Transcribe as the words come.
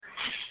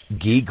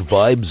Geek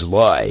Vibes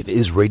Live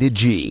is rated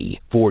G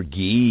for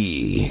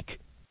geek.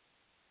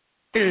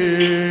 Hey,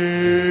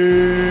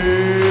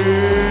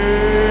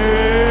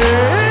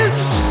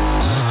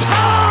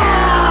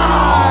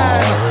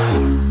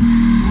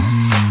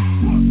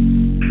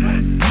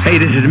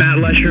 this is Matt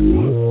Lesher.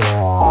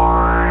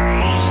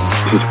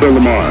 This is Phil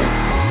Lamar.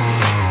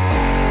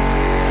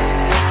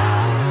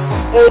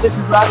 Hey, this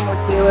is Vladimir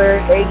Taylor,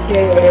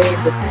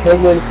 a.k.a. the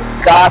Penguin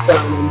from Gotham,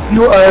 and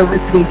you are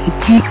listening to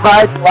Geek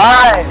Vibes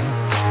Live.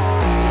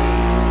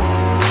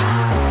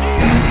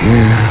 Here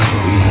we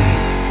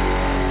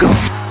go.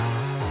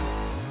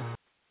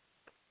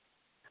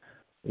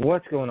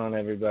 What's going on,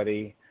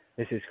 everybody?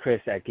 This is Chris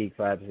at Geek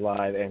Vibes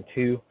Live, and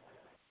two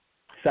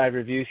side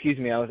review. Excuse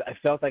me, I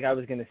felt like I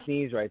was going to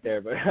sneeze right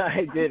there, but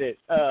I did it.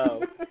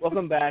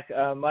 Welcome back.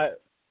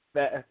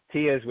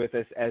 Tia's with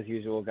us as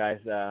usual, guys.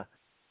 We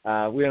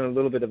were on a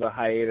little bit of a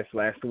hiatus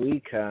last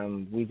week.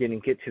 We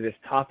didn't get to this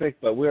topic,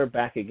 but we're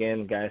back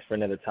again, guys, for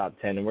another Top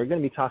 10. And we're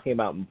going to be talking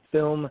about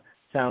film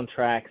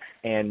soundtracks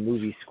and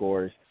movie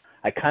scores.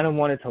 I kind of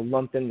wanted to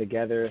lump them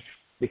together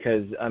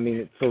because, I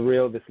mean, for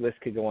real, this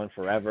list could go on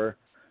forever.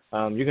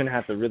 You're going to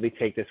have to really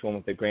take this one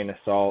with a grain of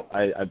salt.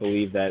 I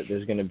believe that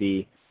there's going to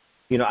be,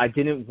 I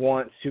didn't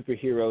want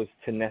superheroes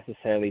to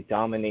necessarily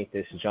dominate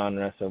this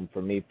genre. So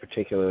for me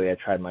particularly, I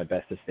tried my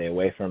best to stay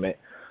away from it.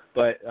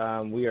 But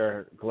we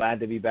are glad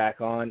to be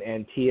back on.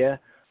 And Tia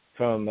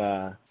from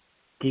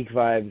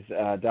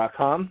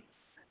geekvibes.com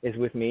is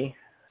with me.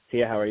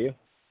 Tia, how are you?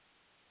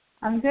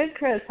 I'm good,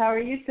 Chris. How are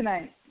you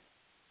tonight?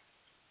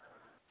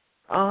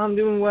 I'm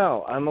doing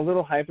well. I'm a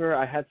little hyper.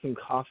 I had some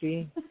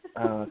coffee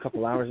a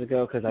couple hours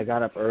ago because I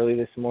got up early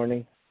this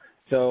morning.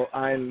 So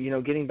I'm,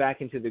 getting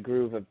back into the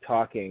groove of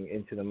talking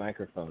into the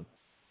microphone.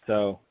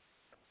 So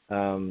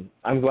I'm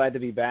glad to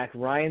be back.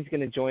 Ryan's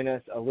going to join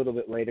us a little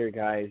bit later,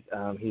 guys.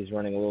 He's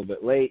running a little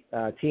bit late.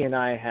 T and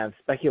I have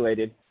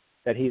speculated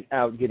that he's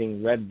out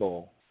getting Red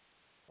Bull.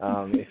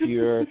 If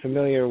you're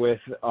familiar with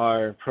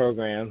our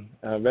program,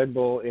 Red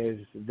Bull is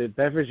the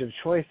beverage of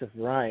choice of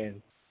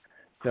Ryan.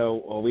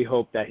 So we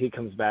hope that he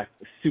comes back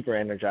super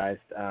energized.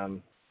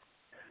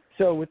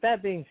 So with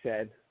that being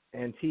said,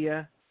 and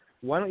Tia,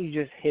 why don't you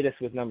just hit us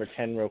with number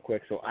 10 real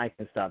quick so I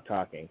can stop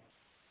talking?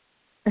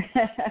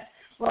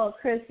 Well,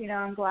 Chris,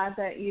 I'm glad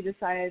that you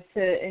decided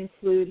to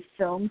include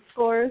film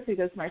scores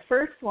because my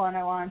first one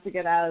I wanted to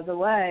get out of the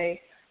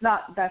way.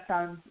 That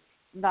sounds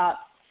not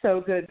so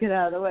good, get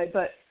out of the way,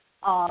 but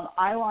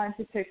I wanted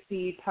to pick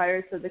the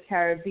Pirates of the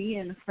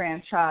Caribbean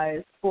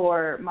franchise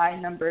for my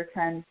number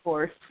 10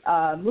 for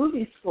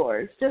movie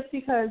scores, just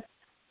because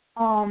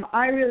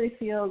I really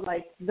feel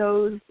like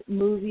those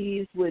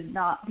movies would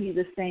not be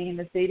the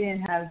same if they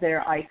didn't have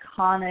their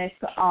iconic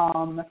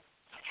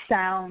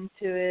sound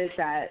to it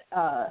that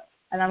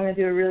and I'm going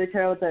to do a really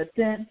terrible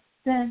dun,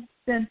 dun,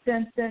 dun,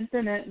 dun, dun,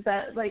 dun, dun,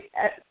 that like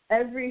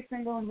every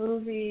single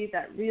movie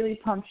that really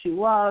pumps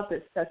you up,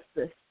 it sets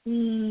the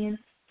scene,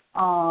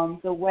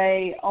 the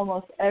way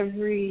almost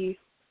every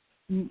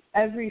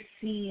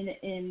scene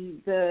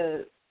in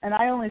the, and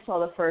I only saw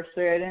the first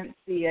three, I didn't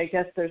see, I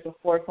guess there's a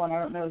fourth one, I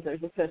don't know if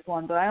there's a fifth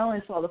one, but I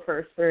only saw the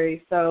first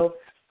three, so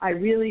I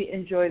really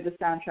enjoyed the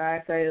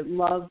soundtrack. I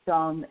loved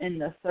in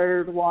the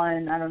third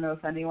one, I don't know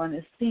if anyone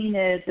has seen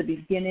it, the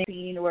beginning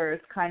scene where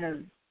it's kind of,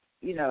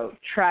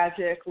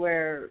 tragic,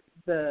 where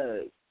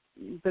the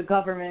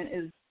government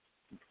is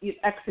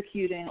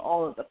executing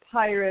all of the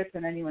pirates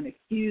and anyone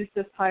accused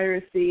of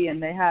piracy,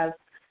 and they have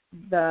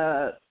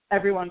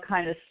everyone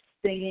kind of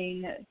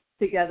singing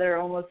together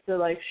almost to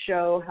like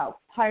show how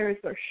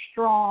pirates are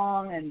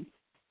strong and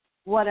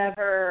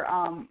whatever.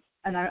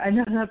 And I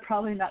know that I'm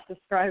probably not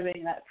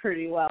describing that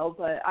pretty well,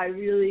 but I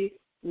really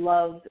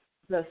loved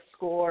the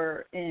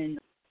score in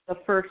the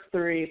first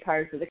three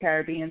Pirates of the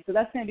Caribbean. So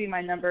that's going to be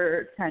my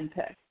number 10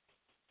 pick.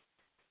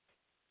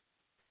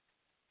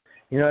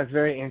 It's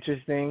very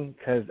interesting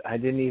because I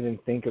didn't even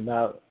think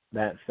about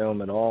that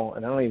film at all,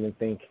 and I don't even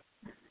think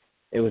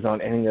it was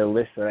on any of the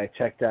lists that I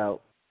checked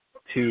out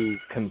to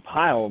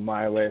compile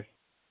my list.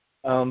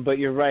 But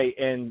you're right,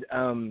 and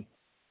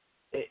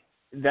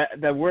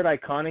that word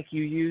iconic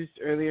you used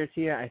earlier,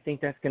 Tia, I think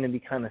that's going to be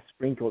kind of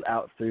sprinkled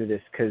out through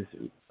this because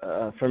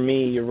for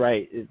me, you're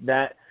right.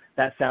 That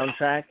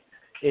soundtrack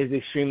is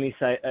extremely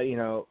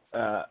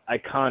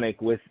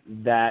iconic with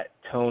that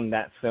tone,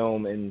 that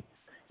film, and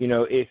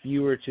if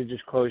you were to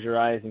just close your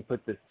eyes and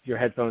put your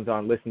headphones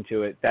on, listen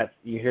to it,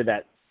 you hear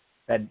that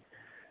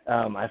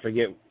I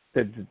forget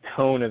the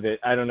tone of it.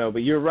 I don't know,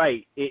 but you're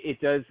right. It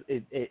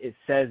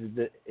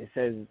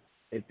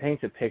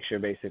paints a picture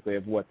basically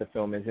of what the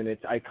film is, and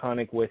it's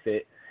iconic with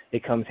it.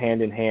 It comes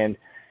hand in hand.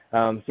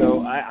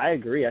 So I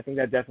agree. I think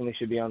that definitely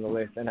should be on the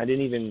list. And I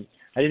didn't even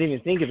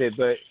think of it,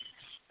 but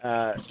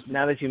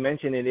now that you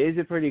mention it, it is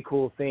a pretty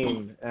cool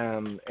theme,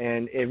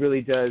 and it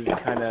really does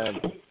kind of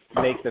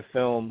make the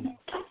film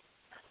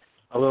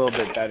a little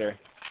bit better.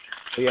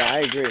 But yeah, I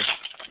agree.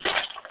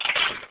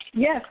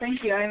 Yeah,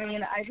 thank you. I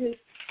mean,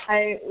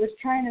 I was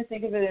trying to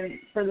think of it, and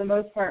for the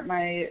most part,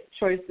 my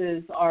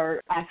choices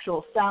are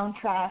actual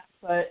soundtracks,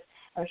 but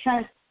I was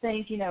trying to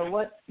think,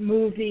 what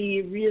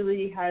movie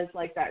really has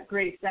like that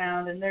great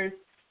sound, and there's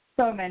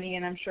so many,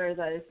 and I'm sure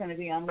that it's going to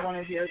be on one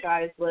of your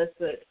guys' lists,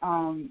 but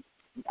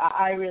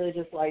I really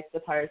just like the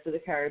Pirates of the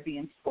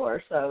Caribbean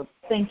score, so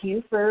thank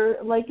you for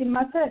liking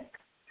my pick.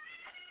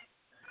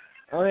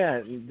 Oh,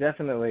 yeah,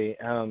 definitely.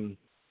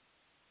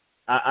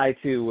 I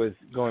too was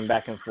going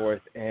back and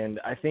forth, and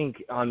I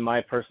think on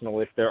my personal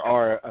list there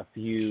are a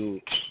few,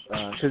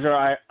 because there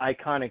are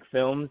iconic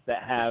films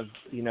that have,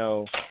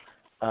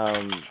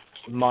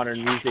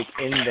 modern music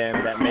in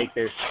them that make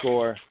their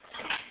score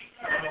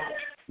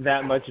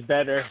that much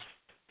better.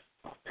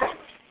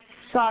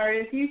 Sorry,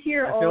 if you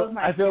hear all of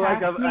my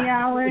cats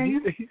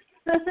meowing.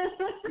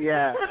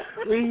 Yeah,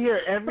 we hear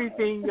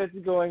everything that's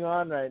going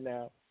on right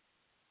now.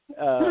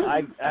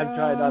 I'm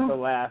trying not to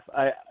laugh.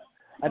 I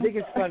think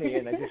it's funny,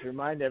 and I just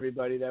remind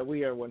everybody that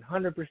we are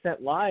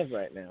 100% live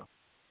right now.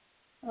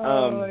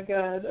 Oh, my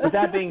God. With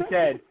that being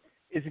said,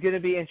 it's going to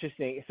be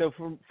interesting. So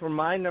for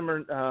my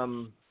number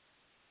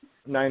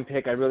 9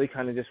 pick, I really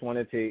kind of just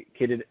wanted to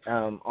get it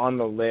on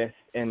the list,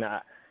 and,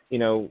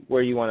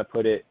 where you want to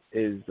put it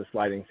is the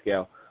sliding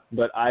scale.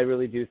 But I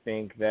really do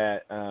think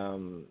that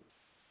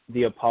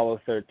the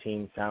Apollo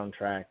 13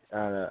 soundtrack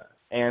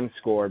and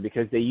score,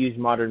 because they use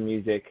modern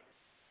music,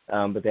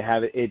 but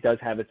it does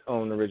have its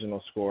own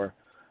original score.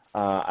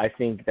 I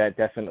think that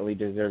definitely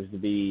deserves to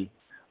be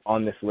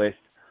on this list.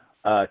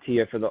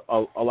 Tia, for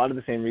a lot of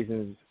the same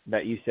reasons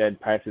that you said,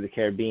 Pirates of the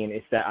Caribbean,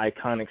 it's that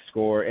iconic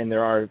score, and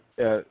there are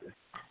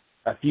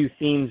a few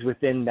themes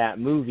within that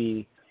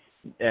movie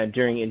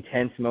during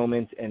intense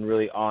moments and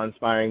really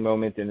awe-inspiring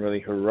moments and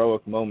really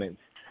heroic moments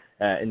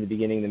in the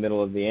beginning, the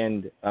middle, of the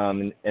end,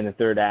 in the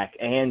third act,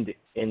 and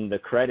in the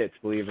credits,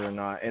 believe it or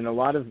not. And a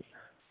lot of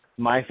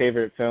my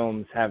favorite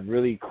films have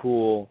really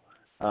cool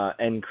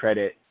end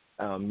credit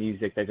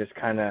music that just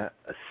kind of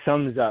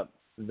sums up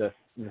the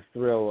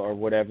thrill or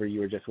whatever you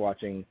were just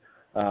watching.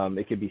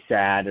 It could be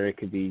sad, or it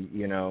could be,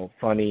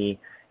 funny.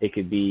 It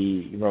could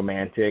be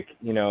romantic.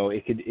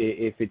 It could,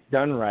 if it's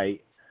done right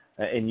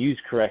and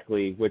used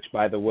correctly, which,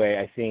 by the way,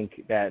 I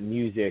think that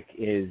music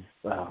is,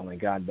 oh my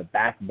God, the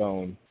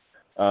backbone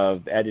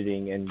of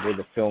editing and where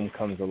the film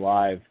comes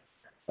alive.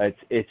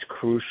 It's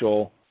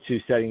crucial to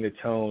setting the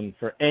tone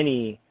for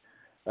any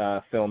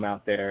film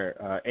out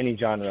there, any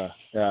genre.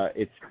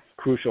 It's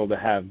crucial to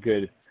have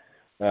good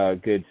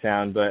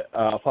sound. But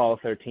Apollo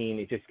 13,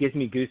 it just gives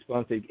me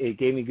goosebumps. It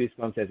gave me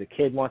goosebumps as a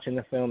kid watching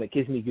the film. It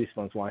gives me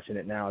goosebumps watching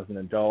it now as an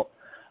adult.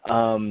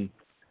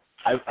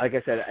 Like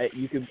I said,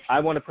 I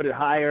want to put it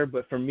higher,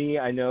 but for me,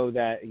 I know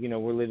that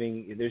we're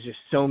living. There's just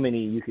so many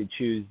you could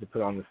choose to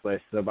put on this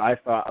list. So I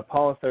thought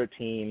Apollo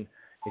 13.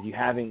 If you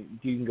haven't,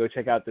 you can go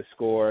check out the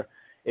score.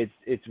 It's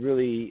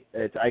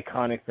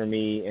iconic for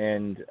me,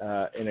 and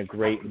in a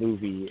great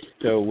movie.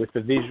 So with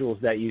the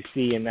visuals that you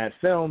see in that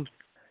film,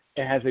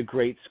 it has a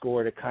great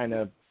score to kind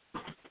of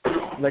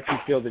let you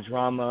feel the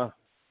drama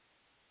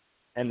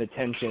and the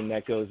tension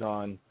that goes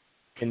on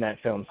in that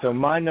film. So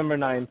my number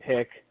 9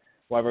 pick,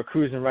 while we're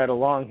cruising right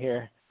along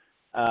here,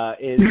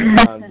 is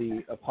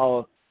the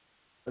Apollo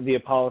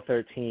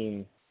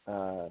 13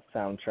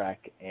 soundtrack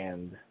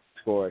and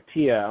score.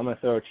 Tia, I'm going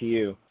to throw it to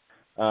you.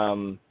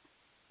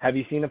 Have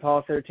you seen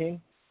Apollo 13?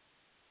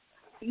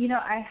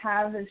 I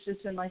have. It's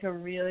just been like a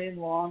really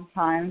long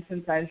time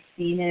since I've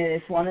seen it.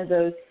 It's one of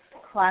those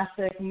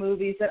classic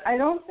movies that I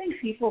don't think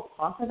people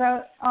talk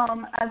about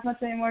as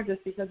much anymore,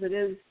 just because it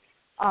is.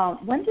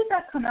 When did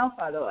that come out,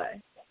 by the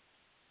way?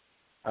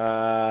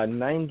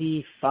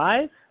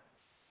 95.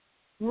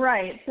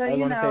 Right. So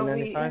we've had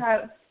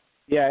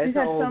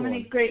so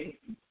many great.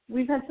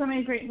 We've had so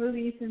many great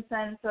movies since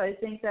then, so I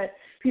think that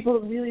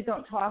people really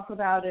don't talk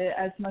about it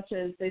as much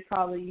as they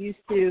probably used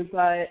to,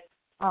 but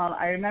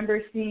I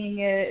remember seeing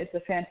it. It's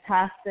a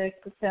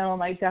fantastic film.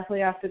 I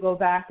definitely have to go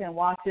back and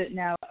watch it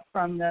now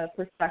from the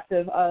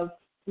perspective of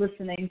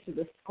listening to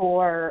the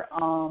score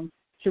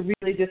to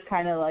really just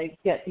kind of like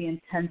get the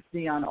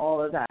intensity on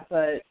all of that.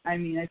 But,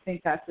 I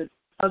think that's a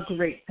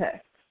great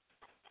pick.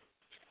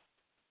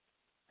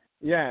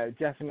 Yeah,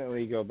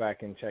 definitely go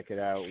back and check it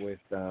out with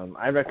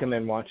I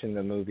recommend watching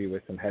the movie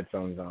with some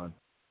headphones on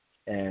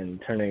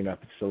and turning it up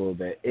just a little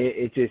bit.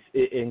 It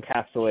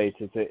encapsulates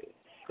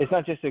it's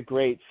not just a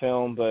great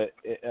film, but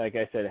like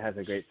I said, it has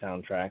a great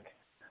soundtrack.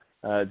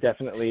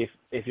 Definitely,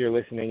 if you're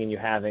listening and you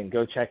haven't,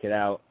 go check it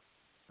out.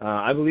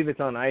 I believe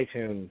it's on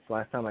iTunes.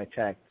 Last time I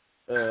checked.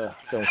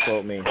 Don't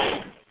quote me.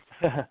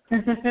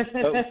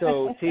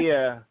 So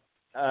Tia,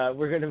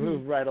 we're going to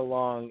move right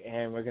along,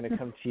 and we're going to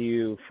come to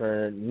you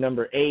for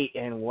number 8.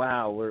 And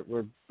wow,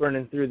 we're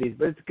burning through these,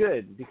 but it's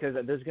good because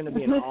there's going to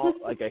be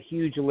a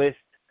huge list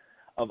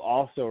of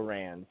also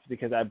rans,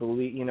 because I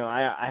believe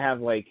I have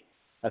like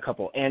a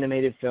couple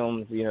animated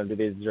films that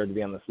deserve to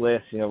be on this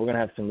list. We're going to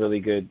have some really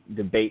good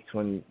debates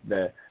when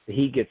the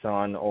heat gets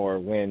on, or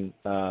when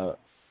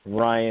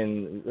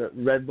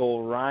Red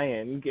Bull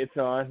Ryan gets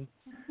on.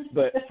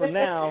 But for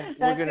now,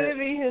 that's going to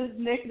be his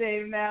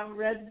nickname now,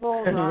 Red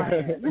Bull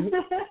Ryan.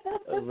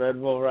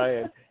 Red Bull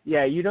Ryan.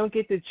 Yeah, you don't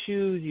get to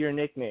choose your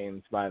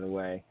nicknames, by the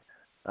way.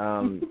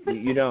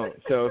 You don't.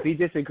 So if he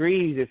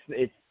disagrees,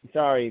 it's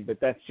sorry, but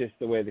that's just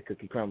the way the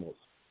cookie crumbles.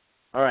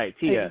 All right,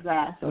 Tia,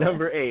 exactly.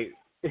 number 8.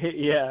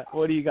 Yeah,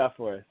 what do you got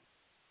for us?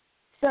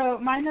 So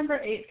my number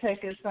 8 pick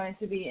is going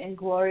to be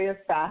Inglourious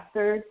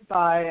Basterds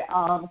by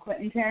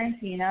Quentin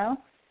Tarantino.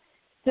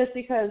 Just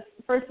because,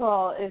 first of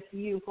all, if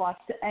you've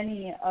watched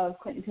any of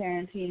Quentin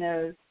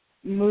Tarantino's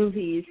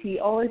movies, he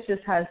always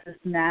just has this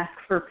knack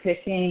for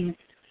picking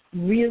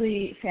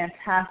really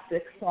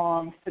fantastic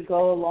songs to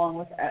go along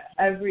with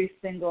every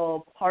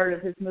single part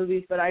of his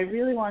movies. But I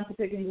really wanted to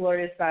pick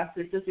Inglourious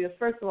Basterds just because,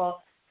 first of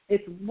all,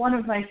 it's one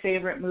of my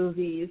favorite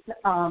movies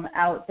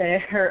out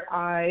there.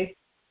 I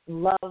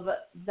love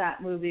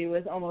that movie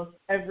with almost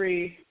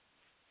every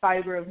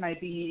fiber of my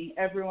being.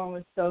 Everyone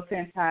was so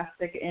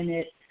fantastic in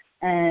it.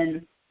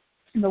 And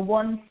the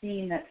one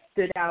scene that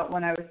stood out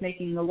when I was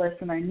making the list,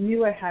 and I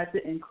knew I had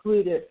to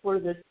include it for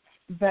this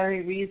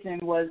very reason,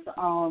 was,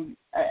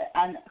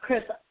 and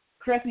Chris,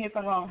 correct me if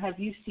I'm wrong, have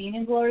you seen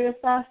Inglourious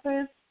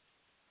Basterds?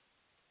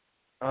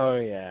 Oh,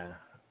 yeah.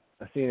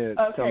 I've seen it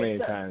so many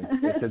times.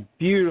 It's a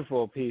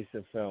beautiful piece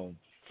of film,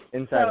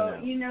 inside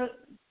and out.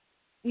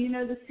 You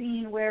know the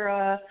scene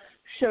where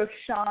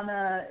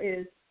Shoshana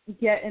is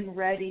getting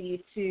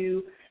ready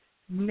to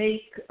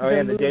make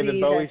the David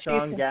Bowie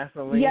song,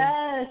 Gasoline?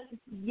 Yes.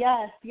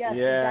 Yeah,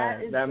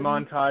 that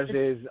montage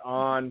is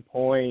on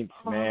point,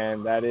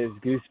 man. That is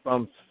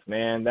goosebumps,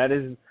 man. That's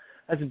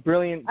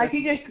brilliant.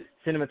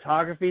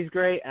 Cinematography is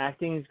great.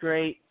 Acting is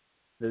great.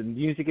 The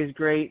music is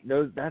great.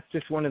 That's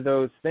just one of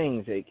those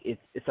things.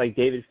 It's like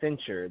David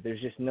Fincher.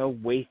 There's just no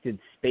wasted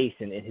space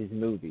in his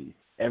movies.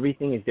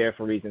 Everything is there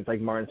for a reason. It's like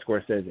Martin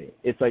Scorsese.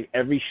 It's like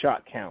every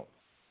shot counts.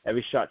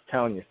 Every shot's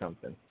telling you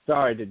something.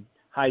 Sorry to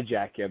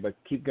hijack you, but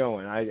keep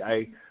going.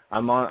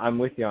 I'm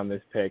with you on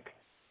this pick.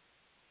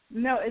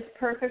 No, it's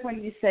perfect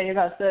when you say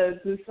about the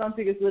goosebumps,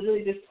 because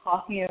literally just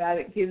talking about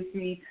it gives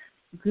me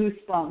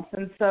goosebumps.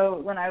 And so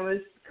when I was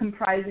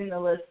comprising the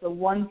list,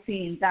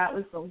 that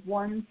was the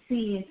one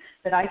scene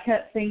that I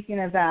kept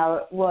thinking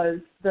about was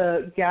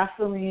the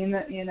Gasoline,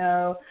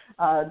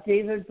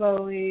 David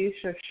Bowie,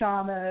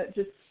 Shoshana,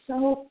 just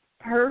so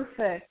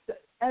perfect.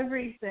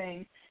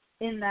 Everything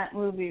in that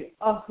movie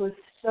was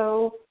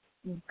so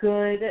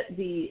good.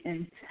 The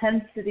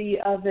intensity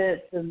of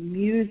it, the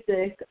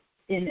music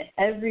in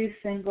every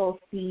single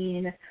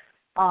scene.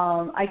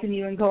 I can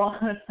even go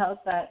on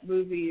about that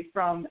movie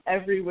from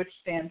every which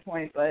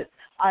standpoint, but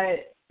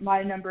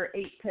my number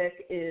 8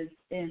 pick is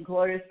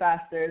Inglourious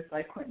Basterds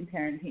by Quentin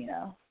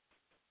Tarantino.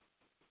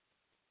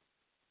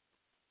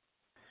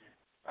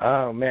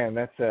 Oh man,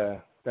 that's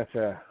a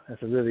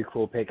really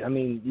cool pick. I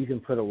mean, you can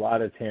put a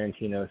lot of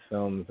Tarantino's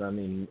films. I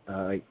mean,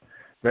 like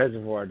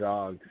Reservoir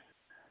Dogs.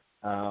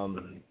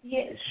 And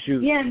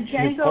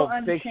Django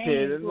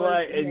Unchained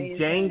was amazing.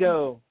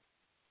 Django.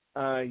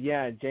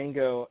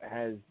 Django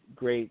has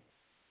great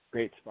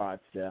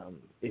spots.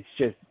 It's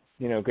just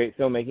great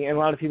filmmaking, and a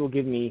lot of people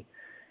give me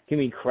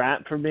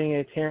crap for being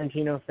a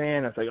Tarantino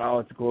fan. It's like, oh,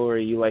 it's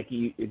gory. You like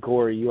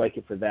gory. You like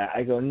it for that.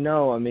 I go,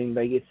 no. I mean,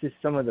 like, it's just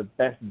some of the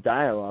best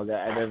dialogue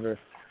I've ever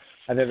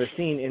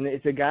seen, and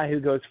it's a guy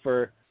who goes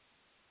for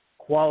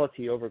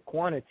quality over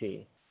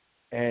quantity,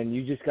 and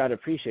you just got to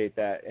appreciate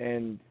that.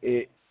 And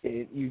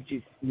you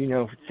just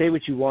say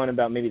what you want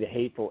about maybe the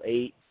Hateful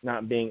Eight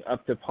not being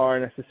up to par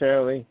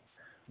necessarily,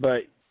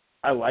 but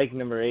I like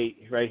number 8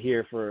 right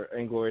here for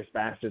Inglourious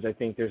Basterds. I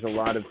think there's a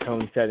lot of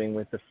tone setting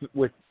with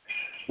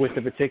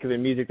the particular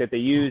music that they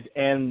use,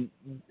 and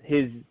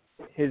his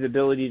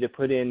ability to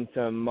put in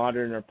some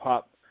modern or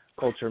pop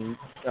culture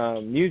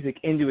music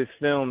into his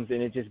films,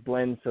 and it just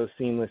blends so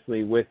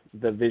seamlessly with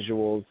the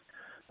visuals.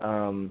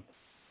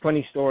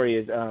 Funny story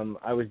is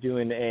I was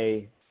doing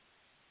it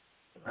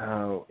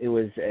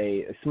was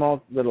a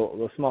small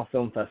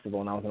film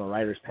festival, and I was on a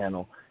writer's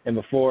panel. And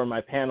before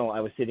my panel, I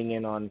was sitting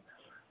in on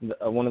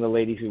one of the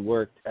ladies who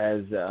worked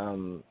as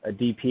a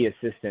DP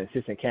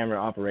assistant camera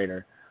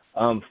operator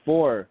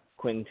for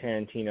Quentin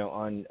Tarantino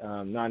on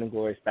not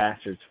Inglourious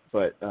Basterds,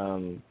 but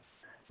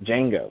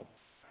Django.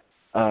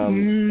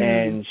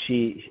 And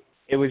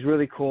it was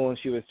really cool, and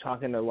she was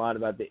talking a lot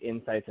about the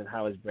insights of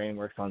how his brain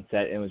works on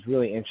set, and it was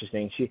really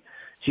interesting.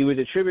 She was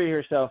attributing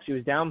herself, she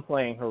was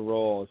downplaying her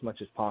role as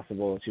much as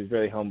possible. She was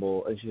very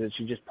humble, and she said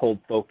she just pulled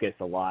focus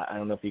a lot. I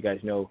don't know if you guys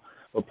know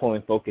what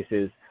pulling focus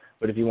is,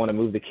 but if you want to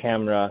move the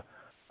camera,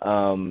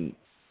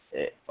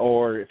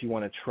 or if you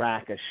want to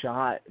track a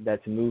shot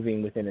that's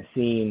moving within a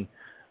scene,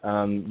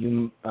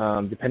 you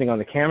depending on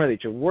the camera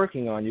that you're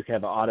working on, you can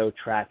have an auto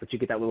track, but you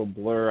get that little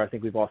blur. I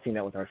think we've all seen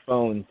that with our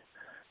phones.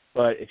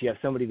 But if you have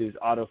somebody who's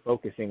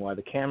auto-focusing while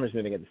the camera's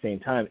moving at the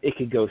same time, it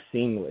could go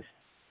seamless,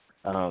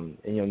 and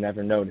you'll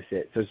never notice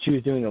it. So she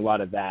was doing a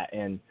lot of that,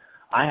 and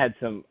I had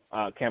some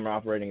camera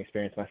operating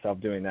experience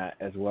myself doing that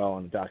as well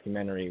on a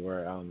documentary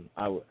where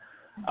I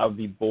would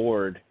be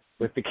bored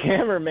with the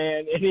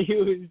cameraman, and he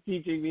was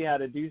teaching me how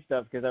to do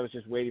stuff because I was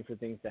just waiting for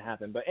things to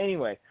happen. But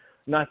anyway,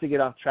 not to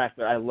get off track,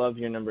 but I love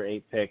your number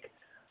 8 pick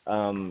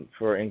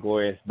for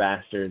Inglourious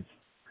Basterds.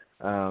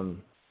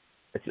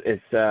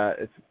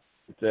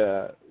 It's It's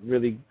a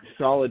really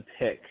solid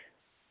pick.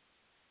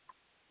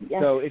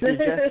 Yes. So if you're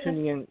just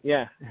tuning in,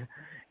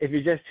 if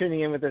you're just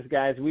tuning in with us,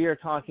 guys, we are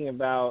talking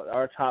about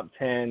our top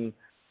 10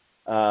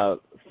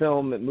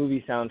 film,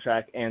 movie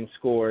soundtrack, and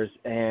scores.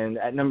 And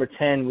at number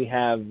 10, we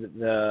have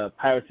the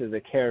Pirates of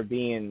the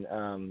Caribbean,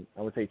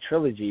 I would say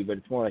trilogy, but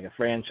it's more like a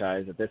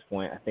franchise at this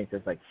point. I think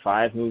there's like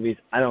 5 movies.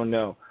 I don't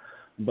know.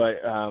 But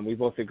we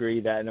both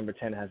agree that number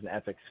 10 has an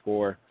epic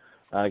score.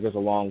 It goes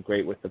along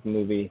great with the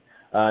movie.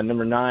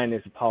 Number 9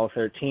 is Apollo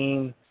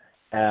 13.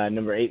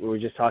 Number 8, we were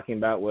just talking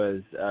about,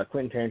 was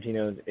Quentin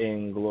Tarantino's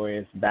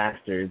Inglourious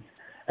Basterds.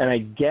 And I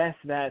guess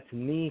that's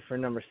me for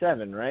number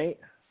 7, right?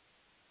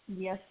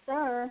 Yes,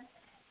 sir.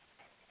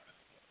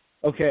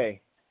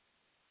 Okay.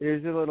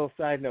 Here's a little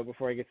side note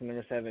before I get to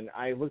number 7.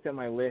 I looked at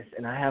my list,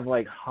 and I have,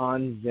 like,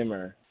 Hans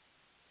Zimmer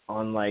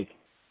on, like,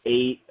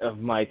 8 of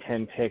my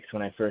 10 picks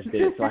when I first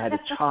did it, so I had to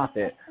chop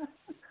it.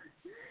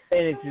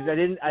 And it's just,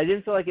 I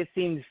didn't feel like it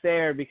seemed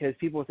fair because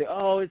people would say,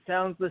 oh, it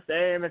sounds the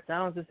same.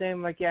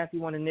 I'm like, yeah, if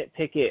you want to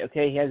nitpick it,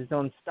 okay, he has his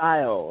own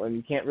style, and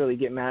you can't really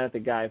get mad at the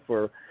guy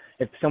for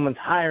if someone's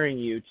hiring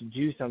you to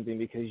do something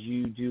because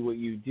you do what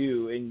you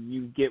do and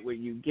you get what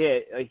you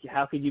get. Like,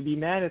 how could you be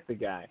mad at the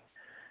guy?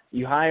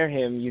 You hire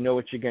him, you know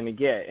what you're going to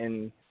get,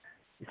 and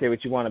you say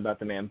what you want about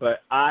the man. But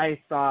I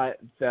thought,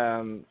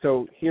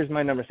 so here's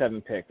my number 7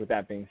 pick. With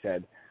that being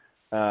said,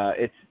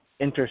 it's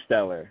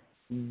Interstellar.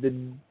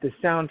 The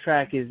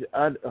soundtrack is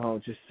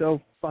just so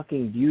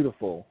fucking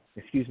beautiful.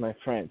 Excuse my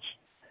French,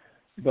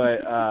 but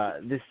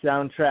this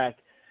soundtrack,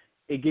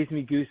 it gives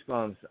me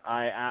goosebumps.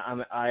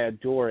 I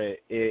adore it.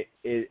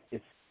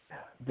 It's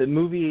the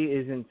movie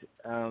isn't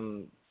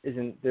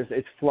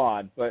it's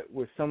flawed, but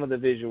with some of the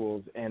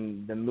visuals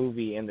and the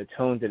movie and the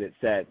tones that it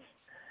sets,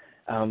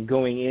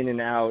 going in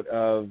and out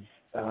of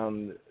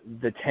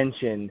the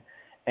tension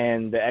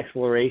and the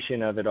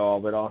exploration of it all,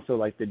 but also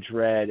like the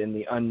dread and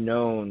the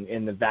unknown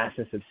and the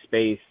vastness of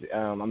space.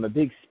 I'm a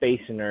big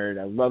space nerd.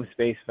 I love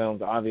space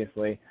films,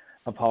 obviously.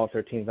 Apollo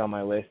 13 is on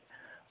my list.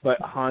 But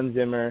Hans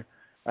Zimmer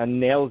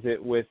nails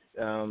it with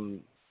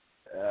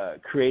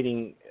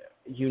creating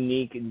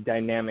unique and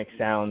dynamic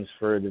sounds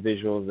for the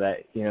visuals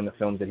that, in the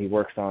films that he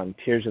works on.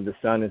 Tears of the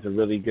Sun is a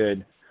really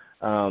good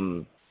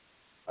Hans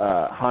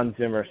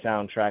Zimmer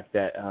soundtrack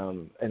that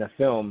in a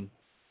film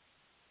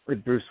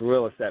with Bruce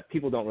Willis that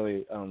people don't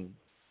really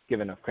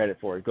give enough credit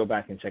for. Go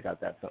back and check out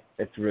that film.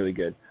 It's really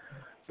good.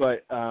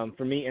 But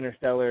for me,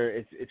 Interstellar,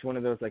 it's one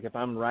of those, like, if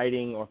I'm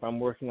writing or if I'm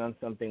working on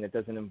something that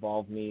doesn't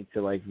involve me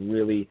to, like,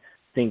 really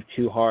think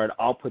too hard,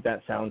 I'll put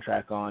that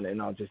soundtrack on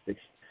and I'll just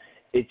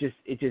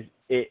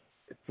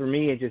for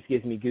me, it just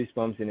gives me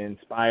goosebumps and it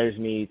inspires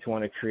me to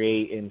want to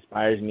create. It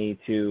inspires me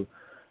to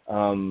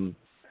want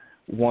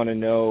to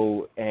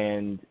know,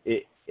 and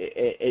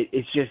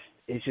it's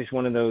just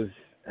one of those,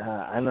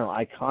 I don't know,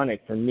 iconic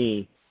for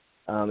me.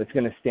 It's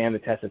going to stand the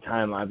test of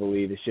time, I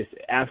believe. It's just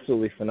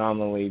absolutely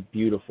phenomenally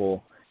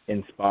beautiful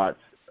in spots,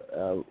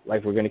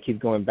 like we're going to keep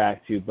going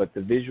back to. But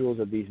the visuals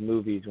of these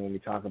movies, when we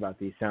talk about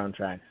these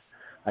soundtracks,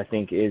 I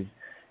think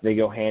they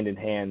go hand in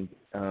hand.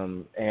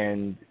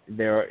 And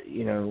there are,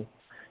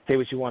 say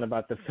what you want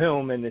about the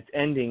film and its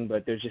ending,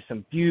 but there's just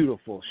some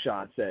beautiful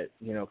shots that,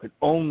 could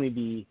only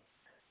be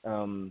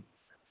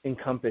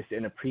encompassed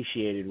and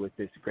appreciated with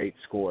this great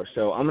score.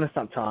 So I'm going to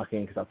stop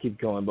talking because I'll keep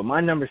going. But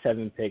my number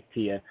 7 pick,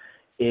 Tia,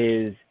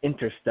 is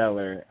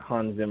Interstellar,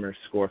 Hans Zimmer's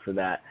score for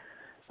that.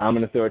 I'm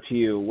going to throw it to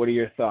you. What are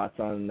your thoughts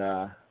on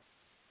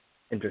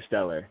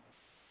Interstellar?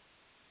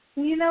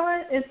 You know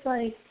what? It's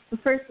like,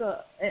 first of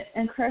all,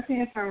 and correct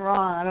me if I'm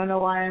wrong, I don't know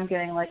why I'm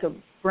getting like a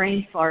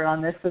brain fart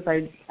on this because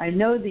I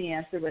know the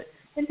answer, but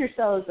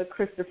Interstellar is a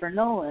Christopher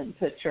Nolan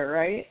picture,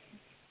 right?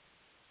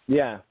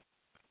 Yeah.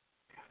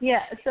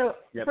 Yeah, so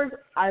yep. First,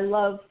 I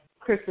love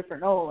Christopher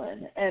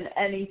Nolan and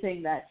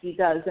anything that he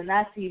does, and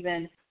that's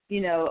even,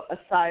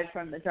 aside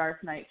from the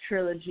Dark Knight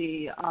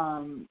trilogy,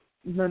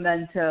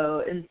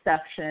 Memento,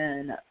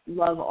 Inception,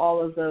 love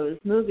all of those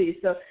movies.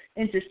 So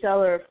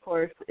Interstellar, of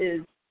course,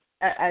 is,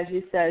 as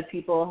you said,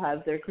 people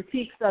have their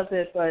critiques of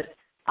it, but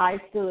I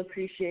still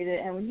appreciate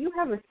it. And when you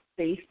have a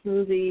space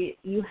movie,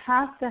 you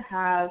have to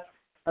have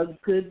a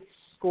good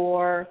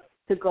score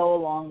to go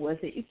along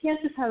with it. You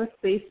can't just have a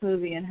space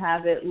movie and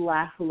have it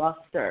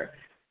lackluster.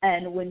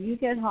 And when you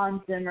get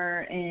Hans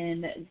Zimmer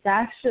in,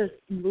 that's just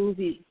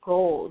movie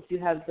gold. You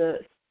have the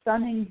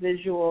stunning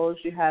visuals,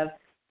 you have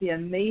the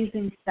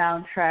amazing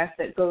soundtrack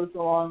that goes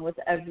along with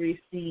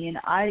every scene.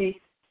 I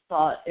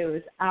thought it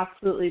was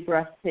absolutely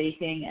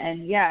breathtaking.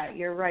 And yeah,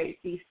 you're right,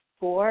 the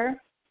score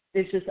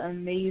is just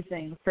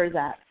amazing for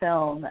that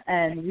film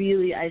and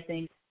really, I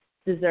think,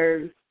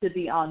 deserves to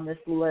be on this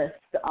list.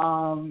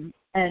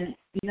 And,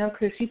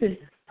 Chris, you can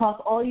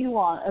talk all you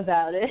want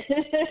about it.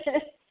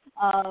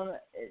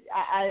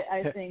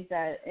 I think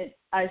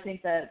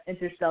that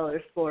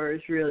Interstellar score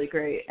is really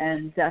great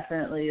and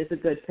definitely is a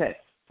good pick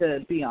to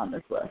be on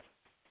this list.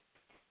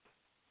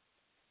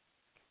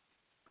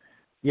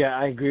 Yeah,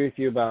 I agree with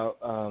you about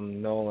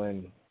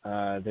Nolan.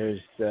 There's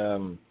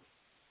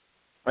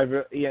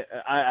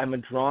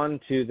I'm drawn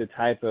to the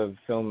type of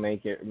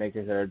makers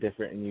that are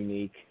different and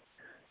unique.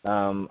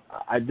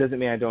 It doesn't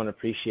mean I don't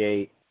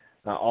appreciate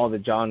all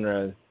the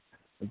genres,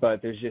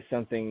 but there's just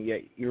something. Yeah,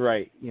 you're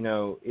right. You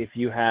know, if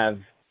you have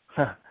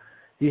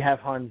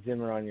Hans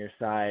Zimmer on your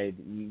side,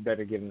 you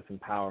better give him some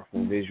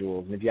powerful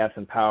visuals. And if you have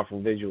some powerful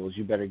visuals,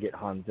 you better get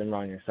Hans Zimmer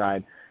on your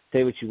side.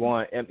 Say what you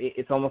want.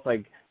 It's almost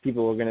like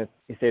people are going to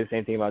say the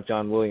same thing about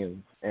John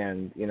Williams.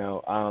 And, you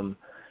know,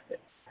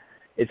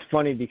 it's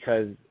funny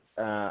because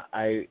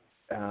I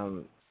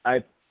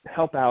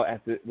help out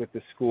with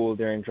the school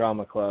during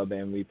drama club,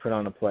 and we put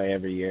on a play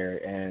every year.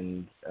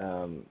 And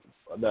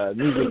the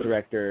music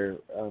director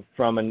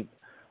from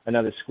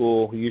another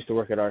school who used to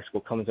work at our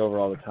school comes over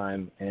all the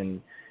time,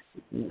 and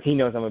he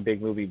knows I'm a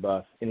big movie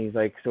buff. And he's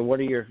like, "So what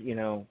are your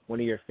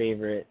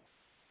favorite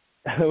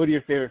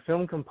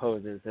film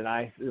composers?" And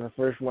the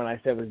first one I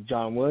said was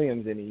John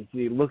Williams, and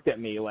he looked at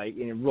me like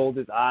and rolled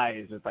his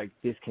eyes with like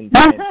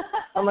discontent.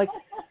 I'm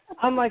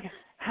like,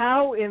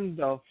 how in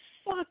the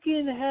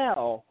fucking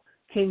hell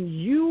can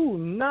you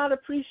not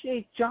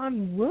appreciate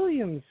John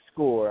Williams'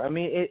 score? I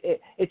mean,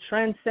 it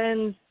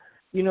transcends,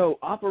 you know,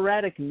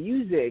 operatic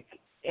music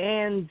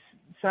and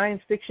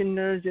science fiction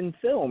nerds in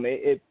film.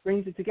 It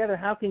brings it together.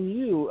 How can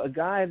you, a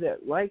guy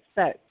that likes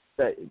that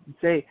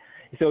say?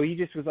 So he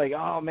just was like,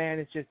 oh man,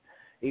 it's just.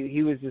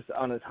 He was just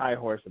on his high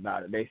horse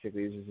about it.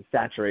 Basically, he was just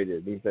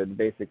saturated. He said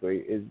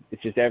basically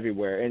it's just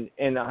everywhere.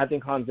 And I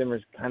think Hans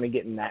Zimmer's kind of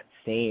getting that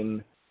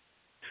same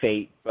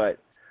fate. But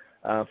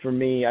for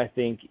me, I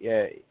think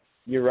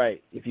you're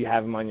right. If you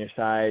have him on your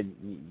side,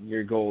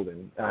 you're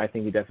golden. I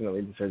think he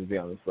definitely deserves to be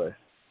on this list.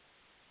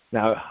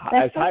 Now,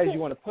 as high as you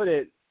want to put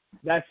it,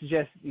 that's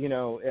just, you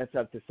know, it's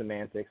up to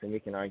semantics, and we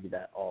can argue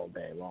that all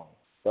day long.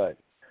 But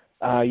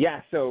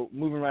yeah, so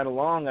moving right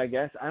along, I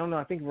guess. I don't know.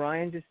 I think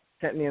Ryan just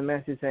sent me a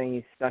message saying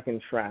he's stuck in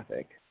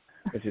traffic,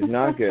 which is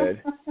not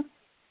good.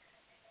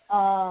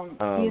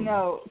 You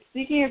know,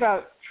 speaking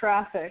about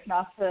traffic,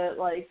 not to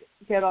like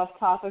get off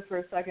topic for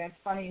a second, it's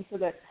funny you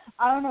said that.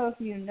 I don't know if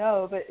you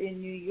know, but in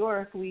New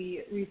York,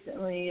 we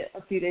recently,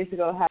 a few days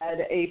ago, had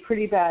a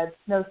pretty bad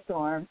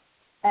snowstorm.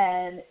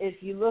 And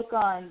if you look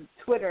on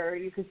Twitter,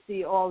 you could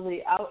see all the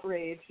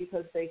outrage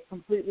because they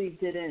completely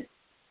didn't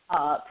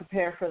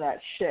prepare for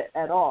that shit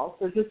at all.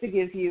 So just to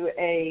give you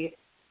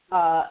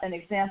an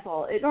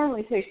example, it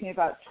normally takes me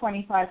about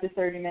 25 to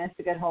 30 minutes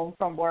to get home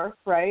from work,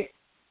 right?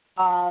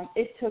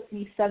 It took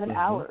me 7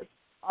 hours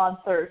on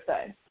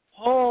Thursday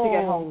to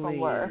get home from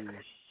work.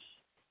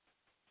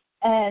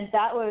 And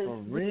that was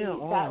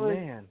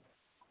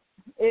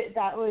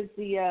that was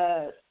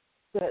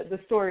the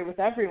story with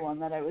everyone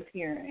that I was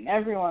hearing.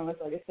 Everyone was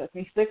like, it took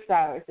me 6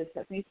 hours, it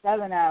took me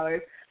 7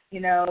 hours.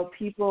 You know,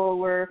 people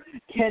were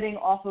getting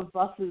off of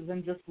buses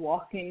and just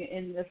walking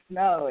in the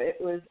snow. It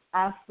was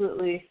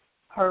absolutely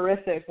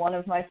horrific. One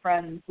of my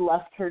friends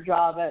left her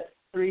job at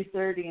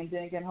 3:30 and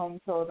didn't get home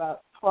until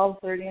about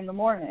 12:30 in the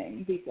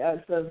morning because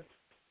of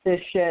this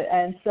shit.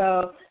 And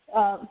so,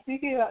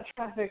 speaking about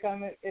traffic,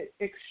 I'm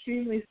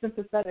extremely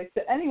sympathetic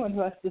to anyone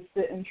who has to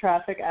sit in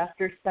traffic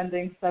after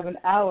spending 7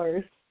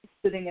 hours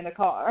sitting in a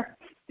car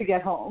to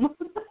get home.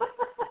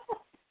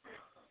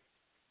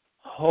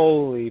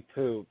 Holy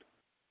poop.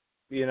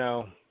 You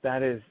know,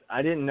 that is,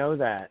 I didn't know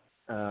that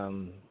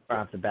right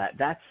off the bat.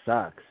 That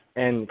sucks.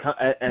 And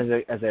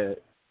as a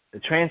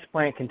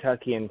transplant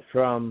Kentuckian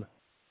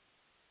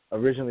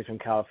originally from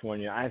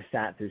California, I've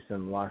sat through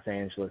some Los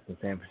Angeles and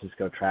San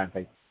Francisco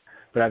traffic,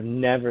 but I've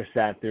never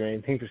sat through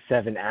anything for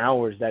 7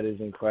 hours. That is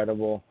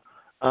incredible.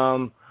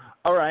 All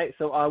right,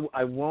 so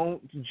I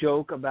won't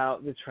joke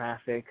about the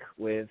traffic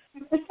with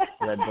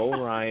Red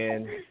Bull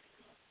Ryan.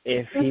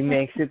 If he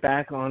makes it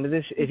back onto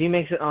if he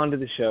makes it onto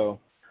the show,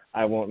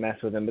 I won't mess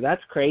with him. But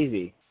that's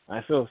crazy.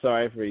 I feel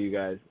sorry for you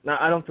guys. No,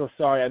 I don't feel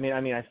sorry. I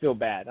mean, I feel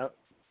bad.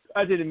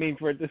 I didn't mean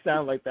for it to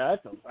sound like that. I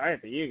feel sorry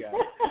for you guys.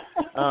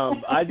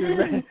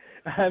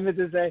 I meant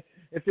to say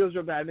it feels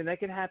real bad. I mean, that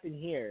can happen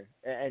here,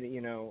 and you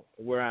know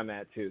where I'm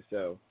at too.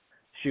 So,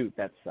 shoot,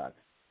 that sucks.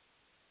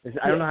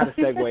 I don't know how to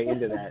segue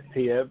into that,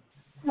 Tia,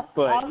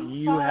 but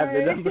you have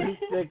the number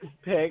 6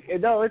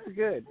 pick. No, it's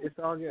good. It's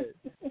all good.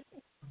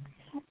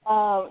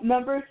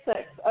 Number 6.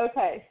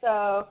 Okay,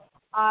 so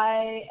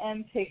I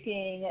am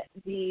picking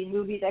the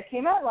movie that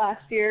came out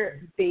last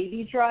year,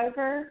 Baby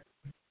Driver.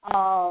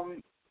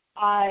 And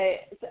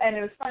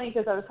it was funny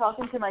because I was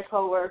talking to my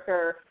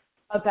coworker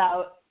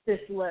about this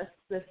list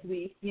this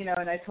week, you know,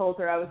 and I told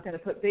her I was going to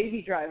put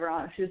Baby Driver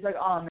on. She was like,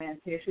 oh man,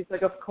 Tia. She's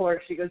like, of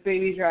course. She goes,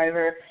 Baby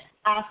Driver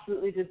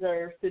absolutely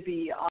deserves to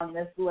be on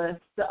this list.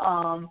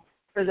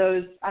 For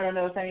those, I don't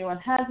know if anyone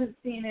hasn't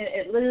seen it,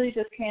 it literally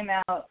just came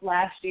out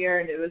last year,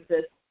 and it was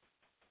this,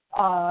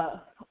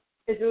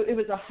 it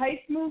was a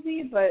heist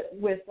movie, but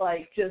with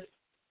like just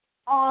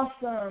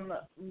awesome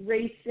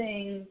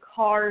racing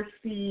car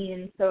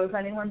scenes. So if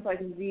anyone's like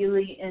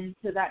really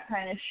into that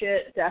kind of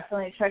shit,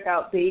 definitely check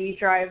out Baby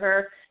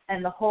Driver.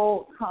 And the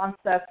whole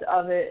concept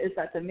of it is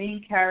that the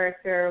main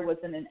character was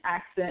in an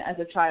accident as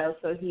a child,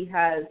 so he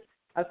has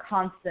a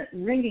constant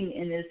ringing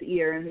in his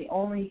ear, and the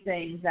only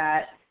thing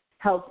that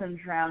helps him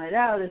drown it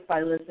out is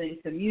by listening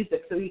to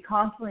music. So he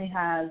constantly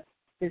has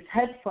his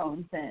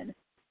headphones in.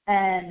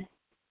 And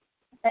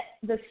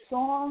the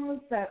songs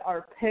that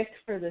are picked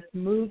for this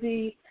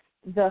movie,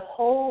 the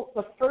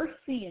first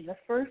scene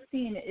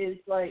is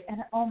like,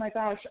 and oh my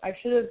gosh, I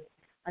should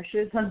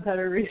have done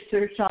better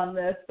research on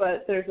this,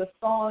 but there's a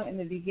song in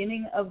the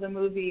beginning of the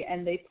movie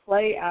and they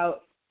play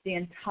out the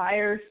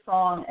entire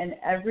song and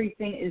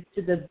everything is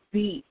to the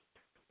beat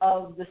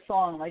of the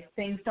song. Like,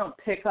 things don't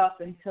pick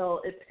up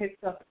until it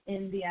picks up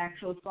in the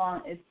actual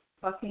song. It's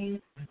fucking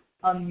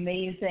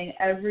amazing.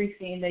 Every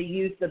scene, they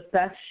use the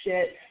best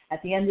shit.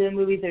 At the end of the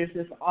movie, there's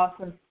this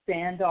awesome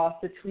standoff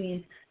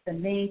between the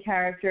main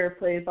character,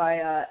 played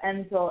by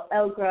Ansel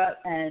Elgort,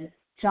 and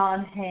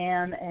John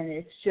Hamm, and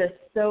it's just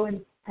so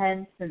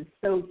intense and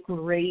so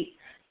great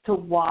to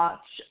watch.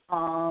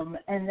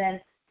 And then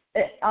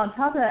on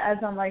top of that, as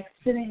I'm like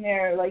sitting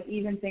there, like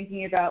even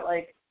thinking about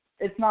like,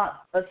 it's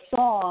not a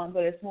song,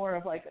 but it's more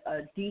of like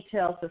a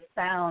detail to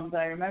sound.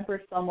 I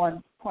remember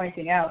someone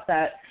pointing out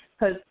that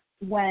because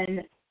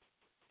when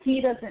he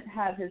doesn't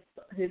have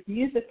his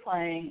music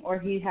playing or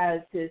he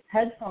has his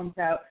headphones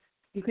out,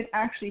 you can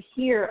actually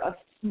hear a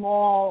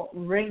small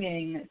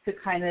ringing to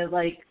kind of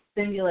like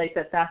simulate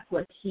that that's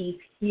what he's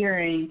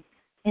hearing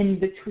in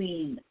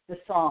between the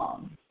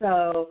song.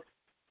 So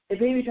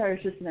Baby Driver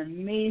is just an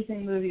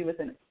amazing movie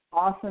with an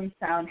awesome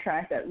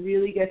soundtrack that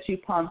really gets you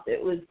pumped.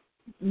 It was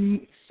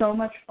so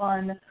much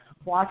fun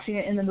watching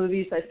it in the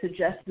movies. I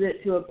suggested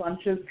it to a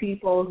bunch of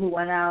people who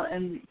went out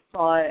and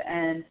saw it,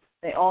 and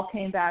they all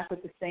came back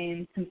with the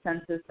same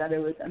consensus that it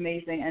was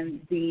amazing. And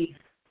the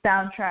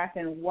soundtrack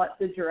and what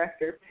the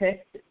director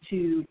picked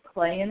to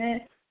play in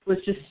it was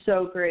just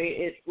so great.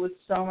 It was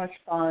so much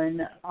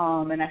fun,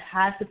 and I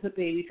had to put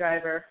Baby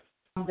Driver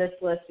on this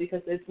list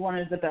because it's one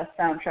of the best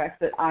soundtracks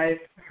that I've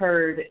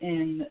heard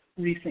in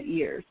recent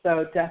years.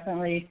 So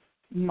definitely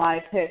my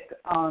pick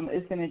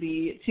is going to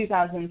be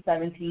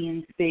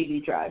 2017's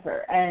Baby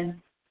Driver.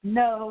 And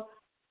no,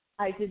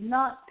 I did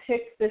not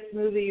pick this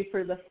movie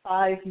for the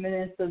 5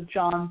 minutes of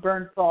John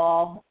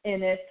Bernthal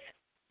in it,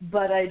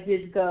 but I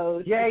did go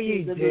to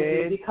see the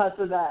movie because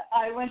of that.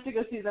 I went to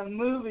go see the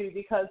movie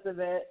because of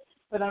it,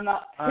 but I'm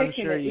not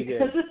picking it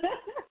because of it.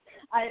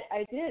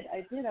 I did.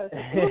 I was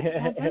like,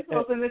 John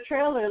Bernthal's in the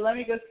trailer. Let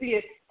me go see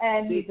it.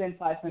 And he's in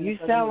 5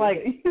 minutes.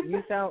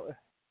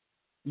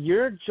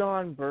 Your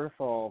John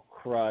Bernthal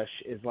crush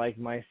is like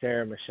my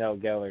Sarah Michelle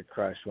Gellar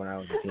crush when I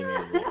was a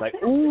teenager. It's like,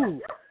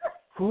 ooh,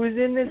 who is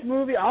in this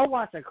movie? I'll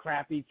watch a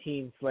crappy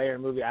Teen Slayer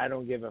movie I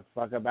don't give a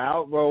fuck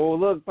about. Well,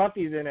 look,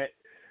 Buffy's in it.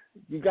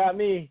 You got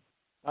me.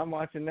 I'm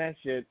watching that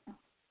shit.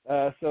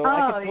 I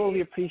can totally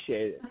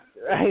appreciate it.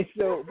 Right?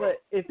 So,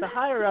 but if the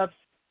higher-ups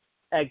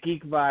at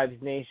Geek Vibes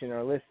Nation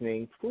are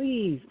listening,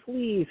 please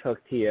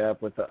hook Tia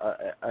up with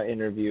an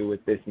interview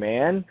with this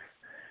man.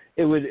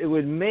 It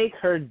would make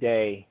her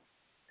day.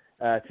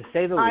 To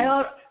say the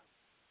least.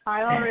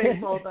 I already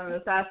told them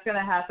if that's going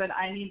to happen,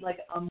 I need like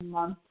a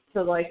month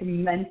to like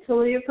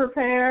mentally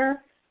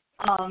prepare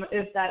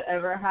if that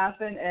ever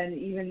happened. And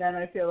even then,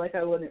 I feel like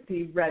I wouldn't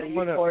be ready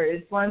for it.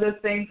 It's one of those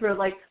things where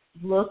like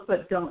look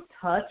but don't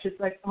touch.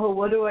 It's like, oh,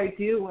 what do I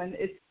do when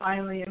it's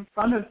finally in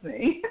front of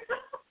me?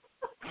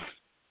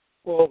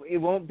 Well, it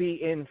won't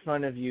be in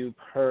front of you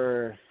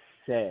per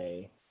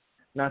se.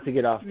 Not to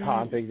get off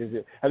topic.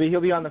 I mean, he'll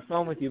be on the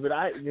phone with you, but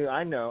I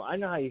know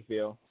how you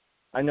feel.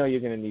 I know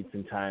you're going to need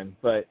some time,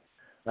 but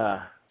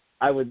that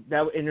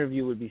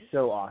interview would be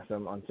so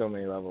awesome on so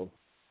many levels.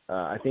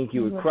 I think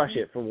you would crush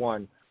it for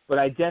one, but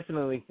I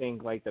definitely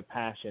think like the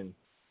passion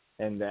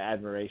and the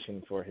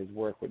admiration for his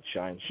work would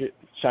shine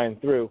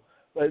through.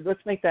 But let's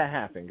make that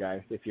happen,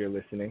 guys, if you're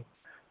listening.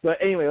 But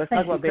anyway, let's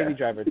talk about Baby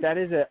Driver.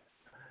 You're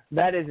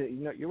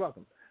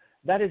welcome.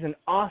 That is an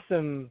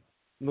awesome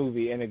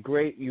movie and a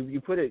great.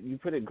 You put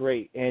it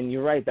great, and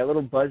you're right. That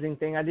little buzzing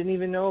thing, I didn't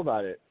even know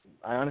about it.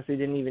 I honestly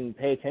didn't even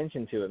pay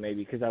attention to it,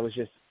 maybe because I was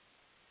just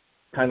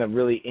kind of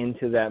really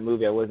into that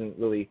movie. I wasn't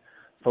really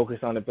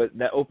focused on it. But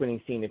that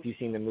opening scene, if you've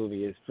seen the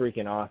movie, is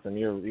freaking awesome.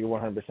 You're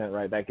 100%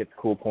 right. That gets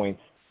cool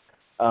points.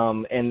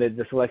 And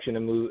the selection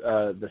of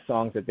the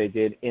songs that they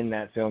did in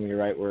that film, you're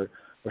right, were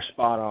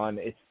spot on.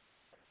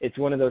 It's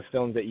one of those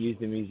films that use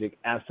the music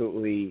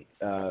absolutely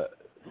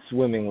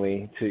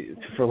swimmingly,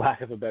 for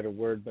lack of a better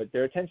word. But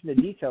their attention to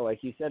detail,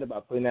 like you said,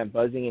 about putting that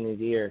buzzing in his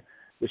ear,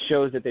 which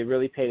shows that they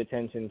really paid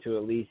attention to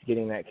at least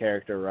getting that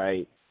character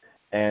right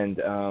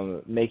and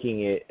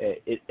making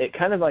it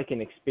kind of like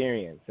an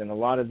experience. And a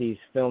lot of these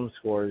film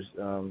scores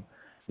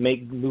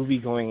make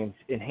movie-going,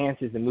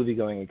 enhances the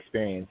movie-going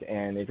experience.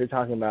 And if you're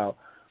talking about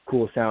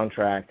cool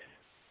soundtracks,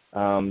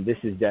 this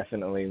is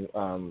definitely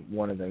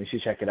one of them. You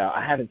should check it out.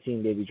 I haven't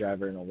seen Baby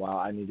Driver in a while.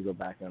 I need to go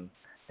back and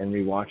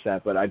rewatch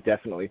that, but I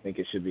definitely think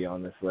it should be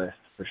on this list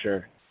for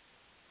sure.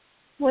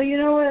 Well, you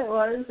know what it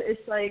was?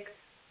 It's like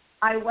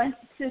I went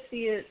to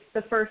see it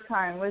the first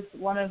time with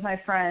one of my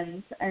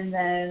friends, and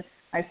then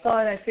I saw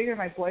it. I figured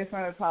my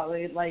boyfriend would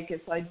probably like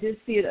it, so I did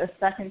see it a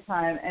second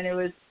time, and it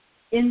was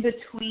in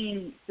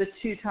between the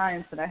two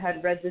times that I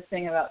had read this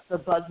thing about the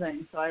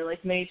buzzing, so I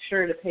like made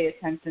sure to pay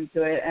attention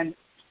to it, and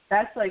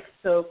that's like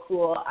so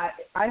cool.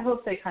 I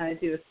hope they kind of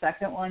do a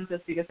second one,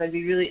 just because I'd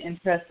be really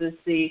interested to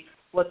see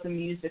what the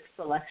music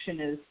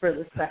selection is for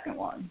the second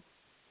one.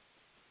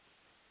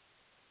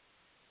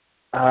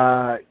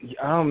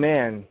 Oh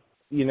man,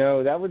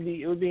 it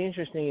would be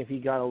interesting if he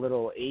got a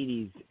little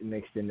 80s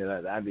mixed into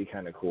that. That'd be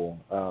kind of cool.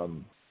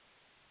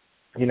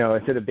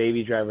 Instead of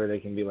Baby Driver, they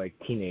can be like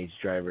Teenage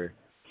Driver,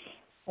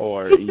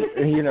 or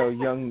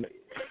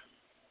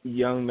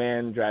young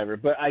man driver.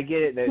 But I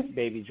get it, that's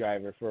Baby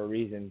Driver for a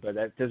reason, but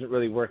that doesn't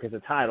really work as a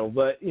title.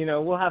 But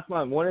we'll have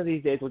fun. One of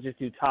these days we'll just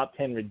do top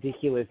 10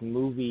 ridiculous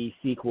movie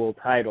sequel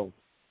titles,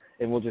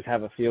 and we'll just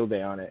have a field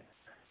day on it.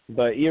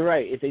 But you're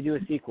right. If they do a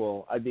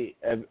sequel,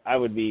 I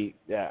would be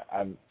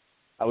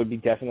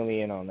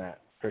definitely in on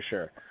that for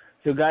sure.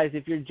 So guys,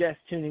 if you're just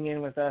tuning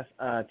in with us,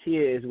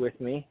 Tia is with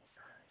me,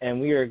 and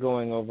we are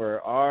going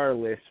over our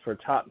list for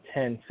top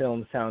 10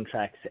 film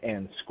soundtracks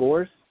and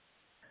scores.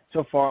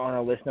 So far on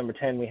our list, number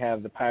 10, we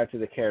have the Pirates of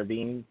the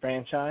Caribbean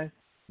franchise.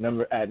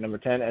 At number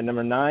 10. At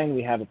number 9,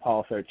 we have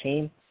Apollo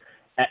 13.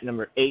 At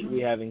number 8, we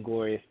have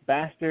Inglourious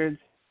Basterds.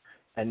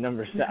 At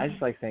number 7, I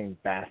just like saying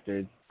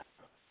bastards.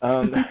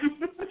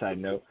 Side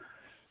note.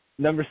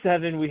 Number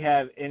 7, we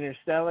have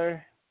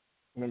Interstellar.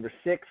 Number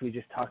 6, we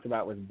just talked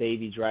about, was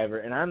Baby Driver.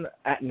 And I'm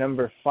at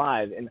number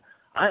 5. And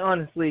I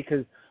honestly,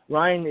 because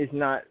Ryan is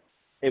not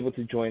able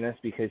to join us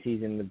because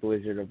he's in the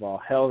blizzard of all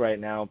hell right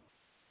now,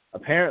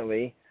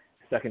 apparently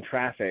stuck in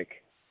traffic.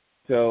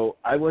 So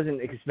I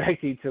wasn't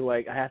expecting to,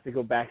 I have to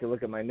go back and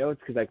look at my notes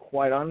because I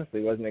quite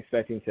honestly wasn't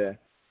expecting to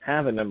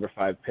have a number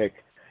 5 pick.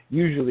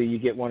 Usually you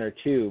get 1 or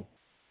 2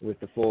 with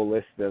the full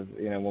list of,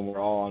 when we're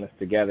all on this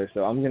together.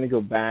 So I'm going to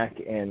go back,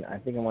 and I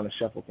think I want to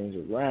shuffle things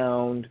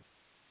around.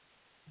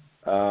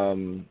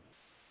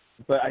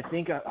 But I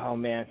think, I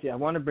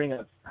want to bring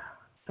up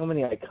so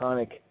many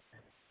iconic.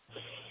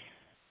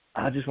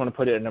 I just want to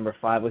put it at number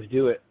 5. Let's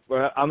do it.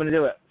 I'm going to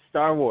do it.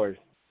 Star Wars,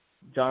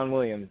 John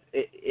Williams.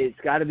 It's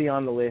got to be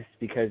on the list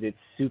because it's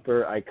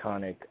super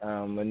iconic.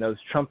 When those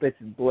trumpets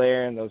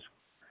blare and those,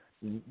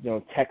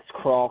 text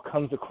crawl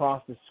comes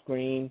across the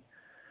screen,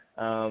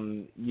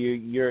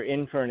 you're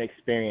in for an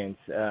experience.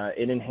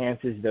 It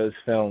enhances those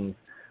films.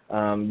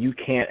 You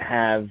can't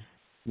have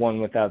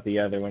one without the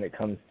other when it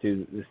comes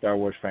to the Star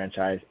Wars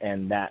franchise,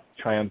 and that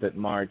triumphant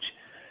march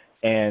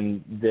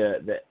and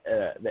the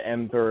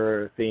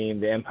Emperor theme,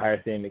 the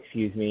Empire theme,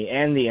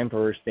 and the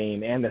Emperor's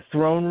theme, and the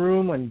throne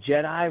room when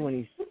Jedi, when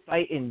he's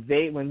fighting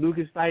when Luke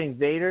is fighting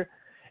Vader,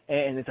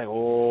 and it's like,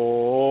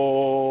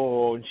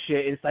 oh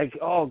shit, it's like,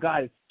 oh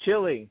god, it's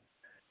chilling,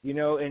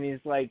 and he's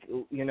like,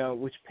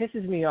 which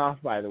pisses me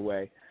off, by the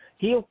way.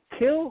 He'll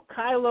kill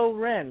Kylo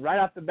Ren right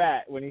off the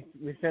bat when he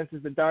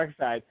senses the dark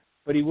side,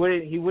 but he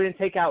wouldn't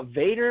take out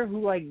Vader,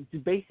 who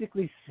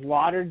basically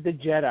slaughtered the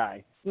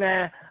Jedi.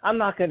 Nah, I'm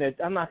not gonna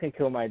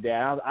kill my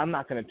dad. I'm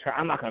not gonna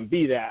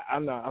be that.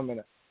 I'm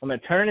gonna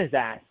turn his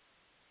ass.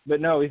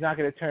 But no, he's not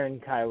gonna turn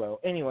Kylo.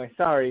 Anyway,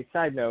 sorry,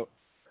 side note.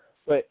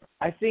 But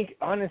I think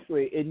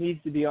honestly it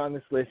needs to be on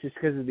this list just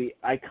because of the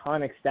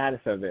iconic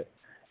status of it.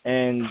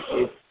 And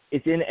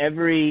it's in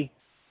every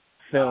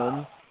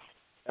film.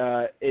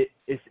 It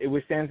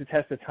withstands the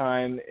test of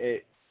time.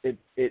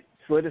 It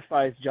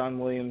solidifies John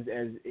Williams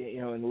as,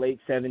 in the late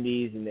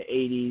 70s and the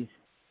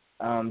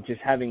 80s,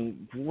 just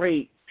having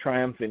great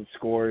triumphant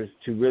scores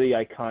to really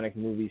iconic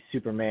movies,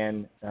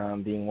 Superman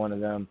being one of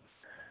them.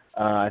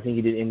 I think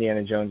he did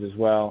Indiana Jones as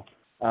well.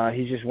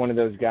 He's just one of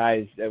those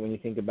guys that when you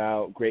think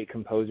about great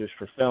composers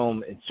for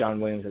film, it's John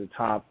Williams at the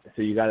top,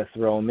 so you got to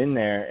throw him in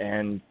there.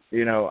 And,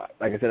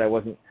 like I said, I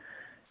wasn't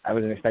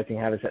expecting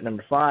to have this at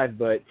number 5,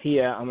 but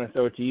Tia, I'm going to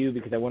throw it to you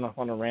because I went off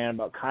on a rant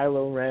about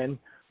Kylo Ren,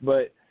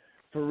 but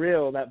for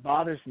real, that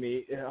bothers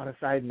me on a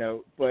side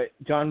note, but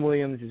John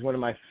Williams is one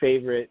of my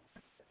favorite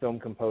film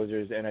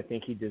composers, and I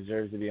think he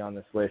deserves to be on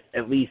this list,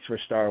 at least for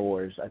Star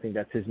Wars. I think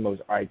that's his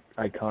most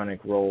iconic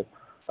role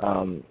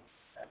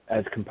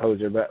as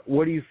composer. But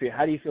what do you feel?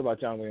 How do you feel about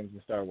John Williams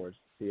and Star Wars,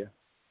 Tia?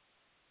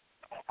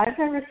 I've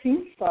never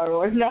seen Star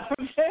Wars. No.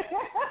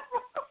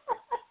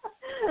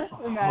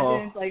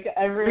 Imagine it's like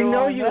everyone. We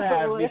know you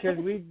have because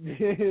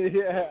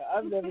yeah,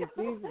 I've never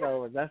seen Star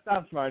Wars. That's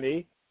not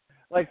funny.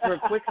 For a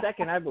quick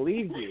second, I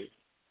believed you.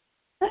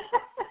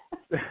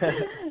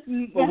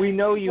 But we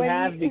know you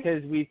have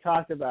because we've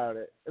talked about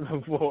it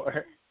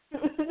before.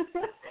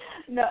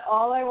 No,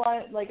 all I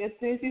want, as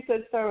soon as you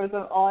said Star Wars,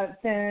 I'm all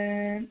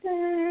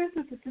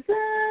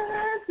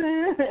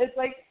it's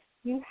like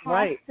you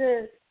have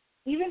to,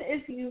 even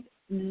if you've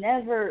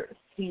never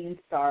seen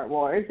Star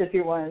Wars, if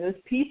you're one of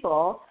those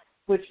people,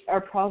 which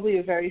are probably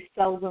a very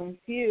seldom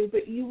few,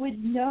 but you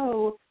would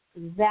know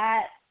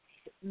that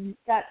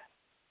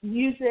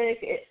music,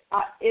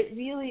 it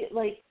really,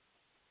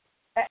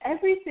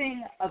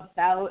 everything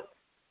about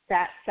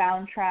that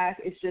soundtrack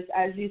is just,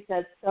 as you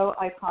said, so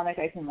iconic.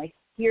 I can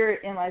hear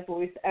it in my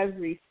voice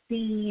every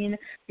scene,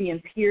 the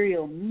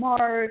Imperial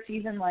March,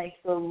 even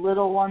the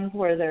little ones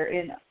where they're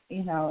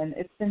and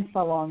it's been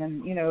so long,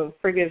 and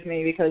forgive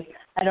me because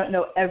I don't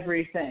know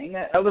everything.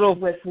 That little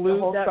with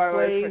flute that Star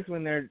plays Wars.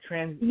 when they're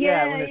when they're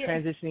Yeah.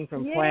 transitioning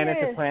from planet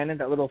to planet,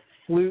 that little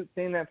flute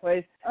thing that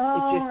plays.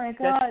 Oh it just my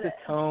God. sets the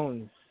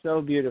tone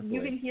so beautifully.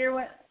 You can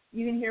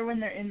hear when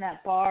they're in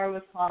that bar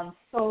with Han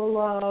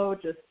Solo,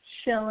 just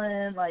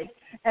chilling. Like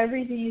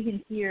everything you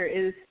can hear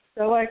is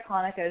so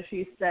iconic, as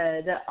she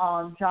said.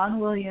 John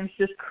Williams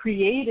just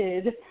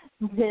created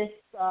this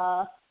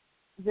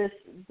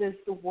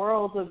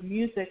world of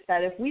music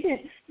that if we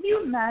didn't, can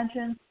you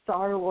imagine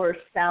Star Wars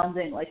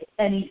sounding like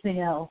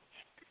anything else?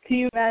 Can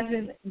you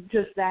imagine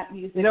just that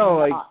music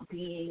not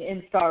being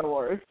in Star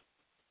Wars?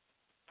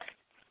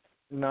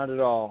 Not at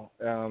all.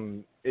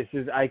 It's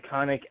as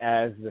iconic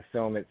as the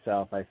film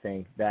itself. I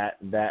think that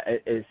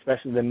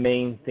especially the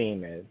main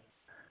theme is.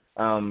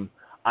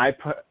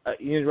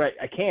 You're right.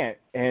 I can't,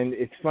 and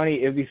it's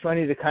funny. It'd be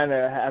funny to kind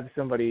of have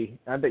somebody.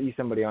 I bet you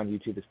somebody on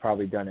YouTube has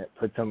probably done it.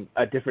 Put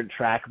a different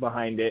track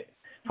behind it.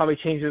 Probably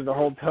changes the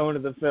whole tone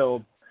of the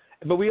film.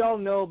 But we all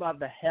know about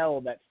the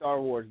hell that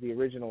Star Wars, the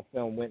original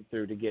film, went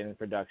through to get in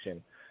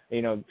production.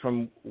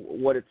 From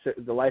what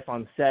the life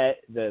on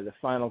set, the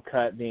final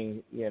cut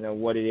being,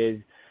 what it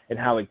is and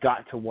how it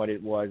got to what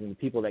it was, and the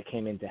people that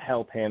came in to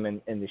help him,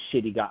 and the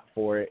shit he got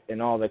for it,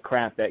 and all the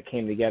crap that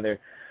came together.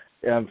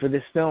 For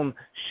this film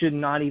should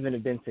not even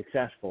have been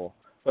successful,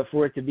 but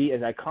for it to be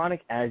as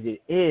iconic as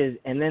it is,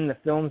 and then the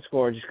film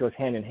score just goes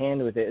hand in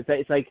hand with it.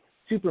 It's like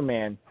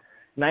Superman.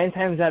 9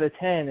 times out of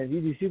 10, as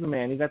you do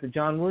Superman, you got the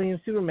John Williams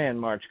Superman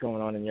march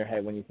going on in your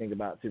head when you think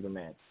about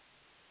Superman.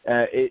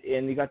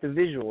 And you got the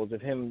visuals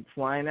of him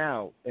flying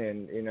out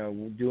and,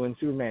 doing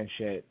Superman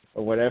shit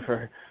or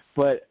whatever.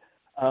 But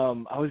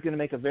I was going to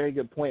make a very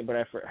good point, but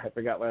I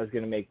forgot what I was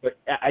going to make. But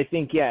I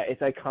think,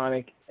 it's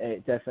iconic.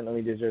 It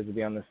definitely deserves to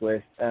be on this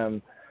list.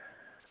 So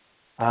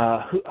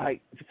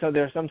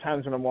there are some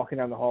times when I'm walking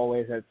down the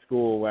hallways at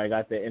school where I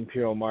got the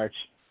Imperial March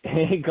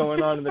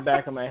going on in the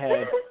back of my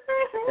head,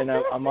 and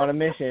I'm on a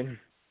mission.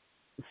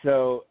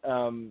 So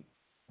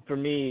for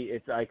me,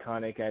 it's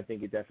iconic. I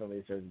think it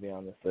definitely deserves to be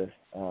on this list.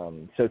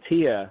 So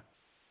Tia,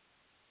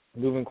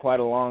 moving quite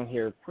along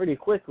here pretty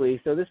quickly.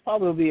 So this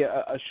probably will be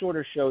a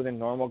shorter show than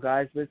normal,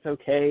 guys, but it's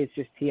okay. It's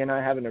just Tia and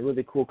I having a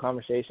really cool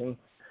conversation.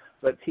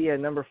 But Tia,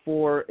 number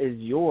 4 is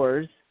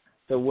yours.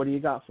 So what do you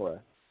got for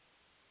us?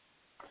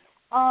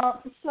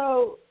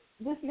 So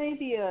this may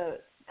be a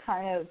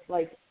kind of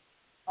like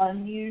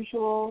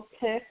unusual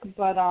pick,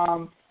 but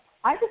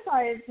I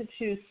decided to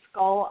choose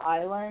Skull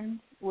Island,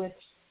 which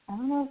I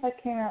don't know if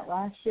that came out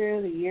last year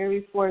or the year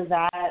before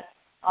that,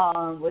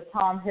 with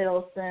Tom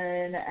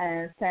Hiddleston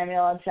and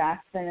Samuel L.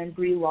 Jackson and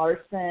Brie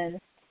Larson.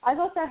 I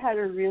thought that had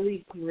a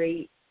really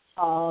great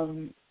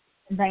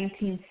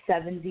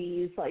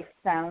 1970s like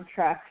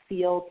soundtrack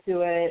feel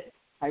to it.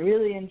 I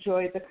really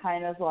enjoyed the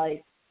kind of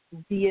like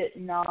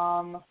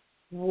Vietnam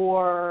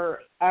War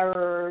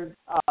era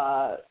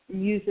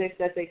music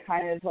that they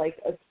kind of like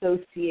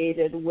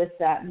associated with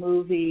that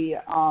movie.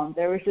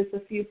 There was just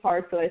a few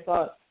parts that I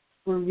thought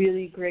were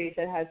really great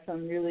that had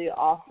some really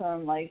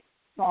awesome like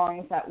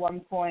songs. At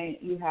one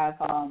point you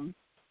have oh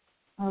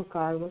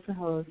god, what the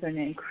hell is their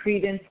name?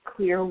 Creedence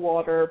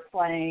Clearwater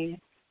playing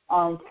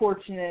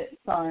Fortunate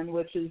Son,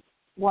 which is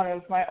one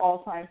of my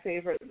all-time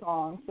favorite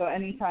songs. So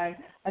anytime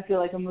I feel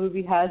like a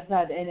movie has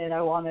that in it,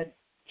 I want to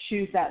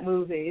choose that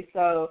movie.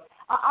 So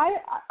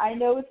I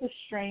know it's a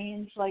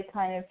strange like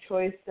kind of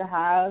choice to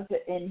have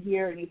in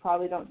here, and you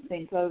probably don't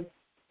think of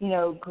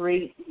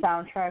great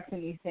soundtracks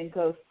when you think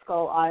of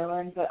Skull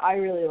Island, but I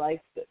really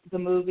liked the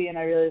movie, and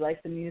I really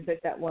liked the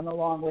music that went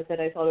along with it.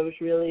 I thought it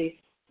was really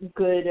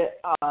good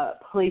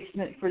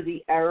placement for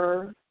the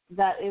era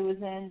that it was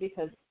in,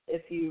 because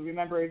if you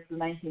remember, it's the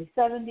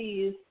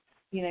 1970s.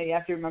 You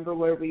have to remember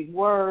where we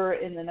were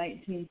in the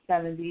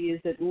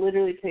 1970s. It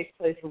literally takes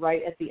place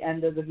right at the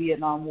end of the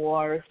Vietnam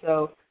War,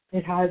 so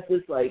it has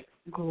this like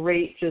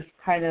great, just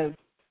kind of,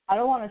 I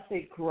don't want to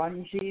say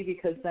grungy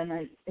because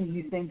then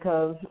you think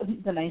of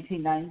the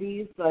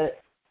 1990s,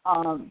 but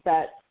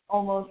that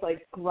almost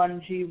like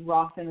grungy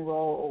rock and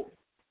roll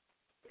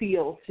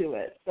feel to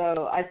it.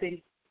 So I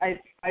think I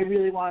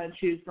really want to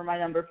choose for my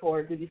number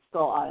 4 to be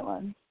Skull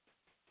Island.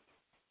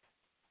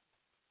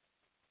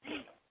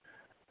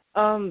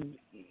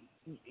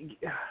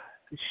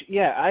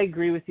 Yeah, I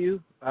agree with you.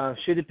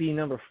 Should it be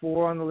number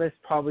 4 on the list?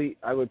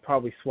 I would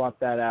probably swap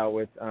that out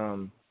with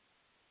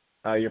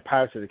your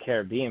Pirates of the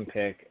Caribbean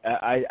pick.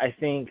 I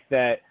think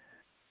that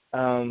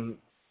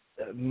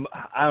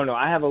I don't know.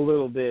 I have a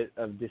little bit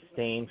of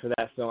disdain for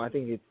that film. I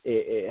think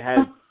it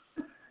has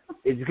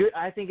it's good.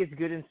 I think it's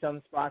good in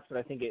some spots, but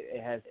I think it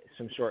has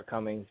some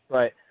shortcomings.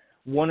 But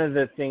one of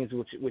the things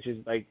which is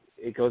like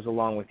it goes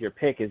along with your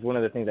pick is one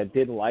of the things I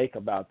did like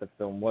about the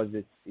film was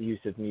its use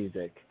of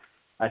music.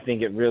 I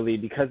think it really,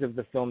 because of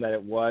the film that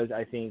it was,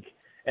 I think,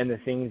 and the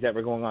things that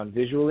were going on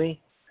visually,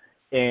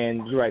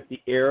 and you're right,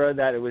 the era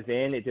that it was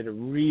in, it did a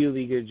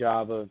really good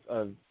job of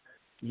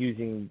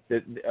using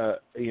the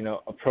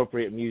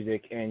appropriate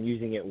music and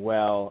using it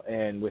well,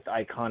 and with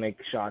iconic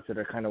shots that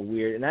are kind of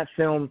weird. And that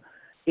film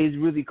is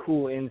really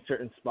cool in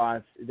certain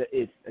spots.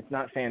 It's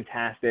not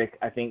fantastic.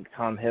 I think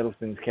Tom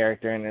Hiddleston's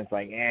character, and it's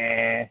like,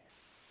 I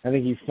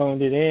think he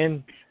phoned it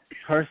in,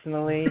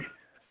 personally.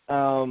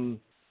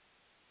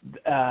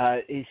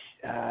 I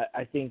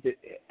think that,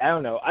 I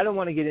don't know. I don't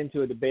want to get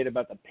into a debate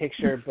about the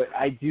picture, but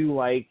I do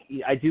like.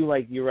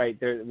 You're right.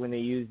 When they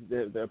use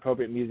the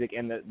appropriate music,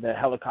 and the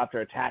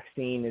helicopter attack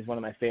scene is one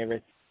of my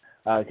favorites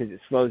because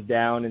it slows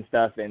down and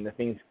stuff, and the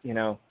things,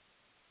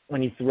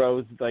 when he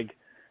throws like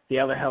the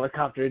other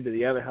helicopter into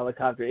the other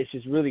helicopter, it's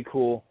just really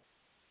cool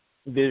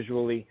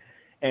visually,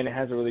 and it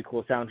has a really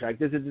cool soundtrack.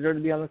 Does it deserve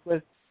to be on this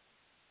list?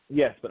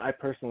 Yes, but I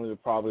personally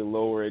would probably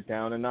lower it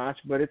down a notch.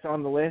 But it's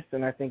on the list,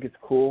 and I think it's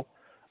cool.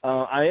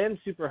 I am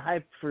super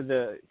hyped for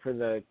the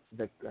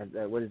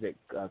what is it,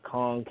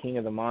 Kong, King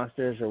of the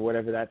Monsters, or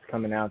whatever that's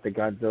coming out, the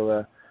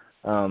Godzilla,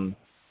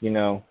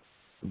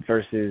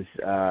 versus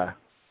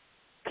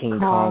King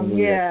Kong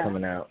movie that's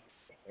coming out.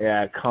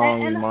 Yeah,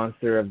 Kong,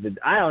 Monster of the,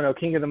 I don't know,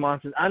 King of the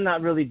Monsters. I'm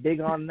not really big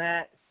on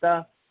that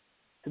stuff,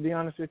 to be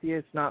honest with you.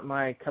 It's not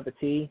my cup of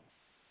tea.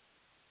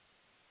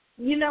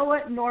 You know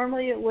what?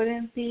 Normally it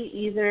wouldn't be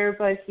either,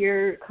 but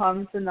here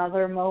comes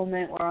another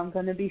moment where I'm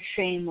going to be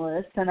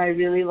shameless, and I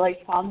really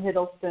like Tom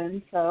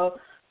Hiddleston, so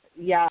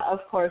yeah, of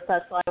course,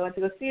 that's why I went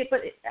to go see it.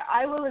 But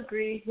I will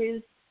agree,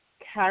 his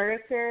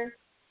character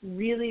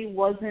really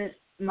wasn't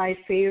my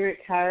favorite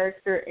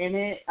character in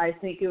it. I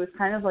think it was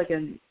kind of like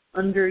an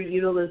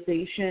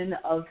underutilization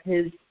of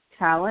his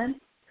talent.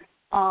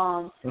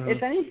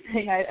 If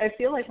anything, I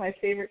feel like my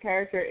favorite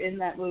character in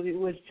that movie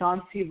was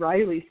John C.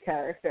 Reilly's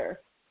character.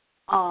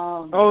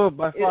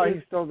 By far,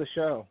 he stole the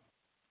show.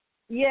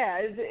 Yeah,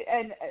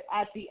 and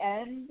at the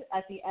end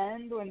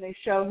when they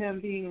show him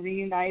being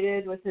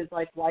reunited with his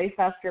wife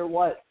after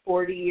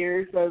 40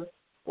 years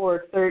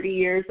or 30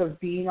 years of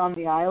being on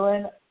the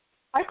island,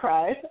 I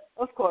cried.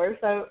 Of course,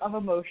 I'm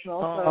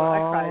emotional, so I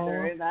cried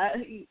during that.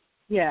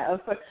 Yeah,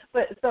 of course.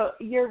 But so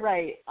you're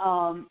right.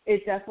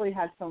 It definitely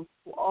had some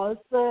flaws,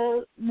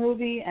 the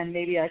movie, and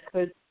maybe I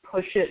could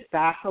push it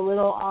back a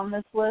little on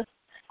this list.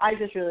 I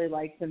just really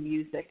like the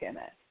music in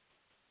it.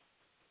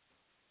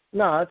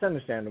 No, that's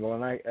understandable,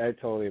 and I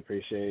totally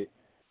appreciate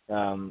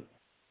that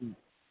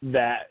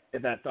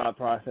thought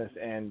process,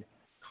 and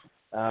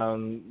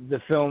the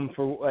film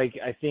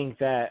I think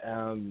that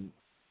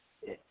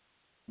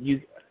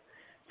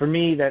for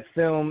me, that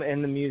film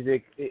and the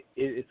music,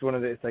 it's one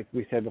of the, it's like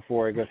we said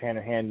before, it goes hand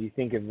in hand.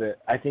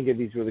 I think of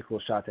these really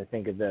cool shots, I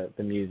think of the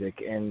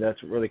music, and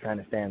that's what really kind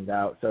of stands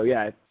out. So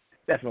yeah, it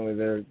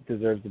definitely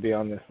deserves to be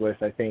on this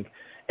list, I think,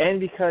 and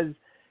because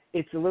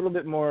it's a little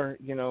bit more,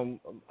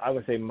 I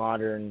would say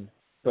modern,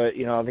 but,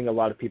 I think a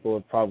lot of people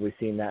have probably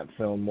seen that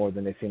film more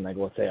than they've seen,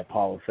 let's say,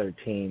 Apollo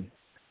 13.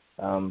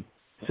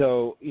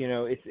 So,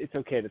 it's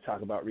okay to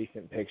talk about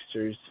recent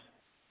pictures,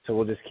 so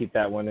we'll just keep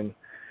that one, and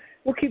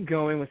we'll keep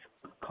going with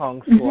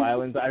Kong Skull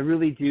Island, but I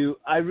really do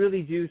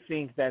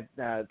think that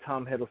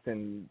Tom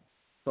Hiddleston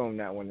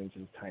phoned that one in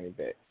just a tiny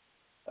bit.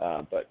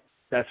 But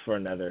that's for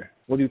another.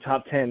 We'll do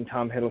top 10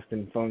 Tom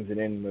Hiddleston phones it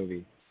in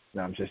movies.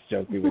 No, I'm just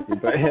joking with you,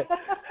 but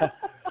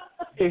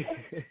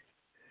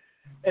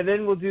and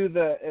then we'll do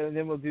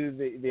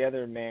the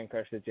other man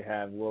crush that you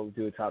have. We'll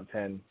do a top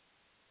 10,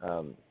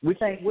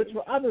 which I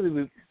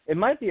believe it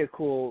might be a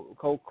cool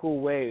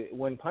way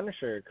when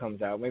Punisher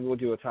comes out. Maybe we'll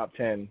do a top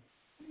 10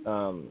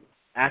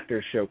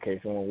 actors showcase,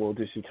 and we'll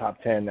do some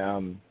top 10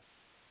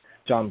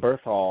 John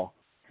Berthal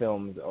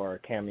films or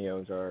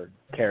cameos or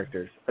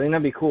characters. I think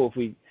that'd be cool if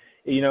we.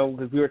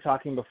 Because we were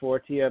talking before,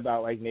 Tia,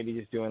 about maybe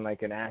just doing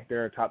an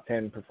actor or top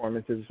 10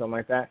 performances or something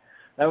like that.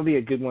 That would be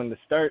a good one to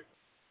start.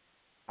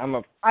 I'm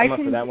up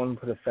for that one.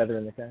 Put a feather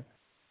in the cap.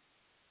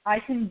 I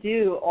can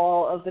do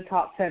all of the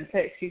top 10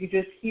 picks. You could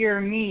just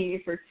hear me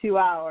for 2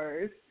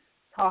 hours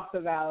talk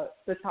about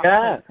the top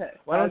 10 picks.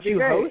 Why don't you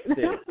host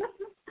it?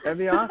 That'd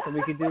be awesome.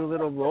 We could do a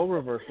little role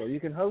reversal. You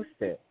can host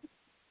it.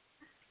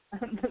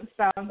 That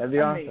sounds That'd be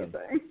amazing.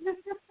 Awesome.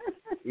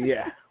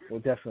 Yeah,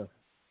 well, definitely.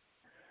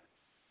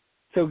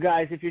 So,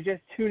 guys, if you're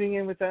just tuning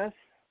in with us,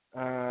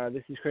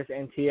 this is Chris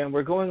and Tia, and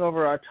we're going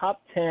over our top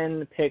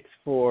 10 picks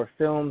for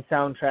film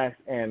soundtracks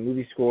and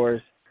movie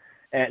scores.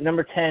 At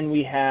number 10,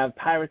 we have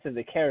Pirates of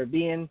the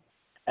Caribbean.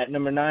 At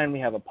number 9, we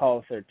have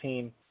Apollo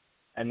 13.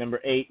 At number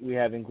 8, we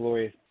have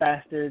Inglourious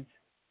Bastards.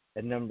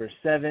 At number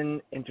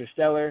 7,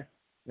 Interstellar.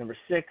 Number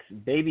 6,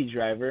 Baby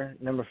Driver.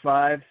 Number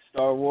 5,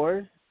 Star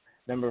Wars.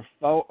 Number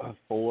 4,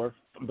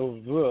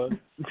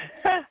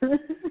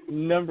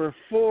 Number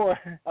 4,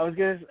 I was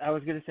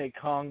gonna say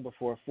Kong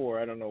before 4.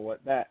 I don't know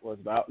what that was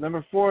about.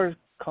 Number 4 is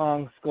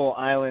Kong Skull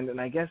Island, and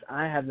I guess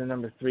I have the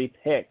number 3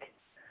 pick.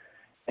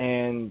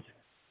 And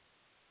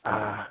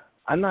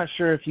I'm not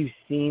sure if you've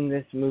seen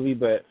this movie,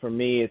 but for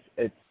me,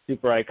 it's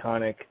super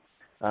iconic.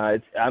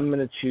 I'm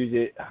gonna choose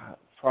it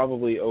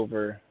probably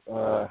over.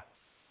 I'm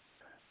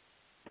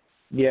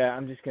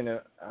just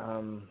gonna.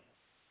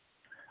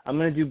 I'm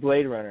gonna do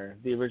Blade Runner,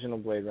 the original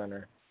Blade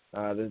Runner.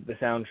 The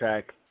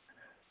soundtrack,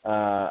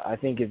 I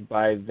think, is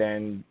by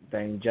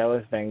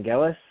Vangelis.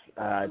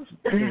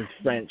 It's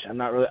French. I'm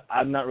not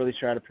really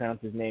sure how to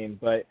pronounce his name,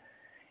 but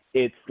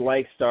It's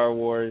like Star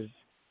Wars.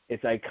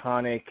 It's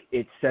iconic.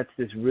 It sets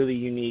this really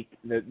unique.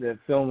 The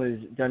film is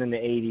done in the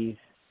 80s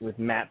with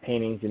matte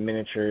paintings and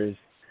miniatures,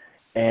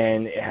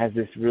 and it has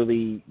this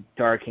really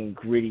dark and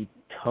gritty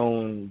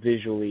tone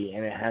visually,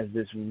 and it has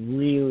this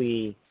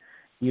really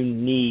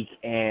unique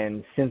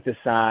and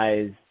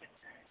synthesized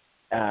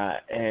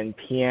and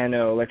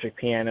electric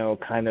piano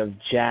kind of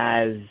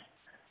jazz,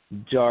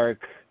 dark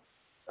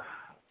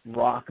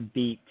rock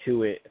beat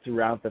to it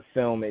throughout the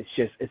film. It's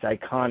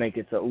iconic.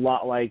 It's a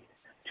lot like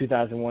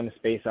 2001: A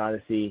Space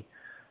Odyssey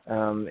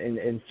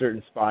in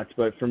certain spots.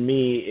 But for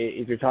me,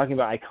 if you're talking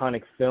about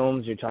iconic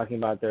films, you're talking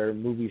about their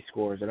movie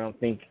scores. I don't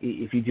think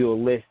if you do a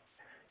list,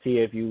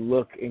 if you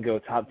look and go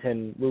top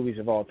 10 movies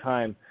of all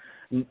time,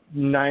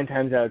 9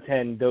 times out of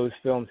 10, those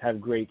films have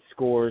great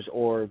scores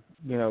or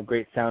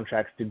great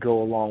soundtracks to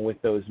go along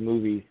with those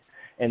movies.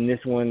 And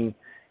this one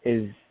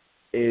is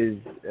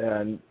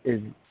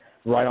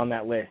right on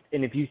that list.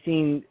 And if you've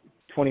seen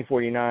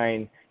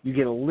 2049, you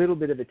get a little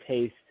bit of a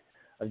taste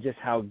of just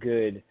how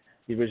good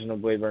the original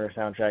Blade Runner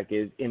soundtrack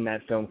is in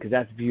that film, because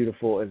that's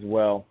beautiful as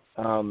well.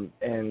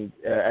 And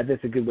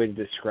that's a good way to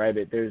describe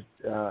it. There's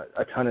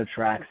a ton of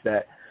tracks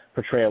that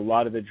portray a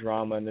lot of the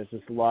drama, and there's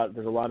a lot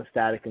of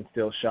static and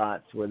still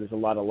shots where there's a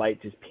lot of light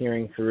just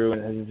peering through,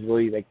 and it has this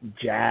really like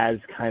jazz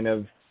kind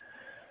of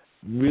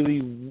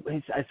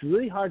it's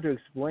really hard to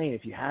explain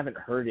if you haven't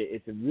heard it.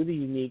 It's a really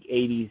unique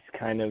 80s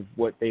kind of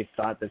what they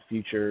thought the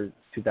future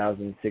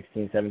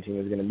 2016, 17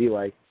 was going to be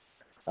like.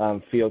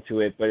 Feel to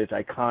it, but it's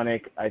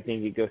iconic. I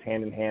think it goes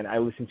hand in hand. I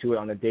listen to it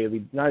on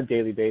not a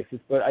daily basis,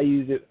 but I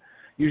usually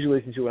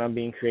listen to it when I'm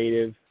being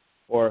creative,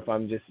 or if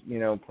I'm just,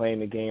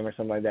 playing a game or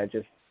something like that,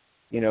 just,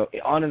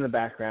 on in the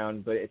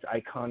background, but it's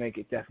iconic.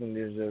 It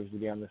definitely deserves to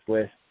be on this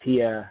list.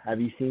 Tia, have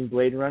you seen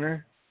Blade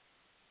Runner?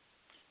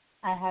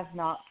 I have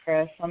not,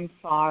 Chris. I'm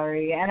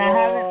sorry. And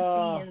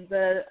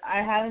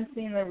I haven't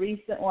seen the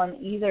recent one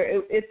either.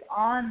 It's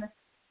on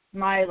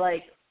my,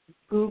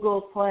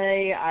 Google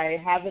Play. I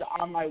have it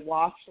on my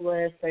watch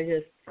list.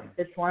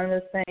 It's one of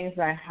those things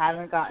that I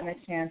haven't gotten a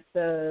chance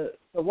to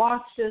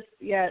watch just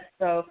yet,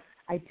 so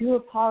I do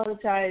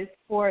apologize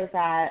for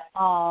that.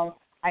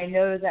 I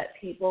know that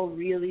people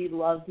really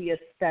love the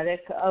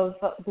aesthetic of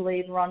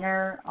Blade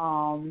Runner,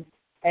 and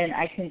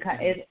I can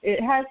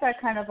it has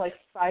that kind of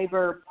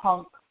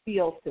cyberpunk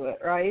feel to it,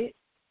 right?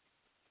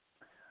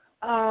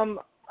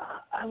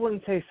 I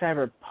wouldn't say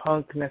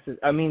cyberpunk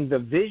necessarily. I mean, the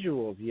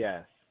visuals,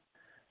 yes.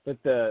 But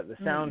the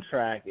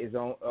soundtrack is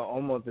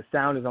almost, the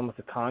sound is almost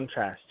a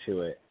contrast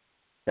to it,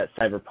 that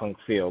cyberpunk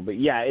feel. But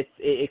yeah,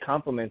 it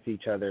complements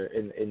each other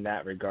in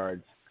that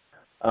regards.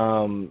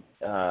 People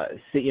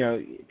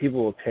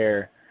will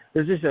tear.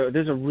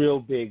 There's a real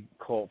big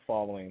cult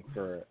following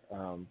for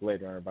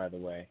Blade Runner, by the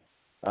way.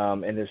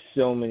 And there's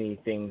so many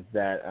things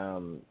that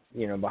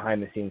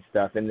behind the scenes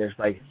stuff, and there's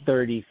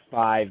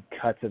 35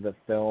 cuts of the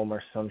film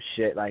or some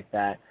shit like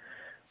that.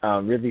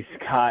 Ridley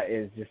Scott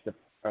is just a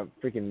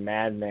freaking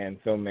madman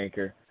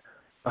filmmaker.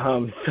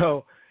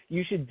 So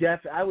you should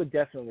I would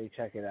definitely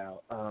check it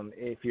out.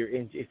 If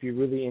you're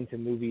really into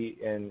movie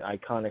and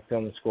iconic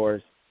film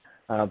scores,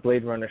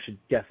 Blade Runner should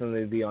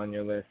definitely be on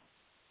your list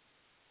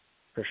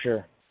for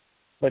sure.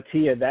 But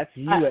Tia, that's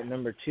you at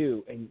number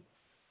 2, and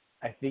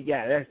I think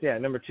that's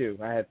number 2.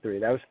 I had 3.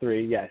 That was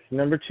 3. Yes,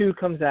 number 2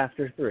 comes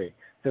after 3.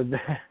 So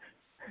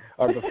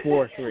or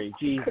before 3.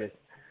 Jesus,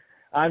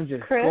 I'm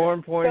just Chris,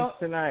 scoring points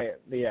tonight.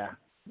 Yeah.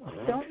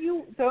 Don't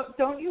you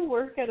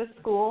work at a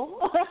school?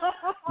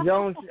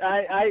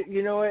 I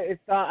you know what?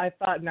 I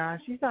thought, nah,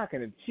 she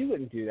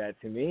wouldn't do that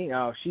to me.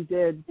 Oh, she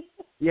did.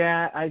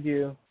 Yeah, I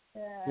do.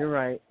 Yeah. You're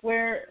right.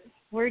 We're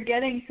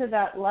getting to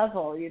that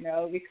level,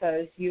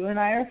 because you and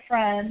I are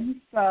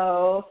friends,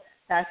 so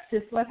that's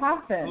just what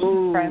happens.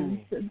 Ooh.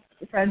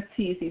 Friends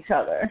tease each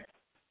other.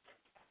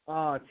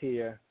 Oh,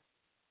 Tia.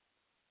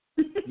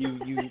 You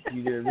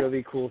did a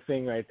really cool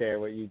thing right there,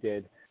 what you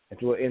did. It's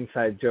a little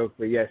inside joke,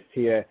 but yes,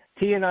 Tia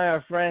and I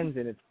are friends,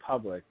 and it's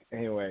public.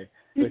 Anyway,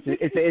 it's an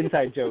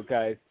inside joke,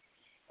 guys.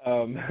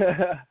 But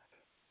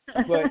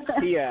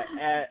Tia,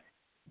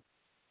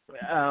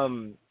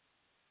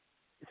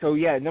 so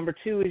yeah, number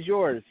 2 is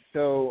yours.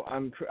 So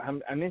I'm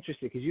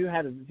interested because you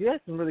had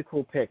some really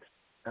cool picks.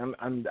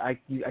 I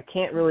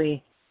can't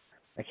really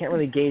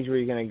gauge where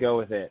you're gonna go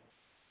with it.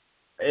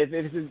 Is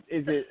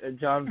it a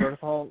John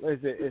Bernthal? Is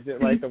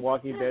it like the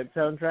Walking Dead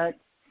soundtrack?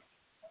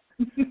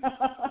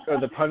 Or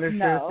the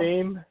Punisher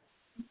theme?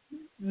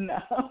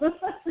 No.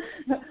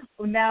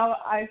 Now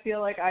I feel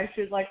like I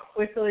should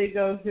quickly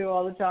go through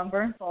all the John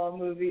Bernthal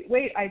movies.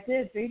 Wait, I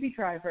did Baby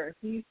Driver.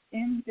 He's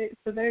in it.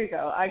 So there you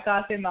go. I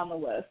got him on the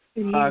list.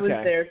 He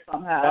was there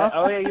somehow.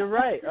 Oh yeah, you're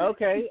right.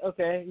 Okay.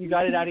 You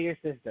got it out of your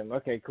system.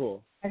 Okay,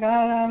 cool. I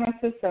got it out of my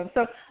system.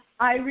 So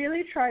I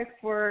really tried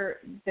for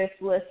this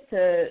list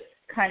to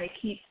kind of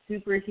keep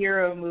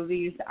superhero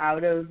movies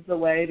out of the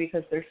way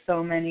because there's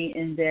so many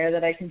in there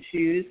that I can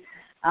choose.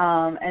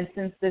 And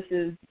since this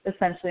is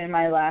essentially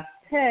my last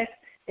pick,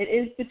 it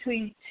is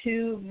between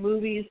 2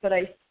 movies, but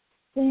I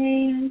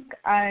think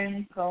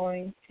I'm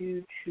going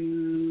to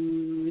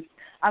choose.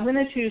 I'm going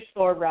to choose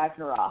Thor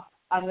Ragnarok.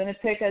 I'm going to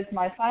pick as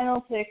my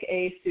final pick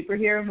a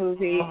superhero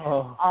movie.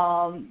 Oh.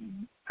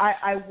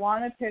 I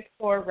want to pick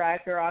Thor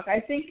Ragnarok. I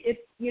think it's,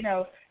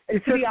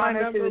 It's to be my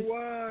honest, number it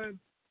was,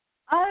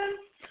 one.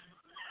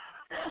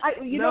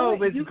 know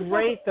but it's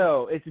great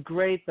though. It's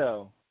great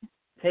though.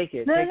 Take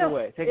it.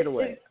 Take it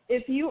away.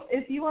 If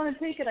you want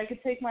to take it, I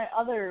could take my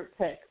other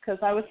pick because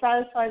I was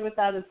satisfied with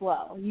that as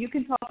well. You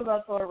can talk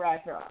about Thor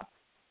Ragnarok.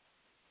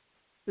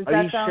 Does Are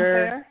that you sound sure?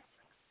 fair?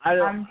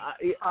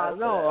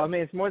 No, I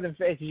mean, it's more than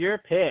fair. It's your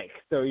pick,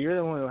 so you're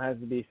the one who has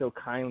to be so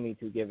kindly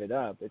to give it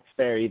up. It's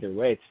fair either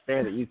way. It's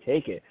fair that you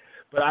take it.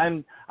 But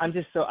I'm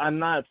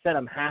not upset.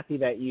 I'm happy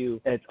that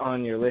it's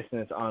on your list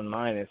and it's on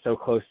mine. It's so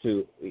close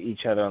to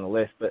each other on the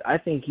list. But I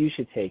think you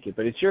should take it.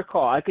 But it's your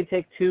call. I could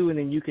take 2, and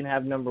then you can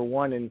have number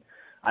 1, and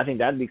I think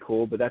that'd be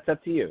cool. But that's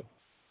up to you.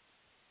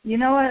 You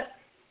know what?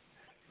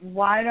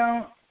 Why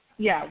don't?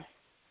 Yeah.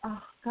 Oh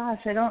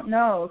gosh, I don't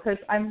know because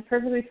I'm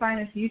perfectly fine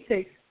if you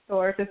take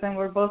Thor because then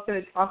we're both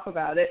going to talk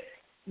about it.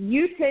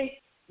 You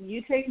take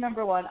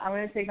number 1. I'm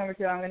going to take number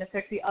 2. I'm going to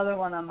pick the other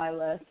one on my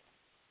list.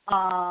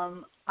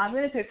 I'm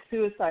going to pick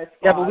Suicide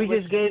Squad. Yeah, but we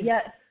just gave.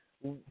 Yes.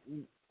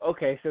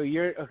 Okay, so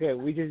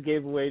we just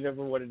gave away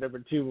number 1 and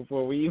number 2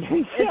 before we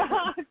even.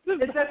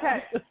 It's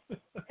okay.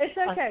 It's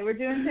okay. We're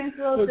doing things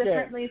a little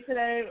differently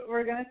today.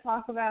 We're going to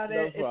talk about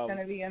it. No problem. It's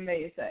going to be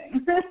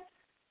amazing.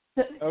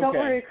 Don't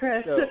worry,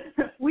 Chris. So,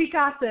 we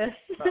got this.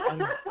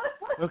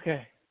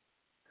 Okay.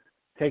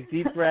 Take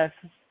deep breaths.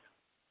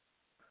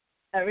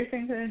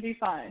 Everything's going to be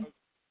fine.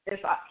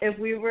 If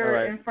we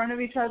were in front of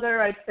each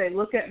other, I'd say,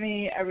 look at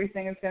me,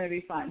 everything is going to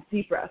be fine.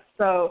 Deep breath.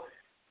 So,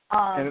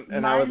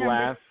 and I would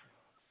laugh.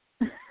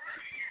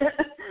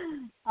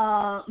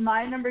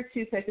 My number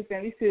 2 pick is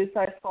going to be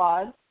Suicide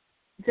Squad.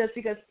 Just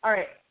because, all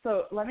right,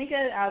 so let me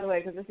get it out of the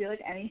way because I feel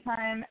like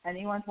anytime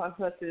anyone talks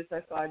about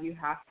Suicide Squad, you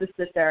have to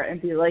sit there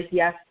and be like,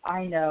 yes,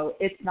 I know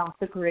it's not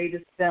the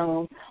greatest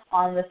film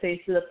on the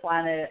face of the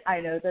planet. I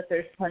know that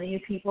there's plenty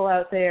of people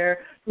out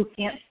there who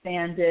can't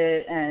stand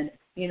it and,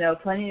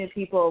 plenty of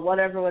people,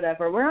 whatever.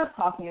 We're not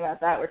talking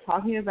about that. We're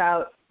talking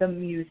about the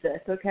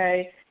music,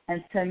 okay?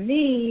 And to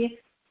me,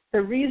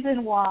 the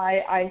reason why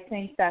I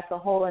think that the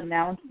whole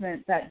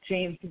announcement that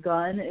James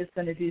Gunn is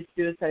going to do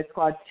Suicide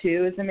Squad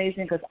 2 is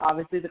amazing because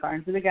obviously the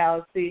Guardians of the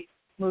Galaxy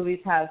movies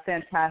have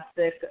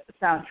fantastic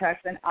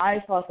soundtracks, and I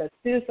thought that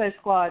Suicide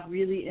Squad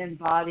really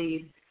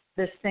embodied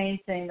the same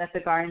thing that the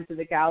Guardians of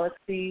the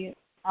Galaxy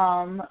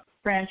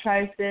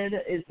franchise did,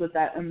 is with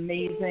that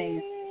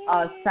amazing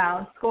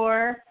sound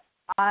score.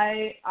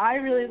 I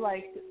really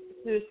liked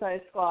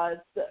Suicide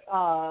Squad's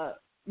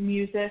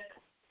music.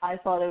 I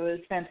thought it was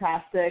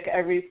fantastic.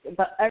 Every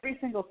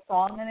single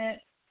song in it,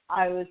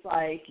 I was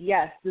like,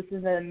 yes, this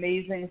is an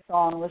amazing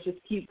song. Let's just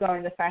keep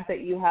going. The fact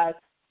that you had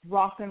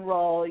rock and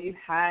roll, you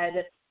had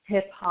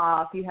hip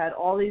hop, you had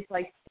all these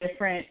like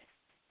different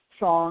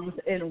songs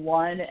in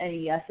one,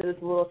 and yes, it was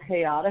a little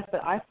chaotic,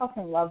 but I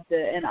fucking loved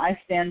it, and I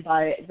stand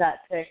by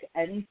that pick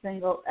every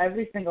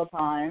single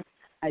time.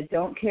 I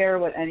don't care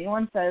what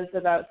anyone says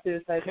about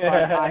Suicide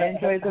Squad. I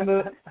enjoy the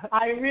movie.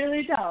 I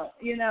really don't.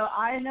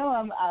 I know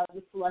I'm out of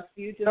the select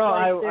few.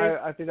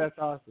 I think that's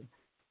awesome.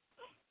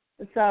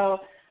 So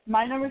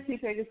my number 2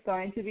 pick is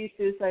going to be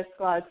Suicide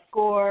Squad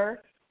score.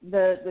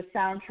 The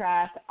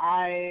soundtrack,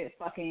 I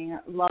fucking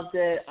loved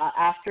it.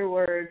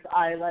 Afterwards,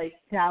 I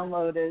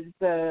downloaded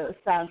the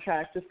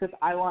soundtrack just because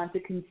I wanted to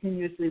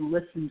continuously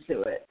listen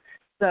to it.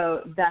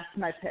 So that's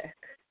my pick.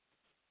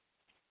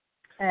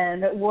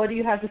 And what do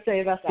you have to say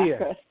about that,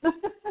 Chris?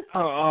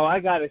 Oh, I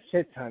got a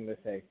shit ton to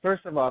say.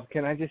 First of all,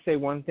 can I just say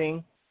one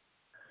thing?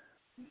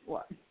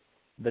 What?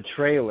 The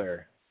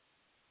trailer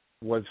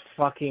was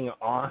fucking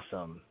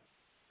awesome.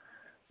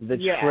 The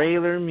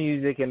trailer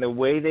music and the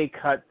way they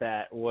cut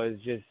that was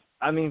just,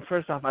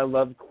 first off, I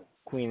love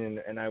Queen,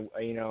 and I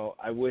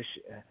wish,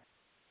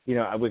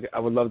 I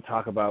would love to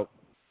talk about,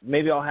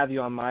 maybe I'll have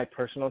you on my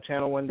personal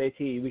channel one day,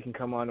 T. We can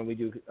come on and we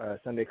do a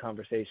Sunday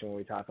conversation where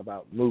we talk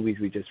about movies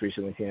we just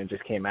recently seen and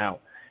just came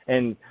out.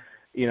 And,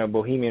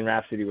 Bohemian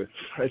Rhapsody was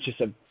just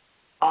an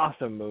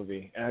awesome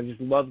movie. And I just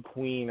love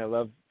Queen. I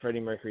love Freddie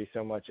Mercury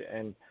so much.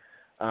 And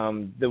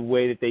the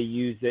way that they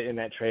used it in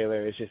that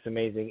trailer is just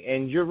amazing.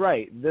 And you're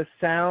right. The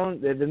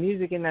sound, the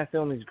music in that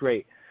film is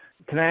great.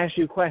 Can I ask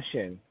you a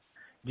question?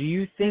 Do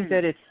you think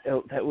that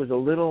that was a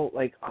little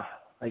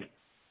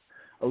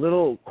a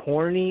little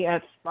corny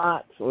at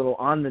spots, a little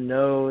on the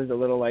nose, a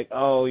little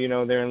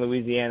they're in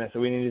Louisiana, so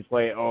we need to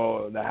play,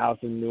 the House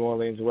of New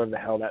Orleans, or whatever the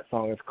hell that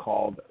song is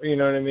called. You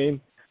know what I mean?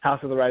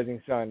 House of the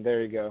Rising Sun.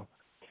 There you go.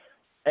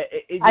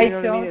 You know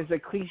what I mean? It's a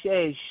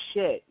cliche as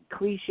shit.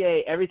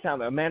 Cliche every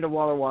time Amanda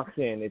Waller walks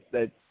in. It's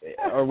that,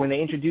 or when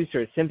they introduce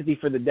her, Sympathy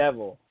for the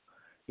Devil.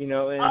 And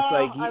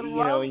it's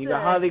and you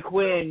got Harley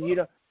Quinn.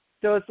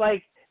 So it's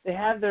like they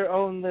have their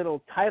own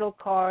little title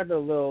card, their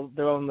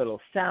own little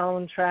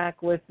soundtrack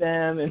with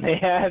them, and they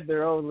have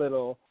their own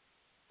little.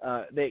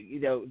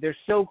 They're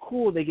so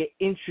cool. They get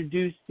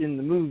introduced in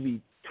the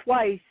movie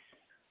twice.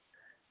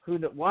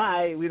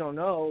 Why we don't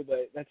know,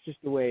 but that's just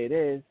the way it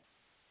is.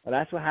 Well,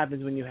 that's what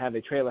happens when you have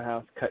a trailer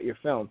house cut your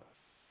film.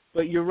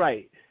 But you're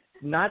right.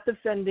 Not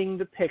defending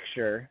the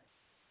picture,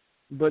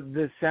 but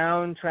the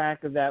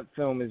soundtrack of that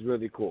film is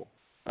really cool.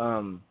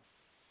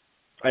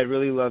 I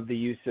really love the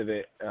use of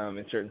it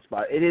in certain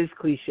spots. It is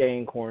cliche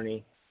and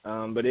corny,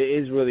 but it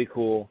is really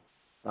cool,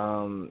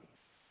 and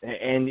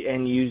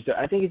used.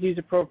 I think it's used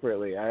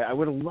appropriately. I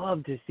would have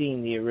loved to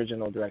seen the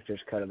original director's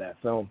cut of that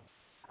film.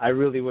 I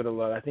really would have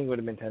loved. I think it would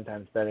have been 10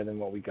 times better than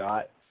what we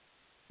got.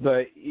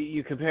 But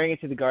you comparing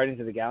it to the Guardians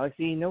of the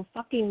Galaxy, no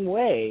fucking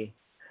way.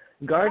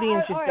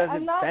 Guardians just does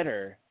it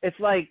better. It's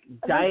like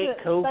Diet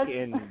Coke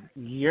and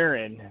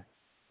urine.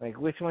 Like,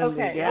 which one?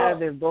 Okay, yeah,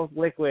 they're both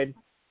liquid.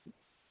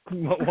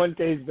 One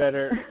tastes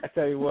better. I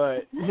tell you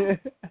what.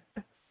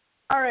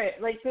 All right,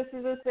 like, this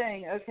is the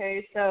thing.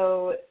 Okay,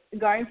 so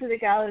Guardians of the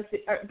Galaxy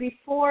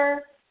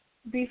before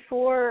the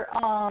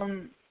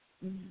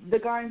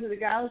Guardians of the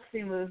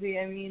Galaxy movie,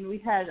 I mean, we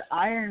had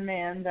Iron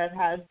Man that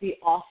had the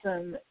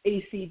awesome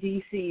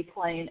AC/DC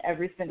playing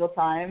every single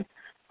time.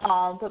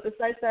 But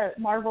besides that,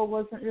 Marvel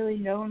wasn't really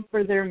known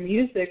for their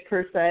music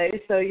per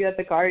se. So you had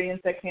the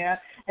Guardians that came out,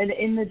 and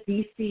in the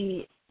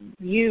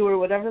DCU or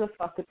whatever the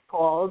fuck it's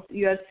called,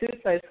 you had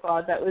Suicide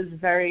Squad that was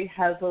very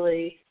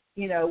heavily,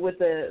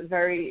 with a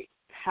very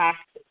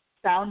packed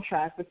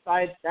soundtrack.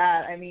 Besides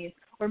that, I mean,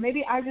 or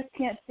maybe I just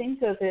can't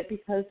think of it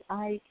because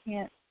I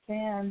can't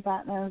stand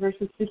Batman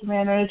versus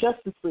Superman or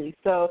Justice League.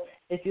 So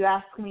if you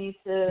ask me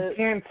to, you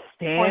can't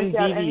stand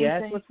BVS.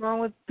 Anything, what's wrong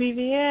with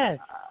BVS?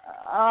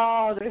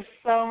 Oh, there's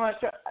so much.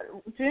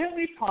 Didn't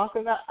we talk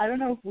about? I don't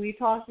know if we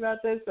talked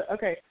about this, but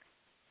okay.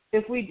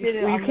 If we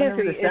didn't, well, you can't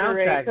say the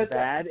soundtrack's reiterate,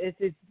 bad.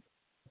 It's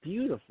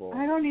beautiful.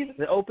 I don't even.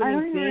 The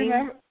opening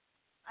theme.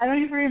 I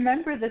don't even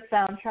remember the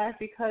soundtrack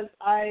because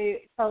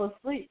I fell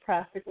asleep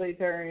practically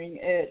during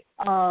it.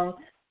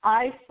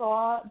 I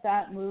saw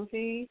that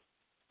movie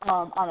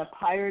on a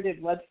pirated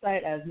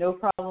website. I have no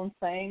problem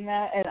saying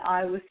that, and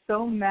I was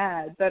so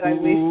mad that I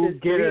wasted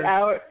 3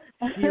 hours.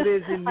 She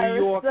lives in New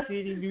York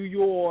City, New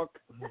York.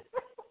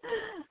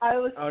 I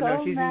was so mad. Oh,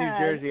 no, she's in New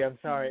Jersey. I'm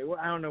sorry. Well,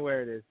 I don't know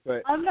where it is.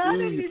 But I'm not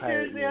in New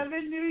Jersey. I'm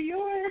in New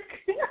York.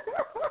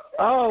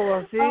 Oh,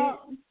 well, see?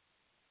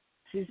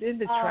 She's in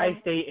the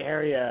tri-state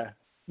area.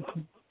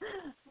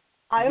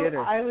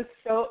 I was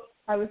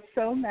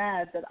so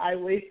mad that I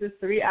wasted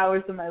 3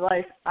 hours of my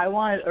life. I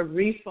wanted a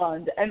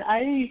refund, and I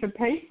didn't even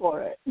pay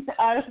for it.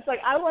 I was like,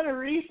 I want a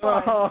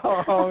refund.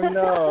 Oh,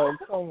 no.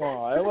 Come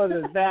on. It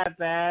wasn't that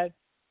bad.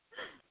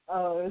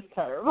 Oh, it was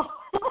terrible.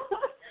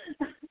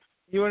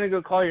 You want to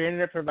go call your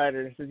internet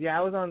provider and says, yeah,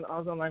 I was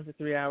online for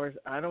 3 hours.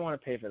 I don't want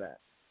to pay for that.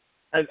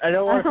 I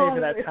don't want to pay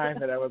for that time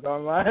that I was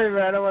online,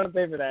 but I don't want to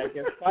pay for that.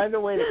 Just find a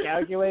way to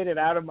calculate it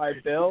out of my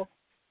bill.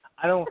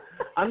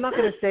 I'm not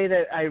going to say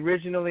that I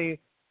originally,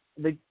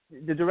 the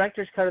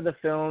director's cut of the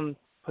film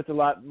puts a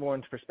lot more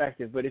into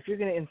perspective, but if you're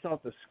going to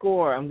insult the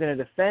score, I'm going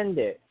to defend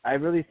it. I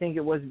really think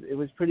it was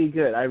pretty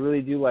good. I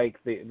really do like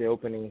the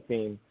opening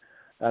theme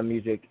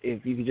music.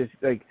 If you could just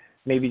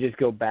maybe just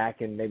go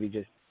back and maybe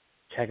just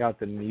check out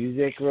the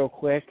music real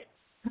quick.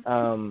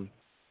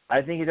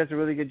 I think he does a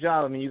really good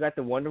job. I mean, you got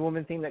the Wonder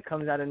Woman theme that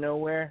comes out of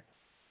nowhere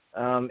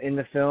in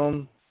the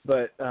film.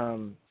 But,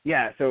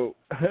 yeah, so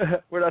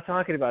we're not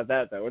talking about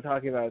that, though. We're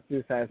talking about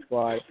Suicide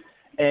Squad.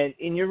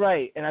 And you're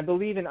right. And I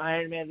believe in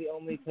Iron Man, they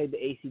only played the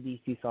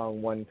AC/DC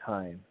song one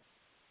time,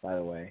 by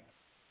the way.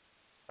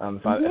 If I'm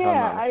not mistaken.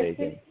 I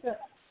think so.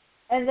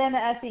 And then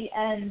at the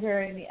end,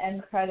 during the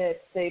end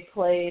credits, they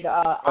played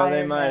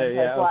Iron Man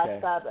by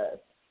Black Sabbath.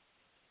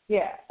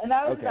 Yeah, and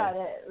that was about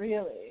it,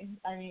 really.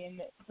 I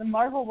mean, the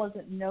Marvel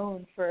wasn't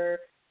known for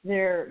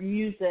their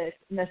music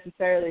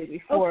necessarily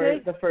before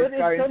the first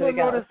Guardians of the Galaxy.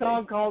 Someone wrote a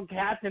song called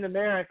Captain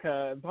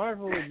America.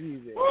 Marvel would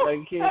use it.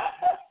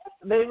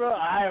 They wrote,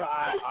 I am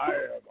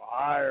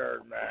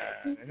Iron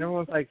Man. And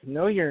everyone's like,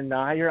 no, you're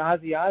not. You're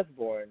Ozzy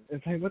Osbourne.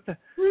 It's like,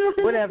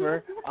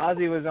 whatever.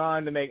 Ozzy was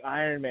on to make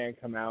Iron Man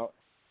come out.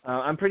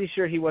 I'm pretty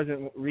sure he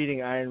wasn't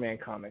reading Iron Man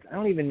comics. I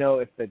don't even know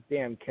if the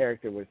damn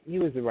character he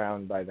was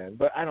around by then,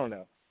 but I don't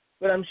know.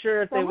 But I'm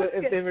sure if there was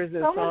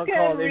a song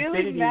called really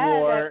Infinity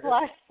War.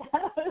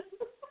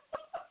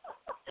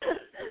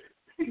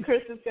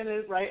 Chris is going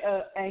to write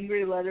an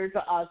angry letter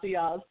to Ozzy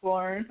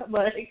Osbourne,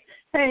 like,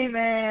 hey,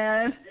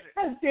 man,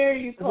 how dare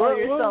you call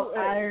yourself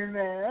Iron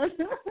Man?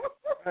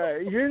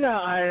 You're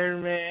not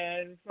Iron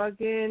Man.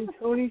 Fucking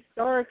Tony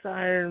Stark's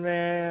Iron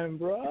Man,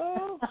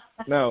 bro.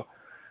 No.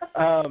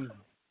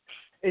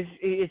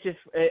 It's just,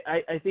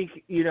 I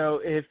think,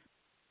 if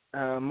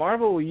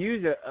Marvel will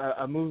use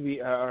a movie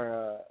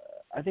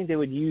I think they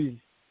would use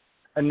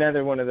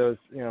another one of those,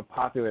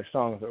 popular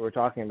songs that we're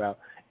talking about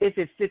if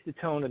it fits the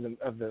tone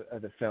of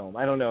the film.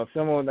 I don't know if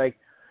someone if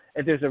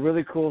there's a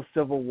really cool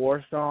Civil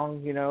War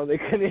song, they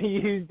could have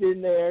used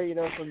in there,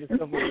 from the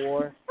Civil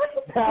War.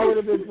 That would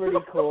have been pretty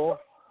cool.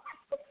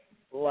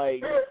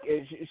 Like,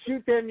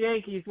 shoot them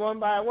Yankees one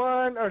by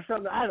one or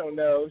something. I don't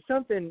know,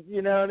 something.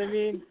 You know what I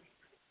mean?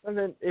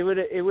 Something.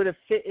 It would have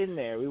fit in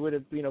there. We would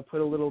have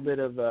put a little bit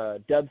of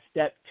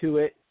dubstep to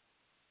it.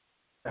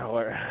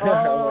 Or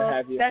what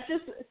have you.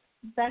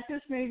 that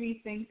just made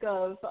me think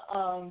of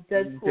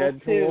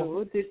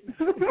Deadpool 2.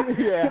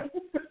 Yeah.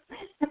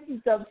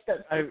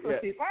 Dubstep. I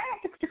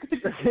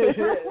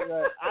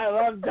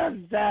love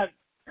dubstep.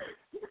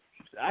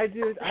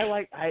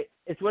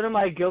 It's one of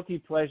my guilty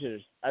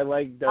pleasures. I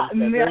like dubstep.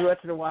 Every once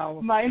in a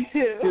while. Mine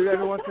too. Dude,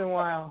 every once in a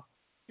while.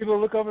 People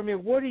look over at me,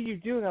 what are you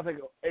doing? I'm like,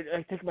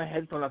 I take my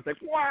headphone off,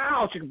 like,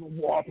 wow. I'm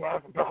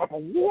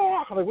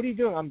like, what are you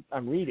doing?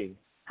 I'm reading.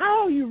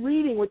 How are you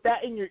reading with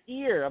that in your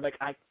ear? I'm like,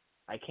 I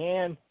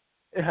can.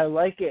 I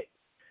like it.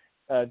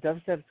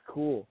 Dubstep's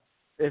cool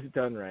if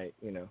done right,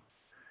 you know.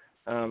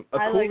 A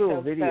cool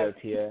little video,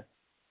 Tia.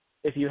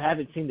 If you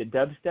haven't seen the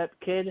Dubstep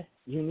Kid,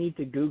 you need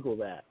to Google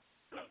that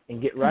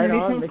and get right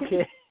on the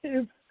kid.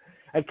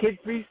 A kid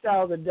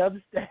freestyled a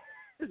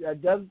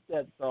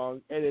dubstep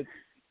song, and it's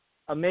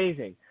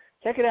amazing.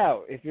 Check it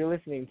out if you're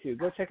listening to.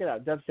 Go check it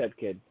out, Dubstep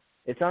Kid.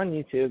 It's on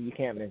YouTube. You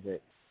can't miss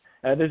it.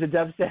 There's a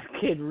Dubstep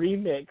Kid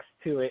remix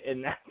to it,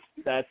 and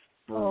that's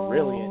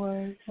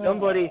brilliant.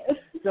 Somebody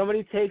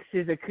takes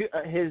his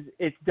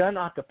it's done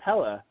a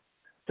cappella,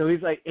 so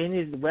he's like in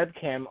his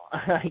webcam,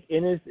 like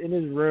in his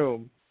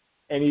room,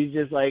 and he's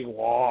just like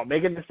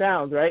making the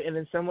sounds, right? And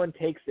then someone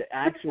takes the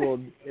actual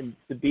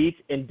the beats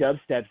and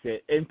dubsteps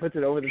it and puts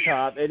it over the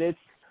top, and it's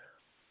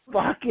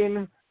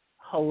fucking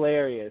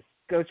hilarious.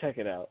 Go check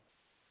it out.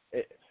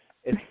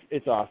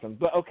 It's awesome.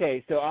 But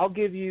okay, so I'll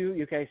give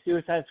you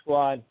Suicide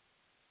Squad,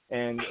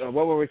 and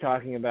what were we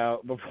talking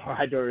about before?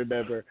 I don't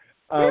remember.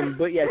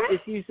 But yes,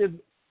 its use of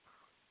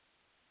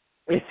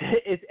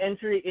its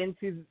entry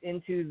into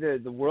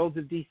the worlds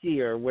of DC,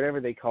 or whatever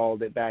they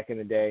called it back in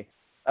the day,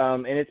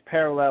 and its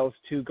parallels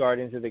to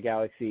Guardians of the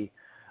Galaxy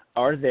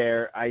are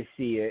there. I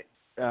see it.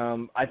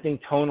 I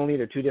think tonally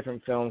they're two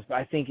different films, but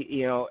I think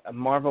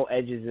Marvel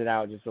edges it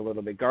out just a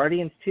little bit.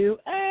 Guardians 2,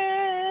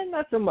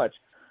 not so much.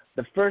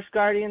 The first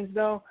Guardians,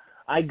 though,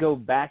 I go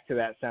back to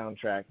that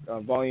soundtrack.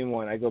 Volume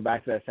 1, I go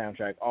back to that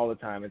soundtrack all the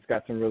time. It's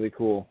got some really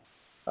cool,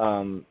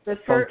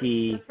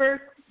 funky,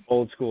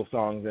 old school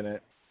songs in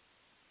it.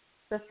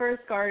 The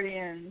first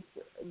Guardians,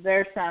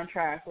 their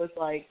soundtrack was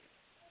like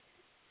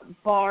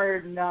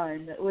bar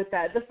none with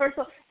that. The first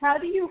one, how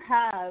do you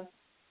have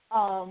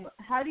a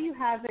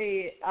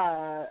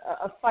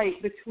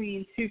fight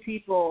between two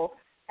people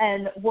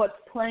and what's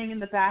playing in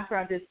the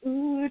background is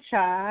 "Ooh,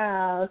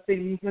 child,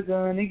 things are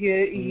gonna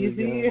get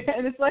easy,"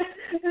 and it's like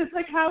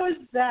how is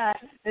that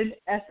an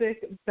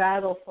epic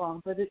battle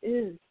song? But it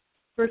is,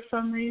 for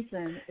some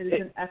reason, it is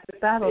an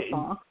epic battle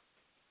song.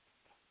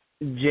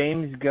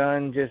 James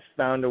Gunn just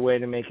found a way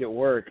to make it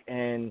work,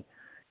 and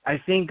I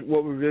think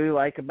what we really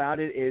like about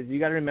it is you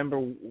got to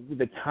remember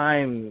the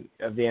time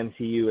of the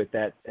MCU at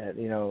that.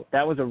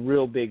 That was a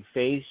real big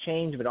phase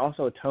change, but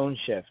also a tone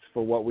shift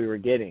for what we were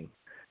getting.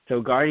 So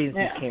Guardians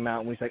just came out,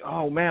 and we was like,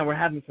 oh man, we're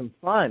having some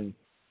fun,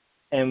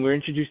 and we're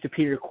introduced to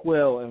Peter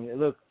Quill, and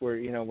look,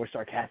 we're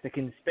sarcastic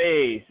in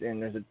space,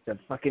 and there's a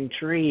fucking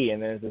tree,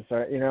 and there's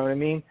you know what I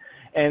mean,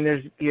 and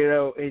there's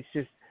it's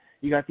just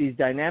you got these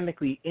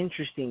dynamically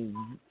interesting,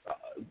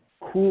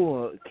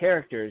 cool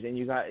characters, and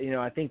you got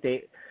I think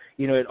they.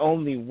 It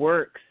only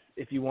works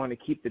if you want to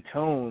keep the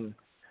tone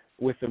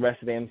with the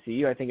rest of the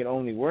MCU. I think it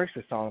only works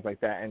with songs like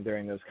that and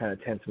during those kind of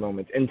tense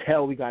moments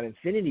until we got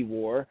Infinity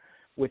War,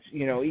 which,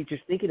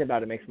 just thinking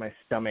about it makes my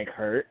stomach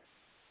hurt.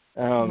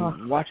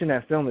 Watching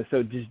that film is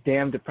so just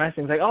damn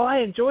depressing. It's like, oh, I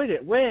enjoyed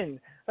it. When?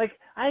 Like,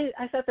 I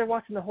sat there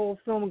watching the whole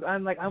film.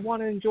 I'm like, I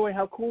want to enjoy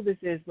how cool this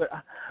is, but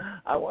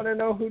I want to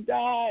know who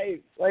dies.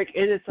 Like,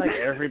 it's like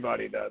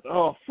everybody does.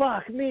 Oh,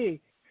 fuck me.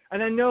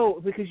 And I know,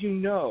 because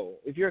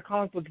if you're a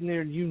comic book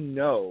nerd,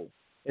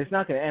 it's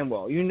not going to end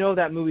well.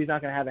 That movie's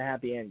not going to have a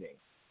happy ending.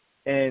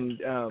 And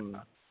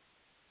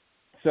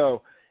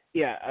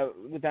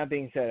with that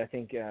being said, I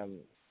think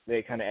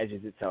it kind of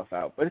edges itself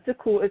out. But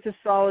it's a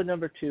solid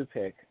number 2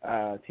 pick,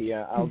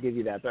 Tia. I'll give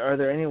you that. But are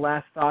there any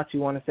last thoughts you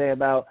want to say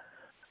about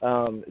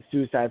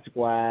Suicide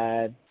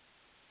Squad?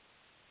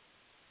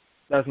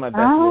 That was my best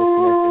Will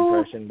Smith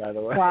impression, by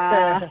the way.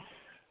 Wow.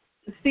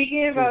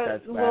 Speaking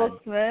about Will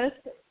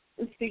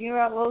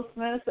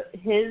Smith,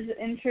 his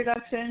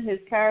introduction, his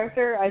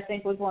character, I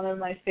think was one of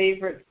my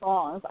favorite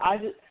songs. I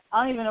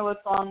don't even know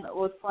what song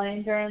was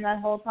playing during that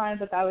whole time,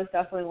 but that was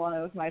definitely one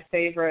of my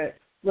favorite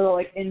little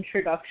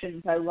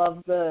introductions. I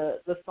love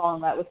the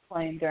song that was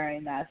playing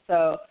during that.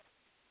 So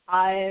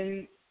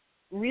I'm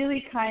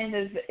really kind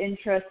of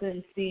interested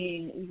in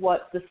seeing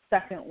what the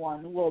second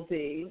one will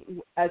be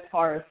as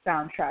far as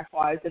soundtrack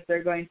wise, if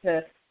they're going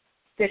to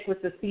stick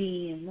with the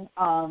theme.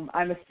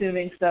 I'm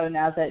assuming so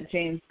now that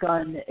James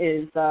Gunn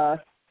is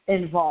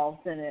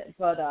involved in it.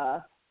 But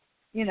I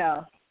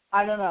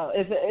don't know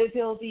if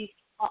it'll be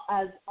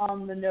as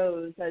on the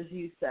nose as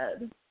you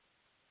said.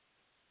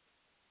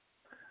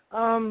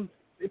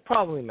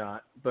 Probably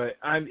not, but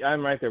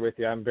I'm right there with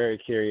you. I'm very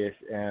curious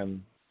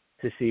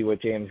to see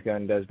what James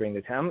Gunn does bring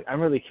to town.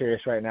 I'm really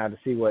curious right now to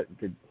see what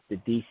the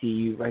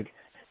DCU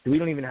We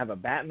don't even have a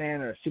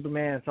Batman or a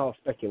Superman. It's all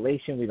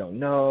speculation. We don't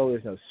know.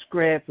 There's no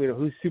script. We don't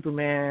know who's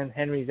Superman.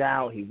 Henry's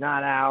out. He's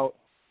not out.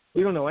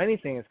 We don't know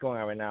anything that's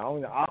going on right now.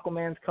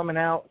 Aquaman's coming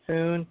out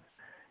soon.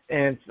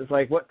 And it's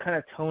like, what kind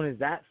of tone is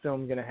that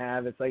film going to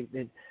have? It's like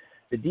the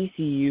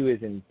DCU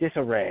is in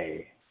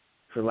disarray,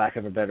 for lack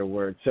of a better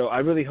word. So I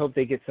really hope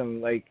they get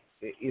some, like,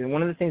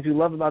 one of the things we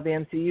love about the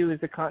MCU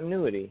is the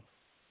continuity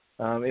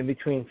in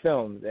between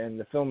films and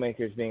the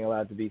filmmakers being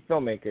allowed to be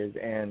filmmakers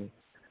and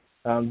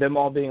them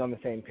all being on the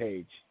same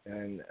page.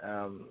 And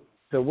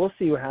so we'll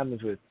see what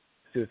happens with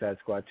Suicide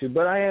Squad 2.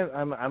 But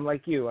I'm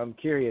like you. I'm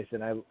curious,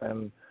 and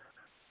I'm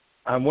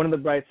one of the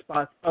bright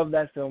spots of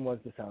that film was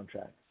the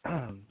soundtrack.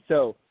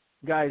 So,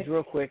 guys,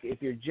 real quick,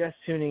 if you're just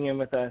tuning in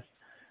with us,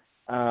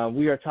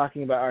 we are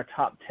talking about our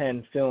top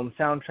 10 film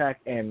soundtrack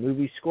and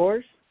movie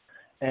scores.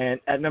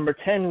 And at number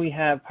 10, we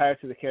have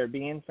Pirates of the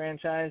Caribbean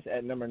franchise.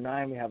 At number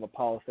 9, we have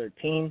Apollo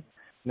 13.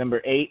 Number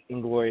 8,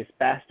 Inglourious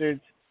Bastards.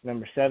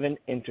 Number 7,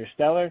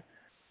 Interstellar.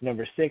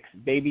 Number 6,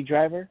 Baby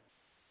Driver.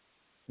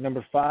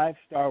 Number 5,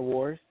 Star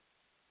Wars.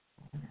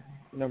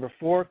 Number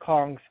 4,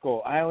 Kong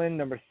Skull Island.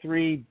 Number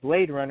 3,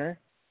 Blade Runner.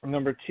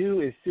 Number 2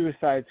 is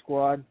Suicide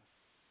Squad.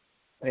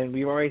 And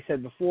we've already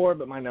said before,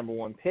 but my number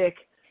one pick,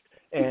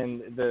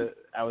 and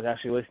I was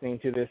actually listening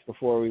to this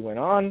before we went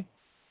on,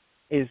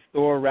 is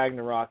Thor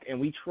Ragnarok. And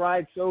we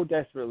tried so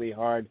desperately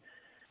hard,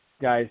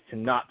 guys, to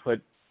not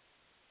put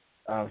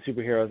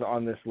superheroes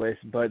on this list,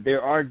 but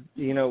there are,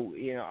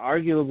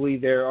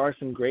 arguably there are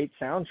some great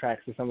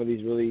soundtracks to some of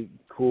these really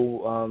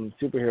cool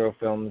superhero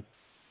films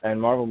and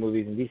Marvel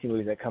movies and DC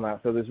movies that come out.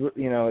 So there's,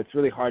 it's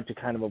really hard to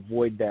kind of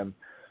avoid them.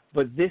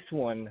 But this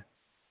one,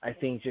 I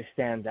think, just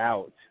stands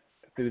out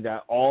through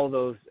all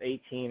those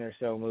 18 or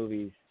so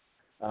movies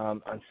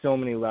on so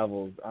many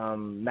levels.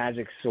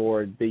 Magic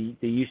Sword, the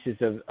use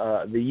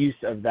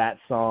of that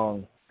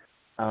song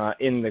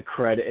in the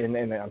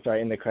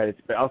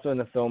credits, but also in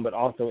the film, but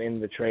also in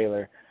the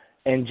trailer,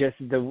 and just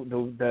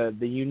the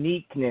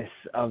uniqueness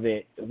of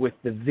it with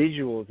the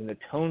visuals and the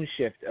tone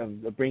shift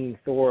of bringing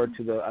Thor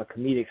to a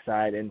comedic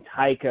side, and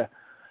Taika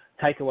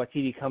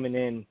Waititi coming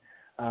in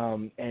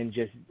and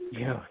just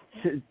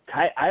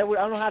I don't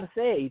know how to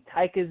say it. He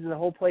Taikas the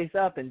whole place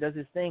up and does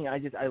his thing.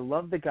 I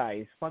love the guy.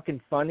 He's fucking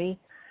funny.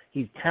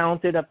 He's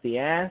talented up the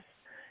ass.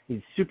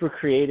 He's super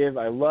creative.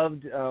 I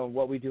loved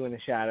What We Do in the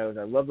Shadows.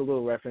 I love the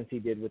little reference he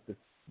did with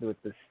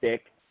the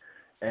stick,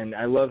 and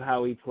I love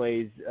how he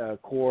plays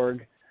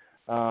Korg.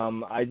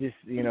 I just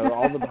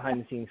all the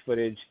behind the scenes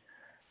footage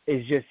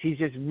is just, he's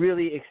just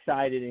really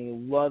excited and he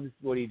loves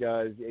what he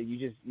does.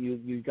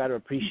 You got to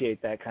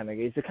appreciate that kind of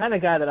guy. He's the kind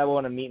of guy that I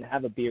want to meet and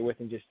have a beer with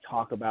and just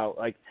talk about.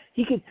 Like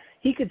he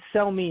could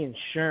sell me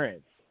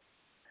insurance.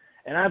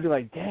 And I'd be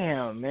like,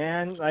 damn,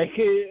 man. Like,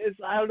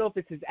 I don't know if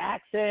it's his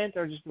accent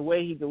or just the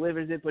way he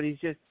delivers it, but he's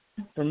just,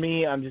 for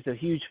me, I'm just a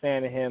huge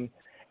fan of him.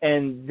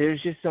 And there's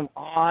just some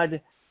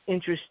odd,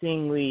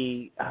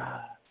 interestingly,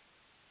 I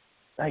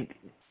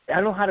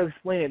don't know how to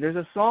explain it. There's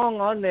a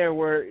song on there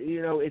where,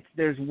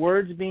 there's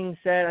words being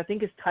said. I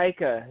think it's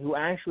Taika who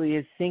actually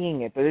is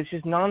singing it, but it's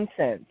just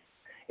nonsense.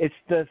 It's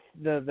the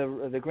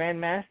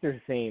Grandmaster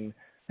theme.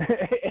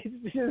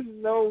 It's just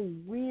so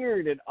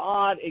weird and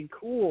odd and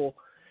cool.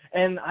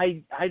 And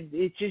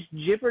it's just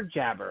jibber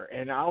jabber,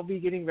 and I'll be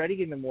getting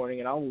ready in the morning,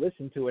 and I'll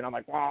listen to it. And I'm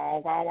like, wah,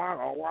 wah, wah,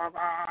 wah, wah,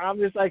 wah. I'm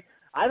just like,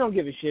 I don't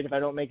give a shit if I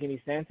don't make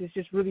any sense. It's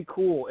just really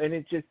cool, and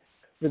it's just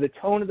for the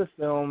tone of the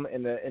film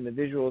and the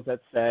visuals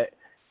that's set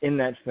in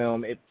that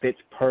film, it fits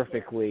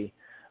perfectly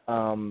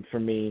for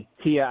me.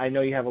 Tia, I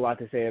know you have a lot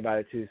to say about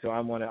it too, so I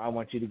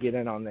want you to get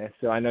in on this.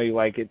 So I know you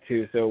like it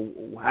too. So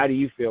how do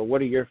you feel? What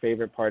are your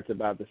favorite parts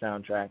about the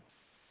soundtrack?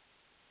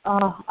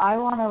 I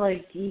want to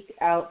geek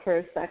out for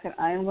a second.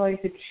 I'm going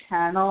to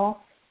channel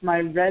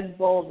my Red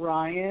Bull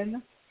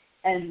Ryan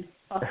and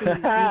fucking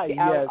geek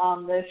out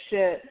on this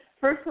shit.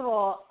 First of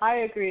all, I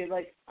agree.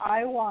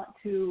 I want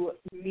to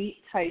meet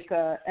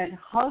Taika and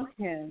hug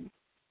him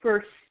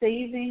for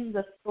saving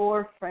the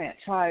Thor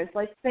franchise.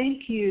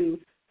 Thank you,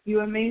 you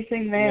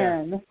amazing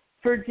man,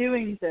 for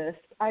doing this.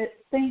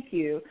 Thank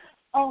you.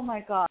 Oh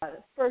my God.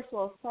 First of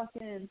all,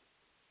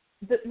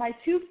 my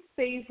two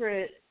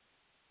favorite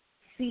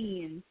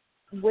scenes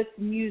with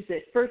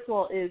music, first of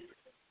all, is,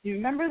 do you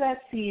remember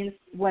that scene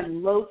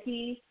when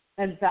Loki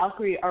and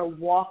Valkyrie are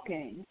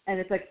walking and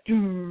it's like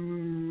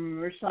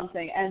doom or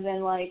something, and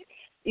then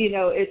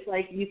it's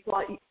like you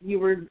thought you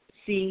were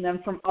seeing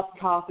them from up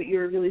top, but you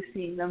were really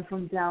seeing them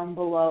from down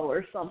below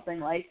or something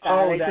like that.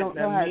 Oh,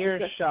 that mirror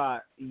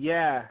shot.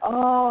 Yeah.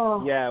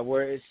 Oh. Yeah,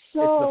 where it's the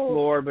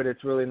floor, but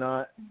it's really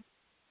not.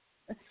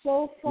 It's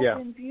so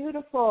fucking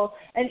beautiful.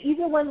 And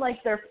even when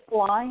they're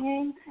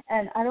flying,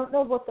 and I don't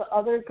know what the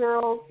other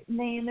girl's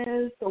name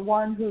is, the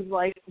one who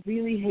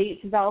really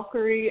hates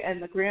Valkyrie,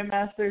 and the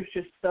Grandmaster's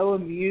just so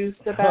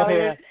amused about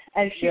it.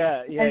 And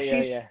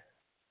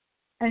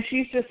and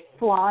she's just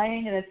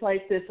flying, and it's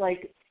this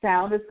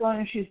sound is going,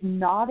 and she's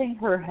nodding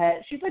her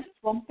head. She's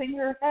bumping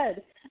her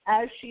head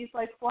as she's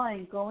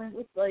flying, going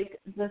with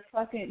the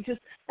fucking, just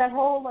that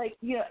whole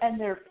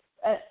and they're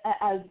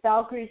as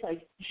Valkyrie's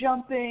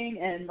jumping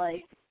and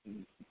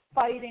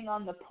fighting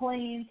on the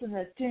planes, and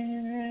I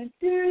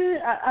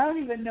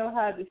don't even know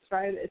how to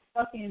describe it. It's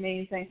fucking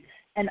amazing.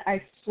 And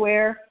I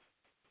swear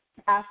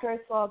after I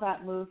saw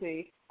that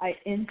movie, I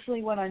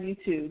instantly went on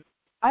YouTube.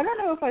 I don't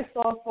know if I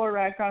saw Thor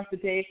Ragnarok the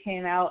day it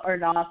came out or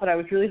not, but I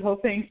was really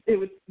hoping it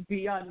would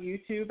be on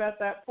YouTube at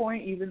that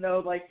point, even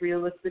though, like,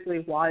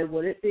 realistically, why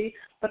would it be?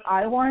 But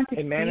I wanted to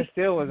And Man of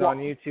Steel was on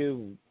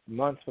YouTube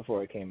months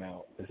before it came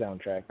out, the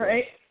soundtrack.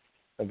 Right?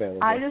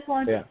 Available. I just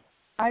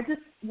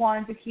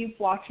wanted to keep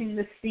watching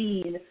the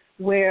scene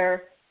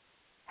where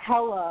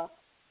Hela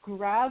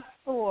grabs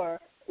Thor.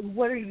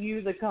 What are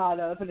you the god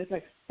of? And it's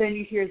like, then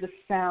you hear the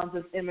sounds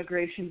of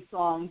Immigration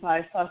Song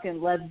by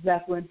fucking Led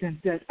Zeppelin. Dun,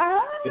 dun,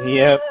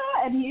 Yep.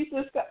 And he's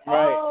just got,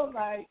 right. Oh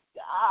my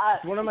god.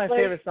 It's one of my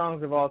favorite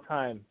songs of all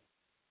time,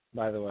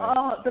 by the way.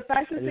 Oh, the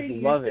fact that they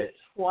used it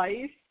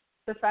twice,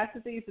 the fact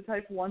that they used the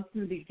type once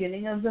in the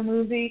beginning of the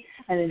movie,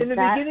 and in the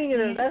beginning of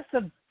it, that's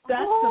a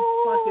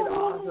fucking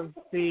awesome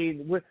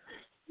scene with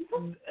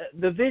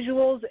the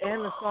visuals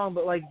and the song,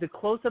 but like the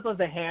close up of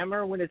the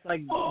hammer when it's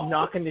like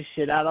knocking the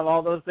shit out of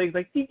all those things,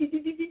 like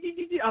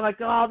I'm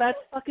like, oh, that's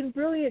fucking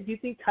brilliant. Do you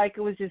think Taika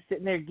was just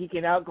sitting there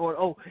geeking out, going,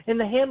 oh, and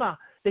the hammer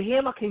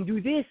can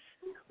do this.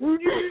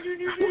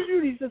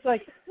 He's just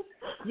like,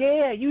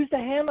 yeah, use the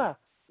hammer.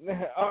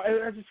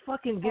 It just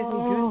fucking gives me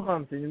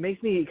goosebumps, and it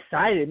makes me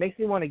excited. It makes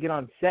me want to get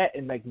on set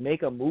and like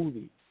make a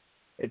movie.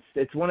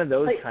 It's one of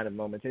those kind of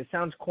moments. It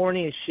sounds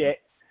corny as shit,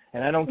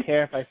 and I don't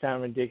care if I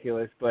sound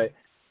ridiculous, but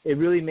it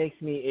really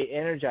makes me, it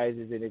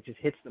energizes it. It just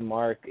hits the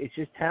mark. It's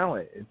just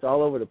talent. It's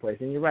all over the place.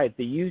 And you're right.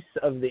 The use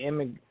of the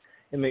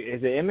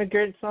is it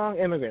immigrant song?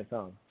 Immigrant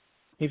song.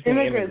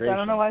 Immigrants. I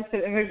don't know why I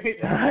said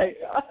immigrant.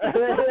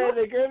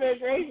 The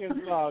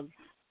immigration song.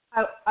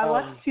 I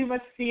watched too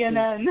much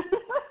CNN.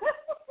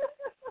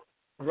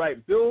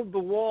 Right. Build the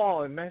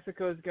wall, and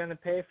Mexico's going to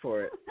pay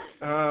for it.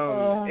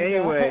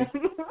 Anyway,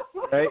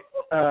 right?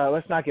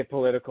 Let's not get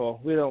political.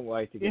 We don't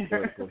like to get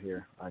political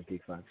here on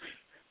Geek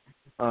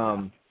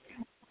Fun.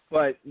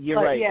 But you're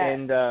right, yeah.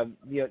 And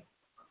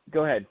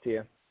go ahead,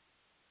 Tia.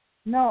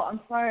 No, I'm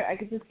sorry. I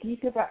could just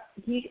geek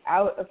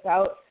out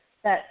about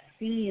that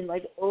scene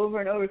like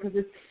over and over because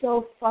it's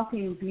so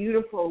fucking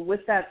beautiful with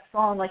that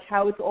song, like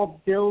how it's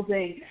all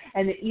building,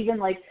 and even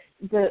like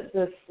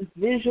the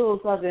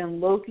visuals of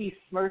him, Loki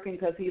smirking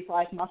because he's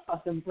like, my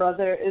fucking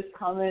brother is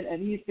coming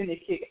and he's gonna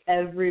kick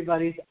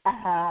everybody's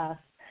ass,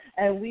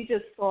 and we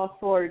just saw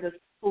Thor just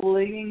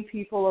flinging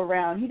people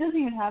around. He doesn't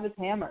even have his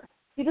hammer.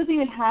 He's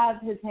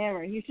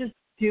just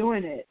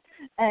doing it.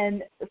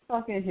 And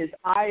fucking his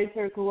eyes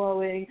are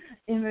glowing.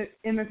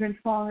 Immigrant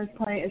Song is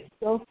playing. It's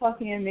so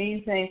fucking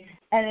amazing.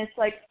 And it's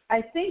like,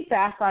 I think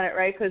back on it,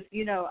 right? Because,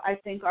 you know, I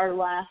think our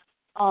last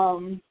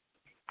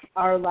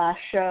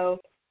show,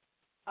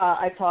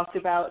 I talked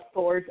about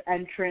Thor's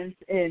entrance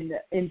in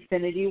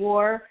Infinity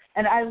War.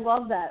 And I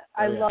love that.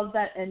 I love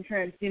that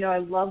entrance. You know, I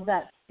love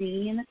that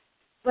scene.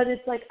 But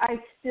it's like, I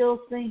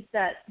still think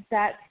that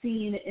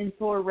scene in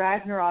Thor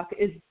Ragnarok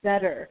is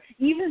better.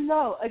 Even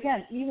though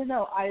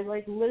I,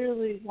 like,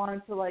 literally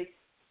wanted to, like,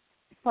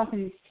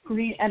 fucking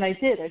scream, and I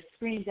did. I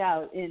screamed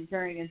out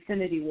during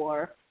Infinity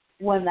War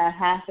when that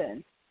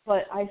happened.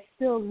 But I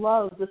still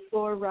love the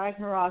Thor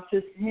Ragnarok,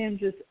 just him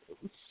just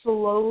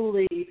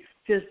slowly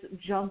just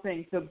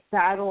jumping to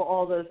battle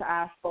all those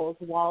assholes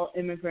while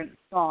Immigrant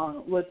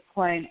Song was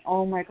playing.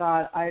 Oh, my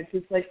God. I was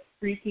just, like,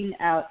 freaking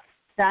out.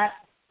 That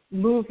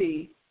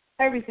movie,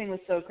 everything was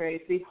so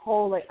great. The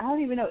whole, like, I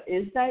don't even know,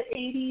 is that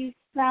 80s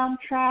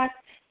soundtrack?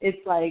 It's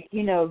like,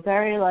 you know,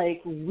 very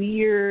like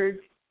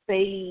weird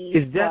space.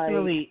 It's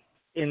definitely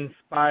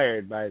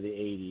inspired by the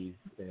 80s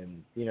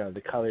and, you know,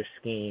 the color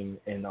scheme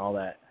and all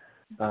that.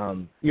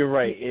 You're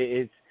right.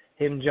 It's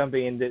him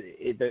jumping into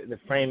the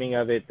framing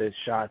of it, the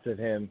shots of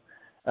him.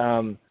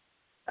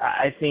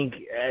 I think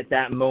at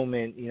that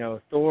moment, you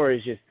know, Thor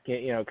is just,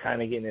 you know,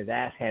 kind of getting his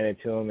ass handed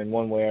to him in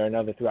one way or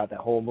another throughout that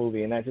whole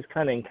movie, and that just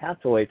kind of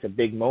encapsulates a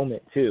big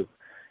moment too.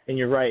 And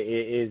you're right,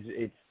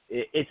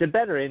 it's a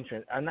better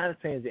entrance. I'm not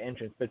saying it's the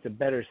entrance, but it's a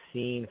better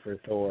scene for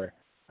Thor,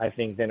 I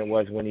think, than it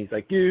was when he's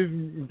like,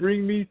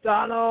 bring me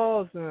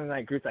Thanos, and then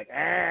like Groot's like,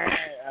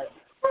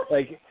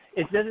 like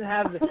it doesn't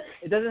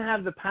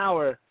have the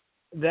power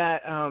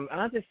that I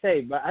have to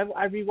say, but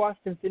I rewatched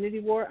Infinity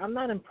War. I'm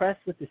not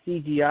impressed with the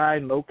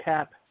CGI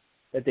mocap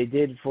that they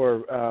did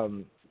for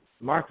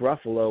Mark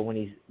Ruffalo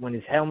when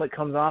his helmet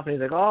comes off and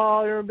he's like,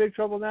 "Oh, you're in big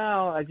trouble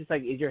now." I just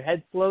like, is your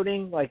head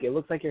floating? Like it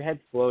looks like your head's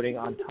floating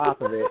on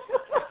top of it.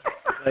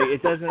 Like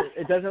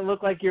it doesn't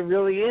look like you're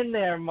really in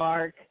there,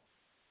 Mark.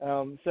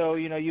 So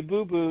you know you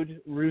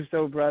boo-booed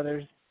Russo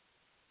brothers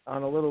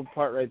on a little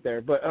part right there,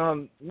 but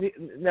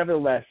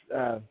nevertheless.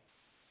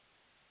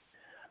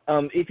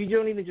 If you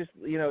don't even just,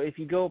 you know, if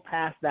you go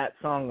past that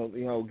song,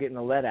 you know, getting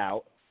the lead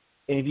out,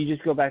 and if you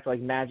just go back to like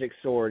Magic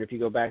Sword, if you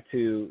go back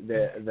to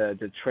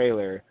the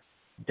trailer,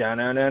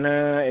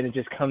 da-na-na-na, and it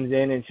just comes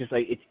in and it's just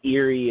like, it's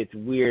eerie, it's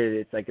weird,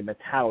 it's like a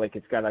metallic,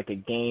 it's got like a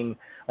game,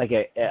 like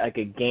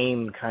a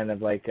game kind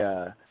of like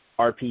a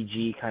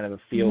RPG kind of a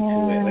feel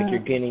to it,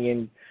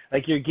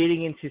 like you're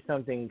getting into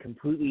something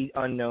completely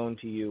unknown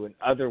to you and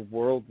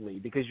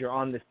otherworldly because you're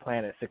on this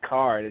planet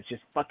Sakaar, and it's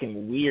just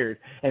fucking weird.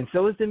 And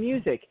so is the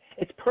music.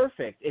 It's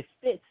perfect. It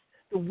fits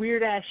the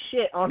weird ass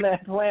shit on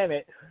that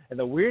planet, and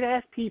the weird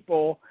ass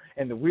people,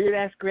 and the weird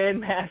ass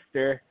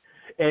Grandmaster,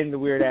 and the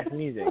weird ass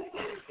music.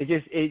 It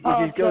just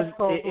goes.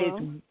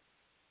 It's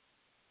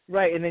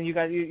right, and then you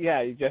got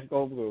Jeff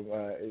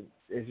Goldblum.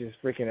 It's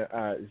just freaking.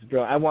 It's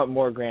brilliant. I want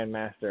more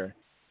Grandmaster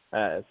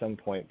at some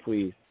point,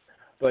 please.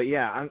 But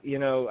yeah,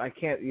 I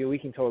can't. We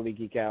can totally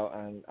geek out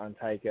on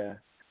Taika.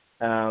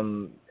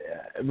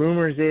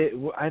 Rumors.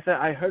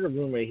 I heard a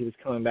rumor he was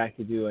coming back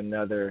to do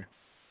another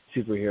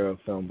superhero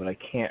film, but I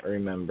can't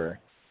remember.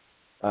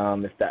 I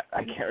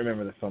can't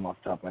remember the film off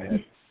the top of my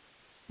head.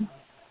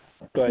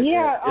 But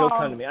it'll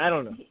come to me. I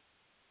don't know.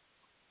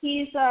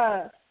 He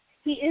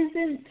is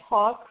in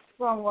talks,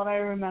 from what I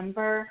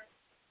remember.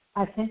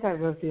 I think I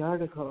wrote the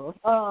article.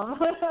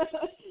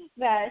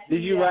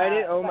 Did you write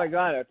it? Oh my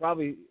God! That's why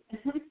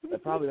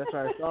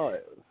I saw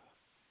it.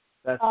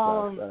 That's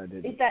that I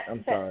didn't.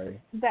 I'm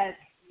sorry.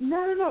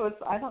 No.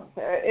 I don't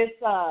care.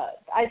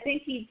 I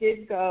think he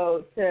did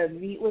go to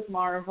meet with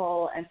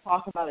Marvel and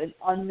talk about an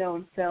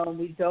unknown film.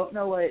 We don't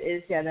know what it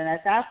is yet, and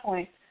at that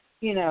point,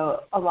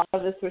 a lot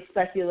of us were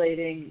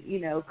speculating.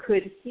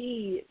 Could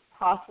he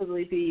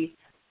possibly be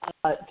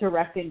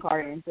directing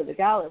Guardians of the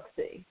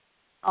Galaxy?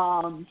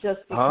 Just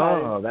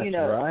because, that's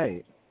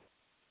right.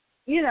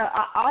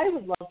 I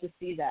would love to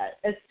see that.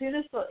 As soon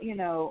as,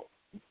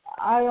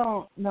 I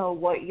don't know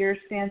what your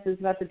stance is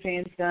about the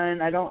James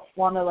Gunn. I don't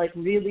want to,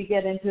 really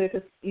get into it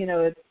because,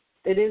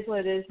 it is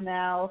what it is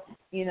now.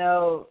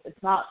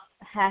 It's not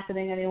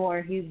happening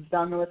anymore. He's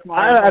done with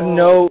Marvel. I have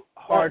no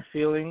hard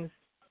feelings.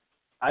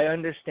 I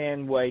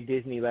understand why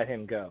Disney let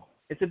him go.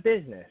 It's a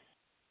business.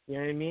 You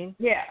know what I mean?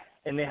 Yeah.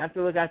 And they have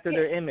to look after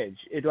their image.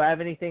 Do I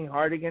have anything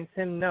hard against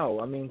him?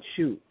 No. I mean,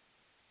 shoot.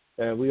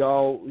 We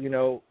all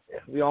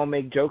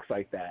make jokes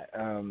like that.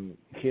 Some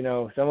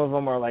of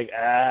them are like,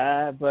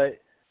 but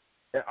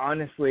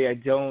honestly, I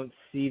don't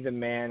see the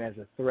man as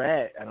a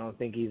threat. I don't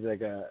think he's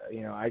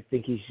I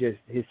think he's just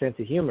his sense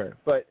of humor.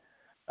 But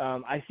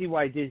I see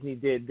why Disney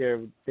did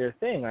their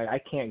thing. I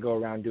can't go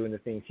around doing the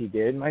things he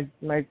did. My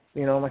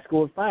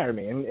school would fire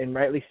me, and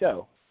rightly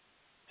so.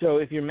 So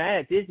if you're mad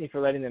at Disney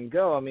for letting them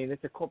go, I mean,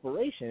 it's a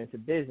corporation, it's a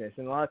business,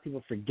 and a lot of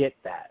people forget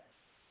that.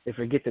 They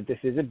forget that this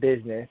is a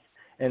business,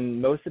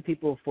 and most of the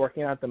people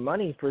forking out the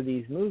money for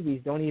these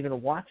movies don't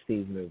even watch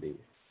these movies.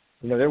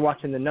 They're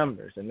watching the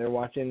numbers, and they're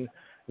watching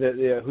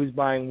the who's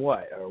buying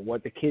what or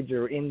what the kids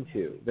are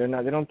into. They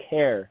don't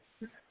care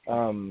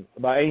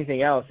about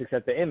anything else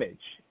except the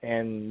image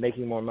and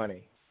making more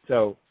money.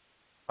 So,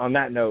 on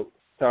that note,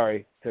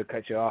 sorry to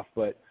cut you off,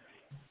 but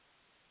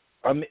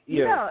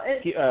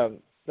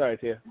sorry,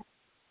 Tia.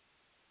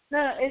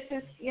 No, it's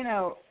just,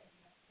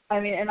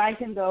 and I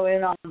can go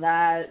in on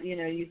that.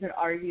 You can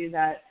argue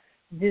that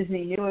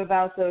Disney knew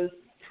about those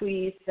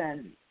tweets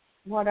and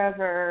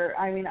whatever.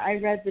 I mean, I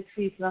read the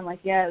tweets and I'm like,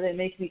 yeah, they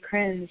make me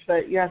cringe,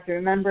 but you have to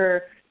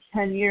remember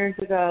 10 years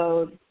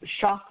ago,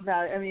 shock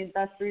value. I mean,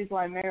 that's the reason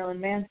why Marilyn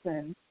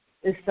Manson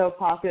is so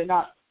popular,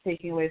 not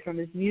taking away from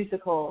his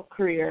musical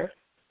career,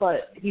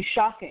 but he's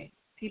shocking.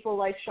 People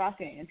like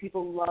shocking, and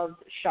people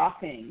loved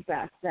shocking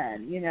back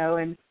then,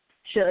 and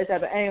shit like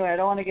that. But anyway, I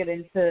don't want to get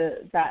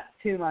into that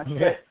too much.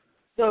 Yeah.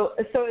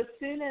 But so as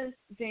soon as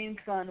James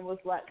Gunn was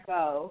let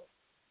go,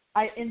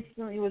 I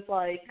instantly was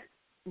like,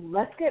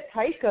 let's get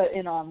Taika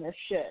in on this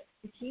shit.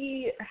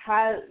 He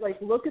has,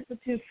 look at the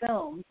two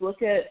films.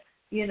 Look at,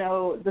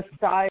 the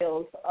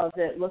styles of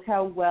it. Look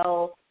how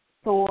well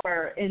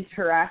Thor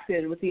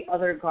interacted with the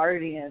other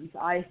Guardians.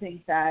 I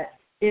think that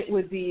it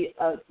would be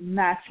a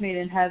match made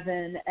in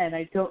heaven, and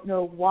I don't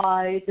know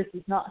why this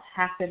is not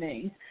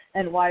happening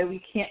and why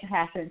we can't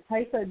happen.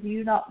 Taika, do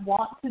you not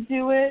want to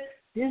do it?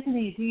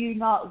 Disney, do you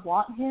not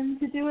want him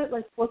to do it?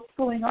 What's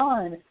going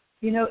on?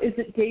 Is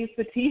it Dave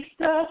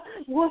Bautista?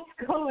 What's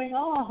going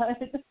on?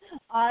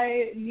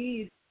 I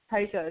need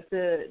Taika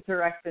to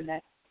direct the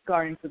next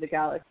Guardians of the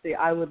Galaxy.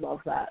 I would love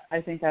that.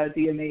 I think that would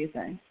be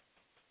amazing.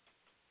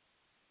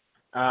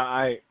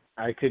 I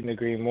couldn't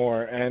agree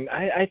more, and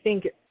I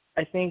think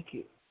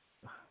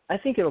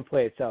it'll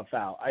play itself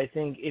out. I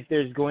think if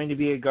there's going to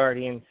be a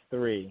Guardians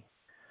 3,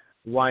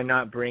 why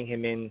not bring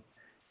him in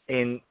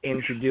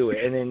to do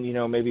it, and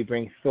then maybe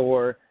bring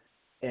Thor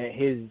and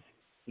his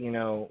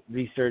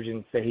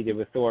resurgence that he did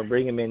with Thor,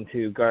 bring him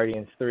into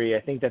Guardians 3.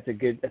 I think that's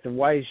a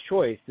wise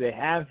choice. They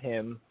have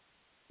him.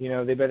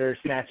 They better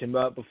snatch him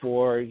up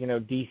before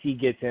DC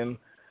gets him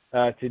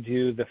to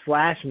do the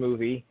Flash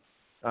movie.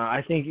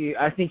 I think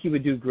he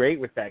would do great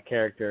with that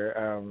character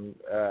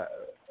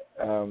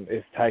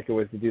if Taika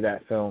was to do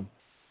that film,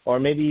 or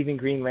maybe even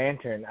Green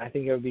Lantern. I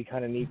think it would be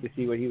kind of neat to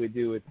see what he would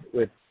do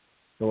with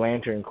the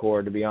Lantern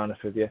Corps, to be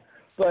honest with you.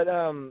 But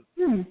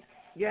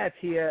yeah,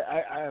 Tia,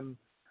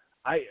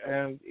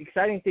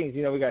 exciting things.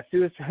 We got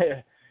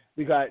Suicide.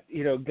 We got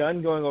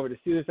Gunn going over to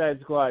Suicide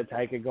Squad,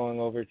 Taika going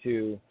over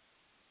to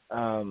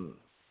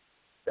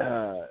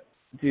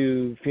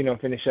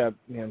finish up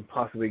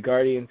possibly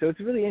Guardian. So it's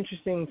a really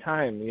interesting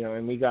time,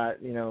 and we got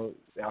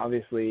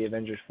obviously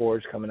Avengers 4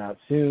 is coming out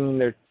soon.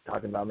 They're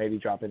talking about maybe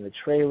dropping the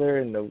trailer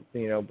in the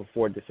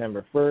before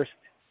December 1st.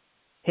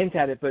 hint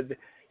at it, but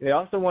they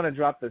also want to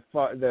drop the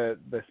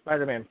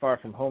Spider-Man Far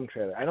From Home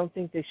trailer. I don't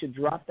think they should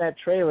drop that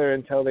trailer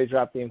until they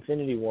drop the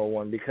Infinity War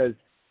one, because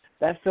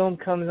that film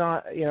comes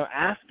on,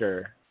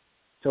 after.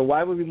 So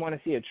why would we want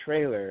to see a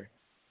trailer?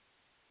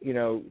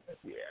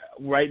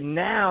 Right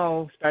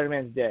now,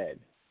 Spider-Man's dead,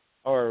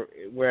 or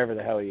wherever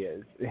the hell he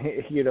is.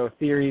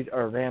 Theories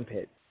are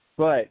rampant.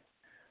 But,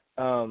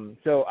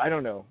 so I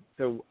don't know.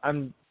 So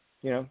I'm,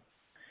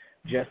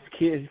 just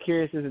as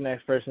curious as the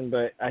next person,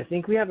 but I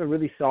think we have a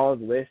really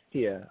solid list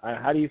here.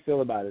 How do you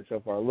feel about it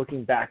so far,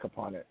 looking back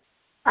upon it?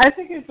 I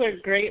think it's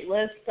a great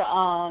list.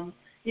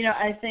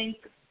 I think,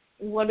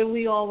 what do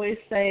we always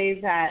say,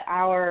 that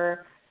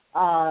our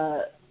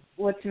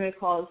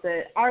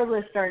our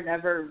lists are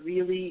never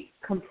really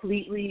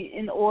completely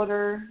in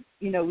order.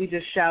 We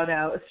just shout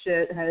out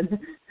shit, and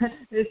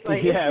it's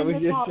like, we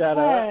just shout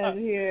out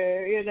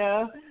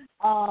here,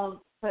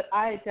 But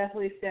I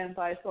definitely stand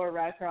by Thor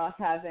Ragnarok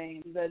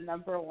having the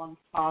number one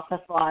spot.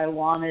 That's why I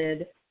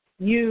wanted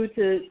you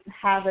to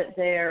have it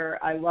there.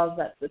 I love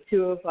that the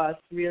two of us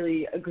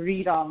really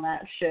agreed on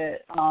that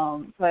shit.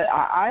 But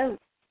I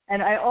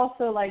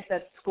also like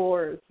that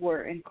scores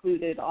were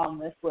included on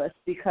this list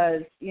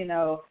because,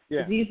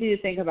 it's easy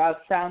to think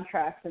about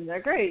soundtracks, and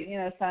they're great.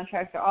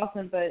 Soundtracks are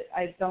awesome, but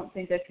I don't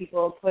think that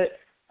people put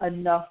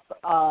enough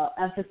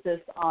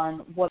emphasis on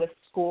what a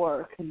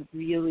score can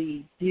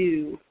really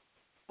do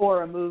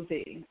for a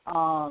movie.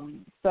 I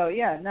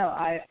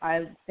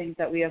think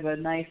that we have a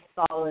nice,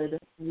 solid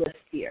list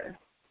here.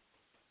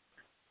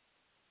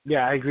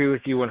 Yeah, I agree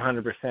with you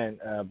 100%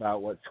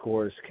 about what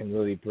scores can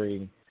really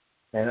bring.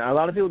 And a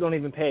lot of people don't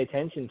even pay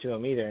attention to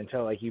them either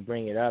until, you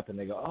bring it up and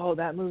they go, oh,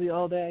 that movie,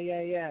 all day,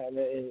 yeah. And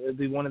it'll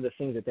be one of the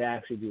things that they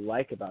actually do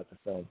like about the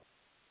film.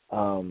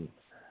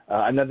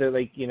 Another,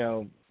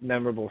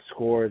 memorable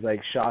scores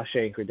like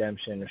Shawshank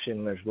Redemption or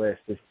Schindler's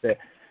List,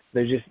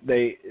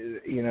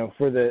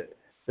 for the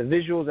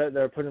visuals that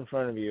are put in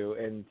front of you,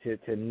 and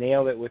to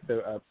nail it with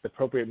the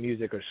appropriate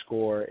music or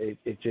score,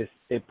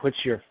 it puts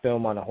your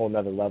film on a whole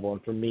nother level.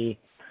 And for me,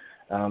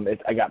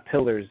 I got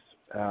pillars.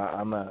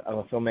 I'm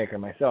a filmmaker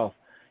myself.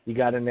 You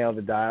got to nail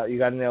the dial. You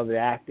got to nail the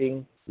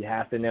acting. You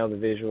have to nail the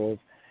visuals.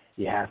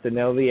 You have to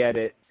nail the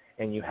edit,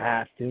 and you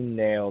have to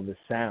nail the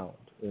sound.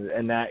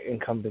 And that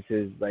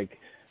encompasses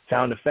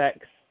sound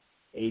effects,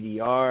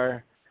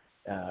 ADR.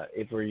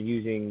 If we're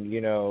using,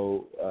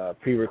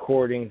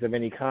 pre-recordings of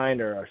any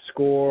kind, or a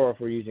score, or if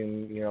we're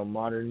using,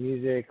 modern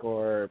music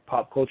or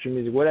pop culture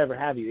music, whatever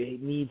have you,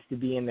 it needs to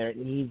be in there. It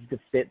needs to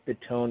fit the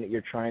tone that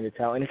you're trying to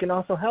tell. And it can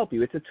also help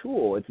you. It's a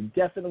tool. It's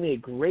definitely a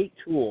great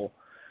tool.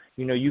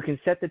 You can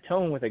set the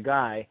tone with a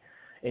guy,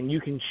 and you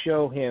can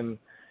show him,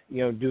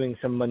 doing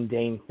some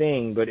mundane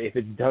thing. But if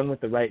it's done with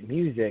the right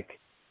music,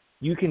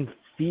 you can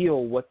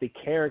feel what the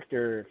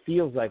character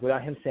feels like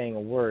without him saying a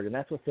word. And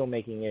that's what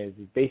filmmaking is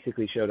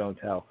basically show, don't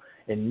tell.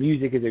 And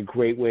music is a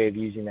great way of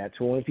using that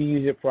tool. And if you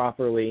use it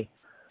properly,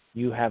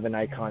 you have an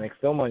iconic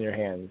film on your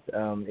hands,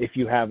 if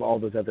you have all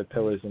those other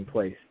pillars in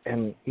place.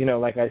 And,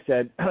 like I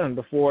said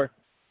before,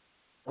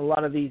 a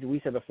lot of these, we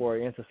said before,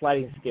 it's a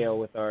sliding scale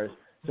with ours,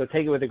 so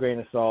take it with a grain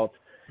of salt.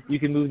 You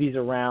can move these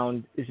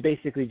around. It's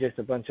basically just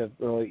a bunch of,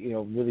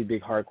 really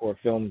big hardcore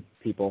film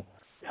people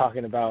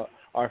talking about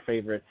our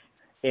favorites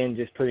and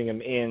just putting them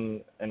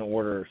in an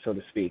order, so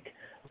to speak.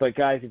 But,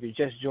 guys, if you're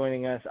just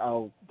joining us,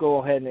 I'll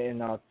go ahead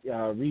and I'll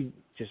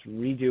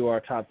redo our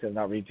top 10.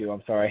 Not redo,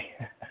 I'm sorry.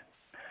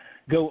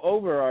 Go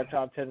over our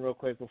top 10 real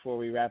quick before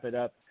we wrap it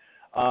up.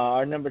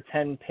 Our number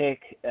 10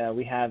 pick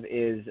we have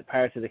is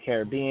Pirates of the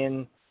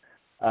Caribbean.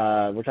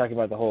 We're talking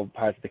about the whole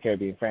Pirates of the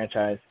Caribbean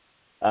franchise.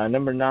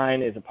 Number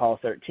 9 is Apollo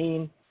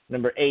 13.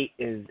 Number 8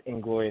 is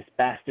Inglourious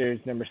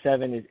Basterds. Number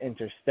 7 is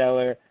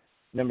Interstellar.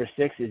 Number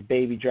 6 is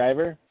Baby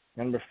Driver.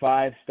 Number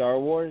 5, Star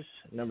Wars.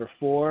 Number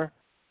 4,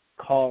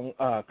 Kong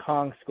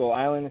Skull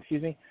Island,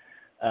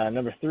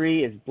 Number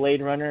 3 is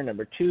Blade Runner.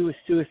 Number 2 is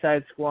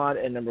Suicide Squad.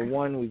 And number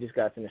 1, we just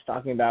got finished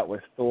talking about,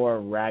 was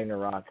Thor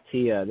Ragnarok.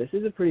 Tia, this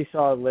is a pretty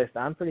solid list.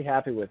 I'm pretty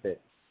happy with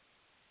it.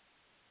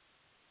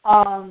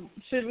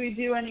 Should we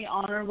do any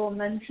honorable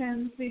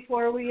mentions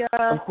before we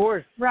of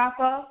course. Wrap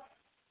up?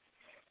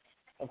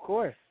 Of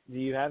course. Do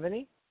you have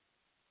any?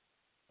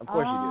 Of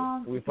course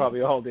you do. We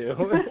probably all do.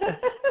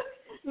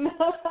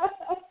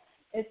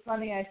 It's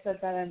funny I said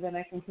that and then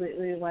I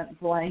completely went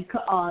blank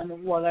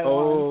on what I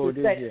wanted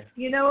to say. You?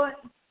 You know what?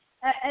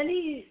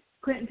 Any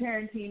Quentin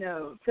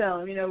Tarantino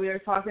film, we were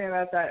talking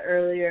about that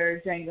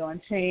earlier. Django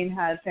Unchained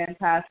had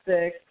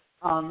fantastic.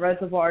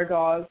 Reservoir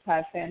Dogs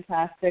had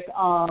fantastic.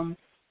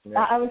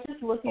 I was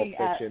just looking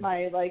at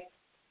my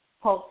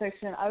Pulp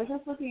Fiction. I was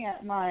just looking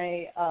at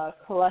my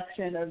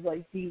collection of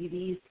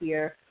DVDs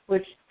here,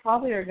 which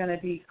probably are going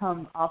to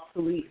become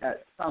obsolete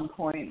at some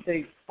point.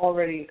 They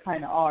already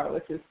kind of are,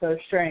 which is so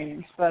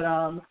strange. But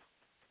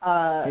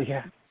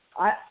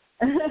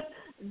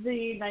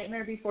the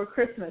Nightmare Before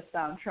Christmas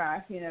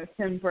soundtrack,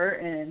 Tim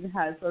Burton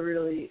has a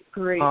really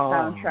great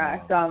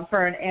soundtrack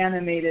for an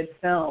animated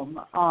film.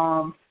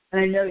 And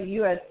I know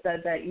you had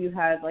said that you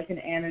had an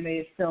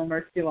animated film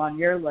or two on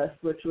your list,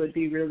 which would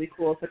be really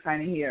cool to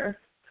kind of hear.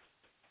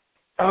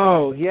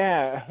 Oh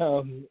yeah,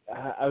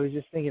 I was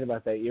just thinking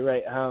about that. You're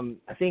right.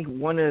 I think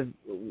one of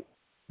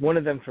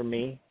them for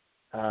me,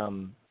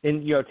 and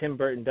Tim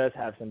Burton does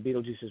have some.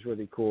 Beetlejuice is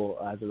really cool.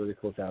 Has a really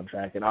cool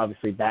soundtrack, and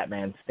obviously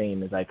Batman's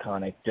theme is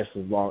iconic, just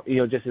as long,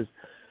 just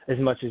as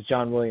much as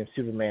John Williams'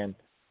 Superman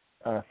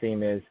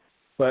theme is.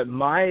 But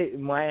my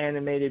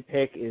animated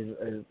pick is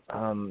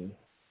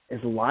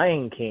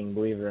Lion King.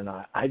 Believe it or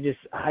not, I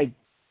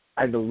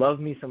love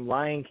me some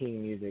Lion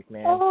King music,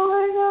 man. Oh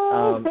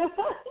my god.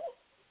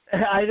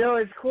 I know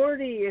it's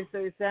corny.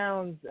 It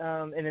sounds,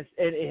 and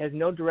it has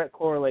no direct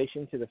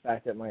correlation to the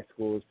fact that my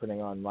school is putting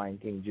on Lion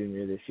King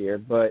Jr. this year.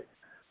 But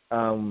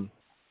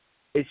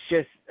it's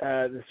just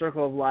the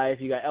circle of life.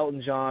 You got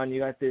Elton John.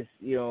 You got this,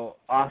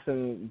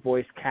 awesome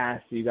voice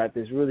cast. You got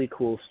this really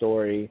cool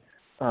story.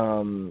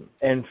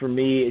 And for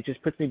me, it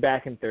just puts me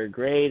back in third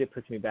grade. It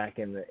puts me back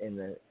in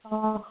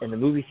the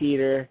movie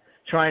theater.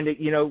 Trying to,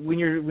 when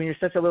you're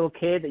such a little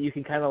kid that you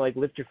can kind of like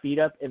lift your feet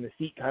up and the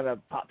seat kind of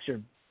pops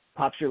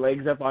your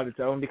legs up on its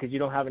own because you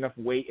don't have enough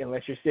weight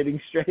unless you're sitting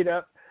straight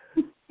up,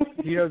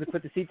 to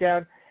put the seat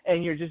down,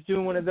 and you're just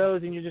doing one of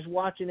those and you're just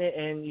watching it,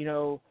 and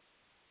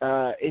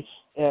it's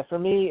for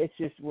me, it's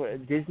just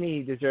what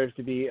Disney deserves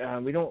to be.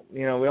 We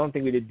don't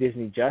think we did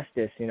Disney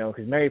justice,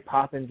 because Mary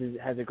Poppins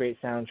has a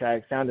great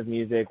soundtrack, Sound of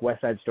Music,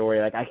 West Side Story.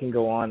 Like, I can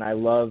go on. I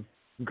love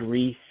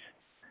Grease.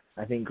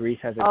 I think Grease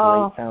has a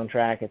great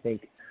soundtrack. I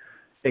think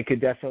it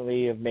could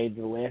definitely have made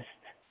the list.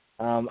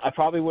 I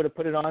probably would have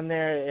put it on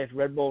there if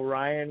Red Bull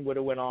Ryan would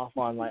have went off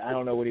on, I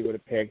don't know what he would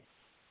have picked.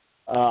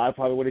 I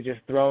probably would have just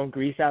thrown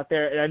Grease out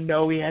there, and I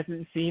know he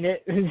hasn't seen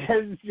it,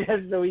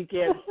 just so he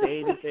can't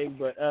say anything.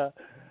 But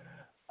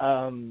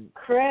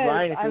Chris,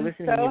 Ryan, if you're I'm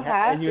listening, so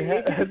happy.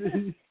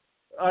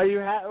 Are you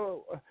happy?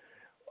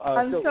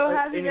 I'm so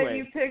happy anyway. that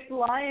you picked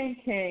Lion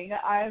King.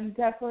 I'm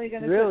definitely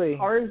going to Really? put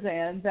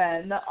Tarzan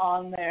then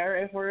on there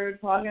if we're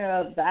talking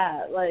about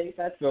that. Like,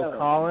 that's so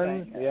Colin,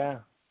 amazing. yeah.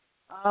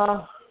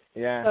 Oh,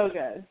 yeah. So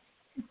good.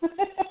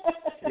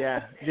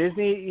 Yeah.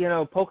 Disney,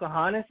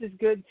 Pocahontas is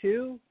good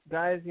too,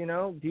 guys,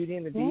 Beauty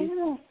and the Beast.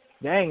 Yeah.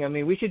 Dang, I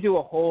mean, we should do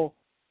a whole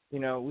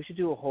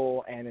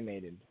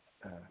animated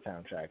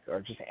soundtrack or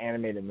just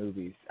animated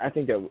movies. I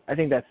think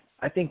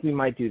we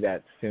might do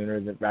that sooner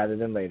rather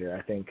than later.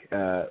 I think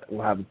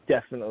we'll have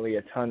definitely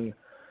a ton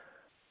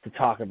to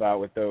talk about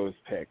with those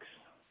picks.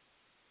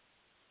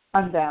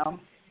 I'm down.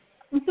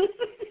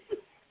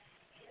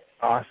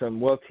 Awesome.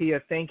 Well, Tia,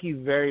 thank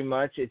you very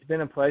much. It's been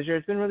a pleasure.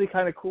 It's been really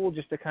kind of cool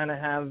just to kind of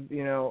have,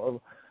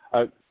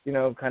 a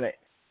kind of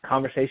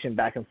conversation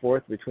back and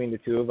forth between the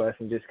two of us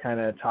and just kind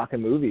of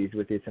talking movies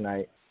with you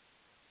tonight.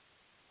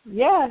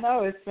 Yeah,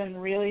 no, it's been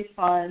really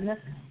fun.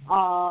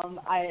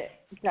 I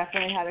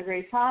definitely had a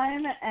great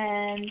time,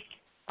 and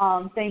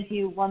thank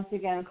you once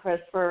again, Chris,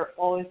 for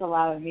always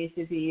allowing me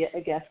to be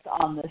a guest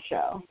on the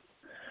show.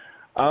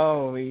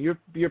 Oh,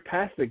 you're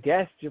past the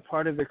guest. You're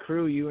part of the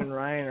crew. You and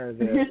Ryan are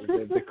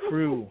the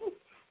crew.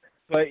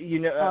 But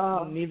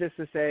needless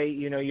to say,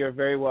 you're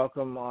very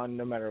welcome on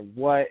no matter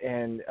what.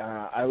 And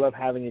I love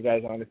having you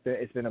guys on.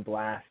 It's been a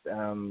blast.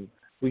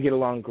 We get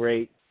along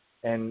great,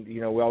 and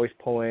we always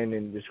pull in,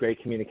 and there's great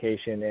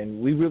communication.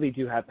 And we really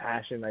do have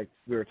passion, like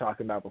we were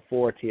talking about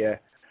before, Tia,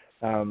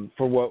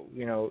 for what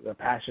the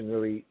passion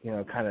really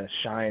kind of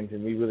shines,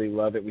 and we really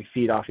love it. We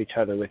feed off each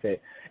other with it.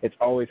 It's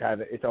always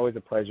a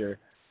pleasure.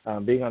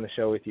 Being on the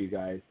show with you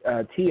guys.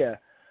 Tia,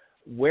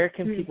 where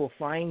can people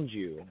find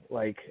you?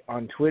 Like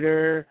on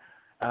Twitter?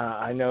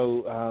 I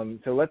know,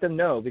 so let them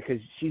know,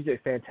 because she's a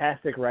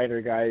fantastic writer,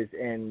 guys,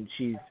 and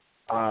she's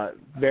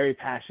very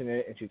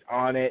passionate, and she's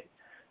on it.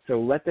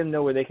 So let them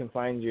know where they can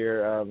find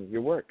your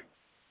work.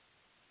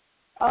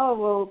 Oh,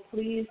 well,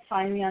 please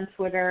find me on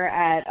Twitter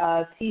at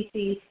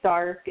TC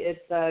Stark.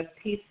 It's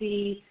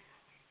TC_Stark.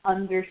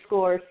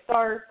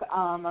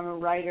 I'm a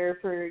writer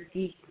for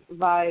Geek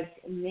Vibes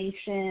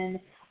Nation.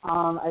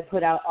 I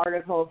put out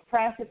articles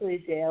practically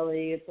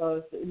daily,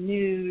 both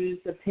news,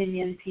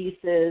 opinion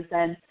pieces,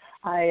 and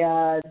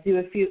I do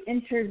a few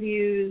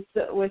interviews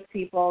with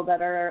people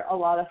that are a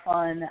lot of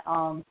fun.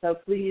 So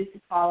please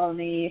follow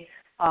me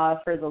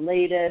for the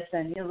latest,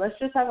 and let's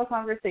just have a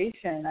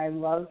conversation. I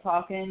love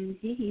talking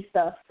geeky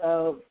stuff,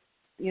 so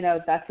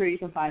that's where you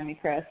can find me,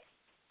 Chris.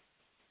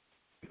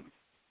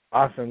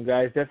 Awesome,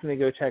 guys. Definitely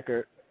go check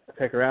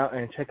her out,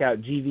 and check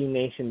out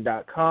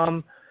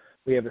gvnation.com.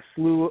 We have a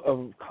slew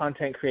of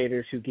content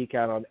creators who geek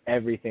out on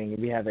everything.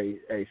 We have a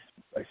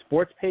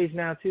sports page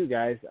now too,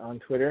 guys, on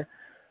Twitter.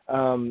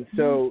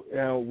 So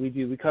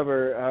we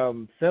cover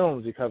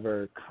films, we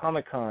cover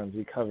Comic-Cons,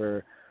 we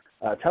cover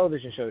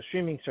television shows,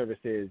 streaming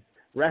services,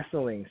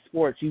 wrestling,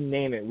 sports, you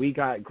name it. We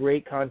got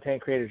great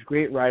content creators,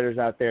 great writers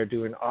out there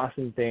doing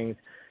awesome things.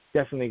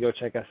 Definitely go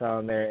check us out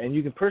on there. And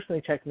you can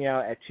personally check me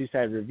out at Two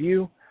Side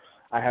Review.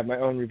 I have my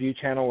own review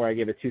channel where I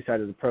give a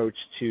two-sided approach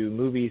to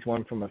movies,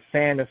 one from a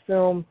fan of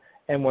film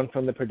and one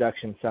from the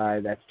production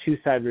side. That's Two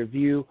Side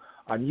Review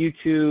on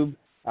YouTube.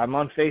 I'm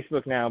on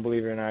Facebook now,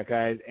 believe it or not,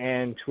 guys,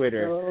 and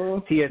Twitter.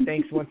 Oh. Tia,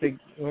 thanks once again.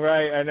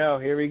 Right, I know.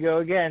 Here we go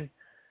again.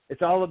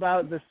 It's all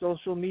about the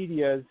social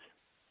medias.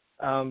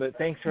 But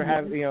thanks for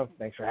having me.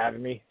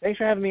 Thanks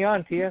for having me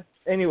on, Tia.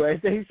 Anyway,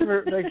 thanks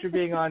for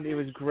being on. It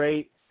was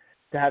great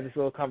to have this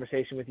little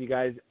conversation with you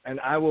guys, and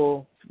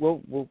we'll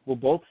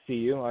both see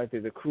you. I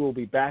think the crew will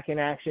be back in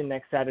action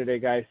next Saturday,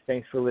 guys.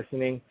 Thanks for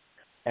listening,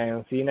 and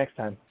I'll see you next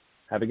time.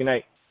 Have a good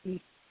night.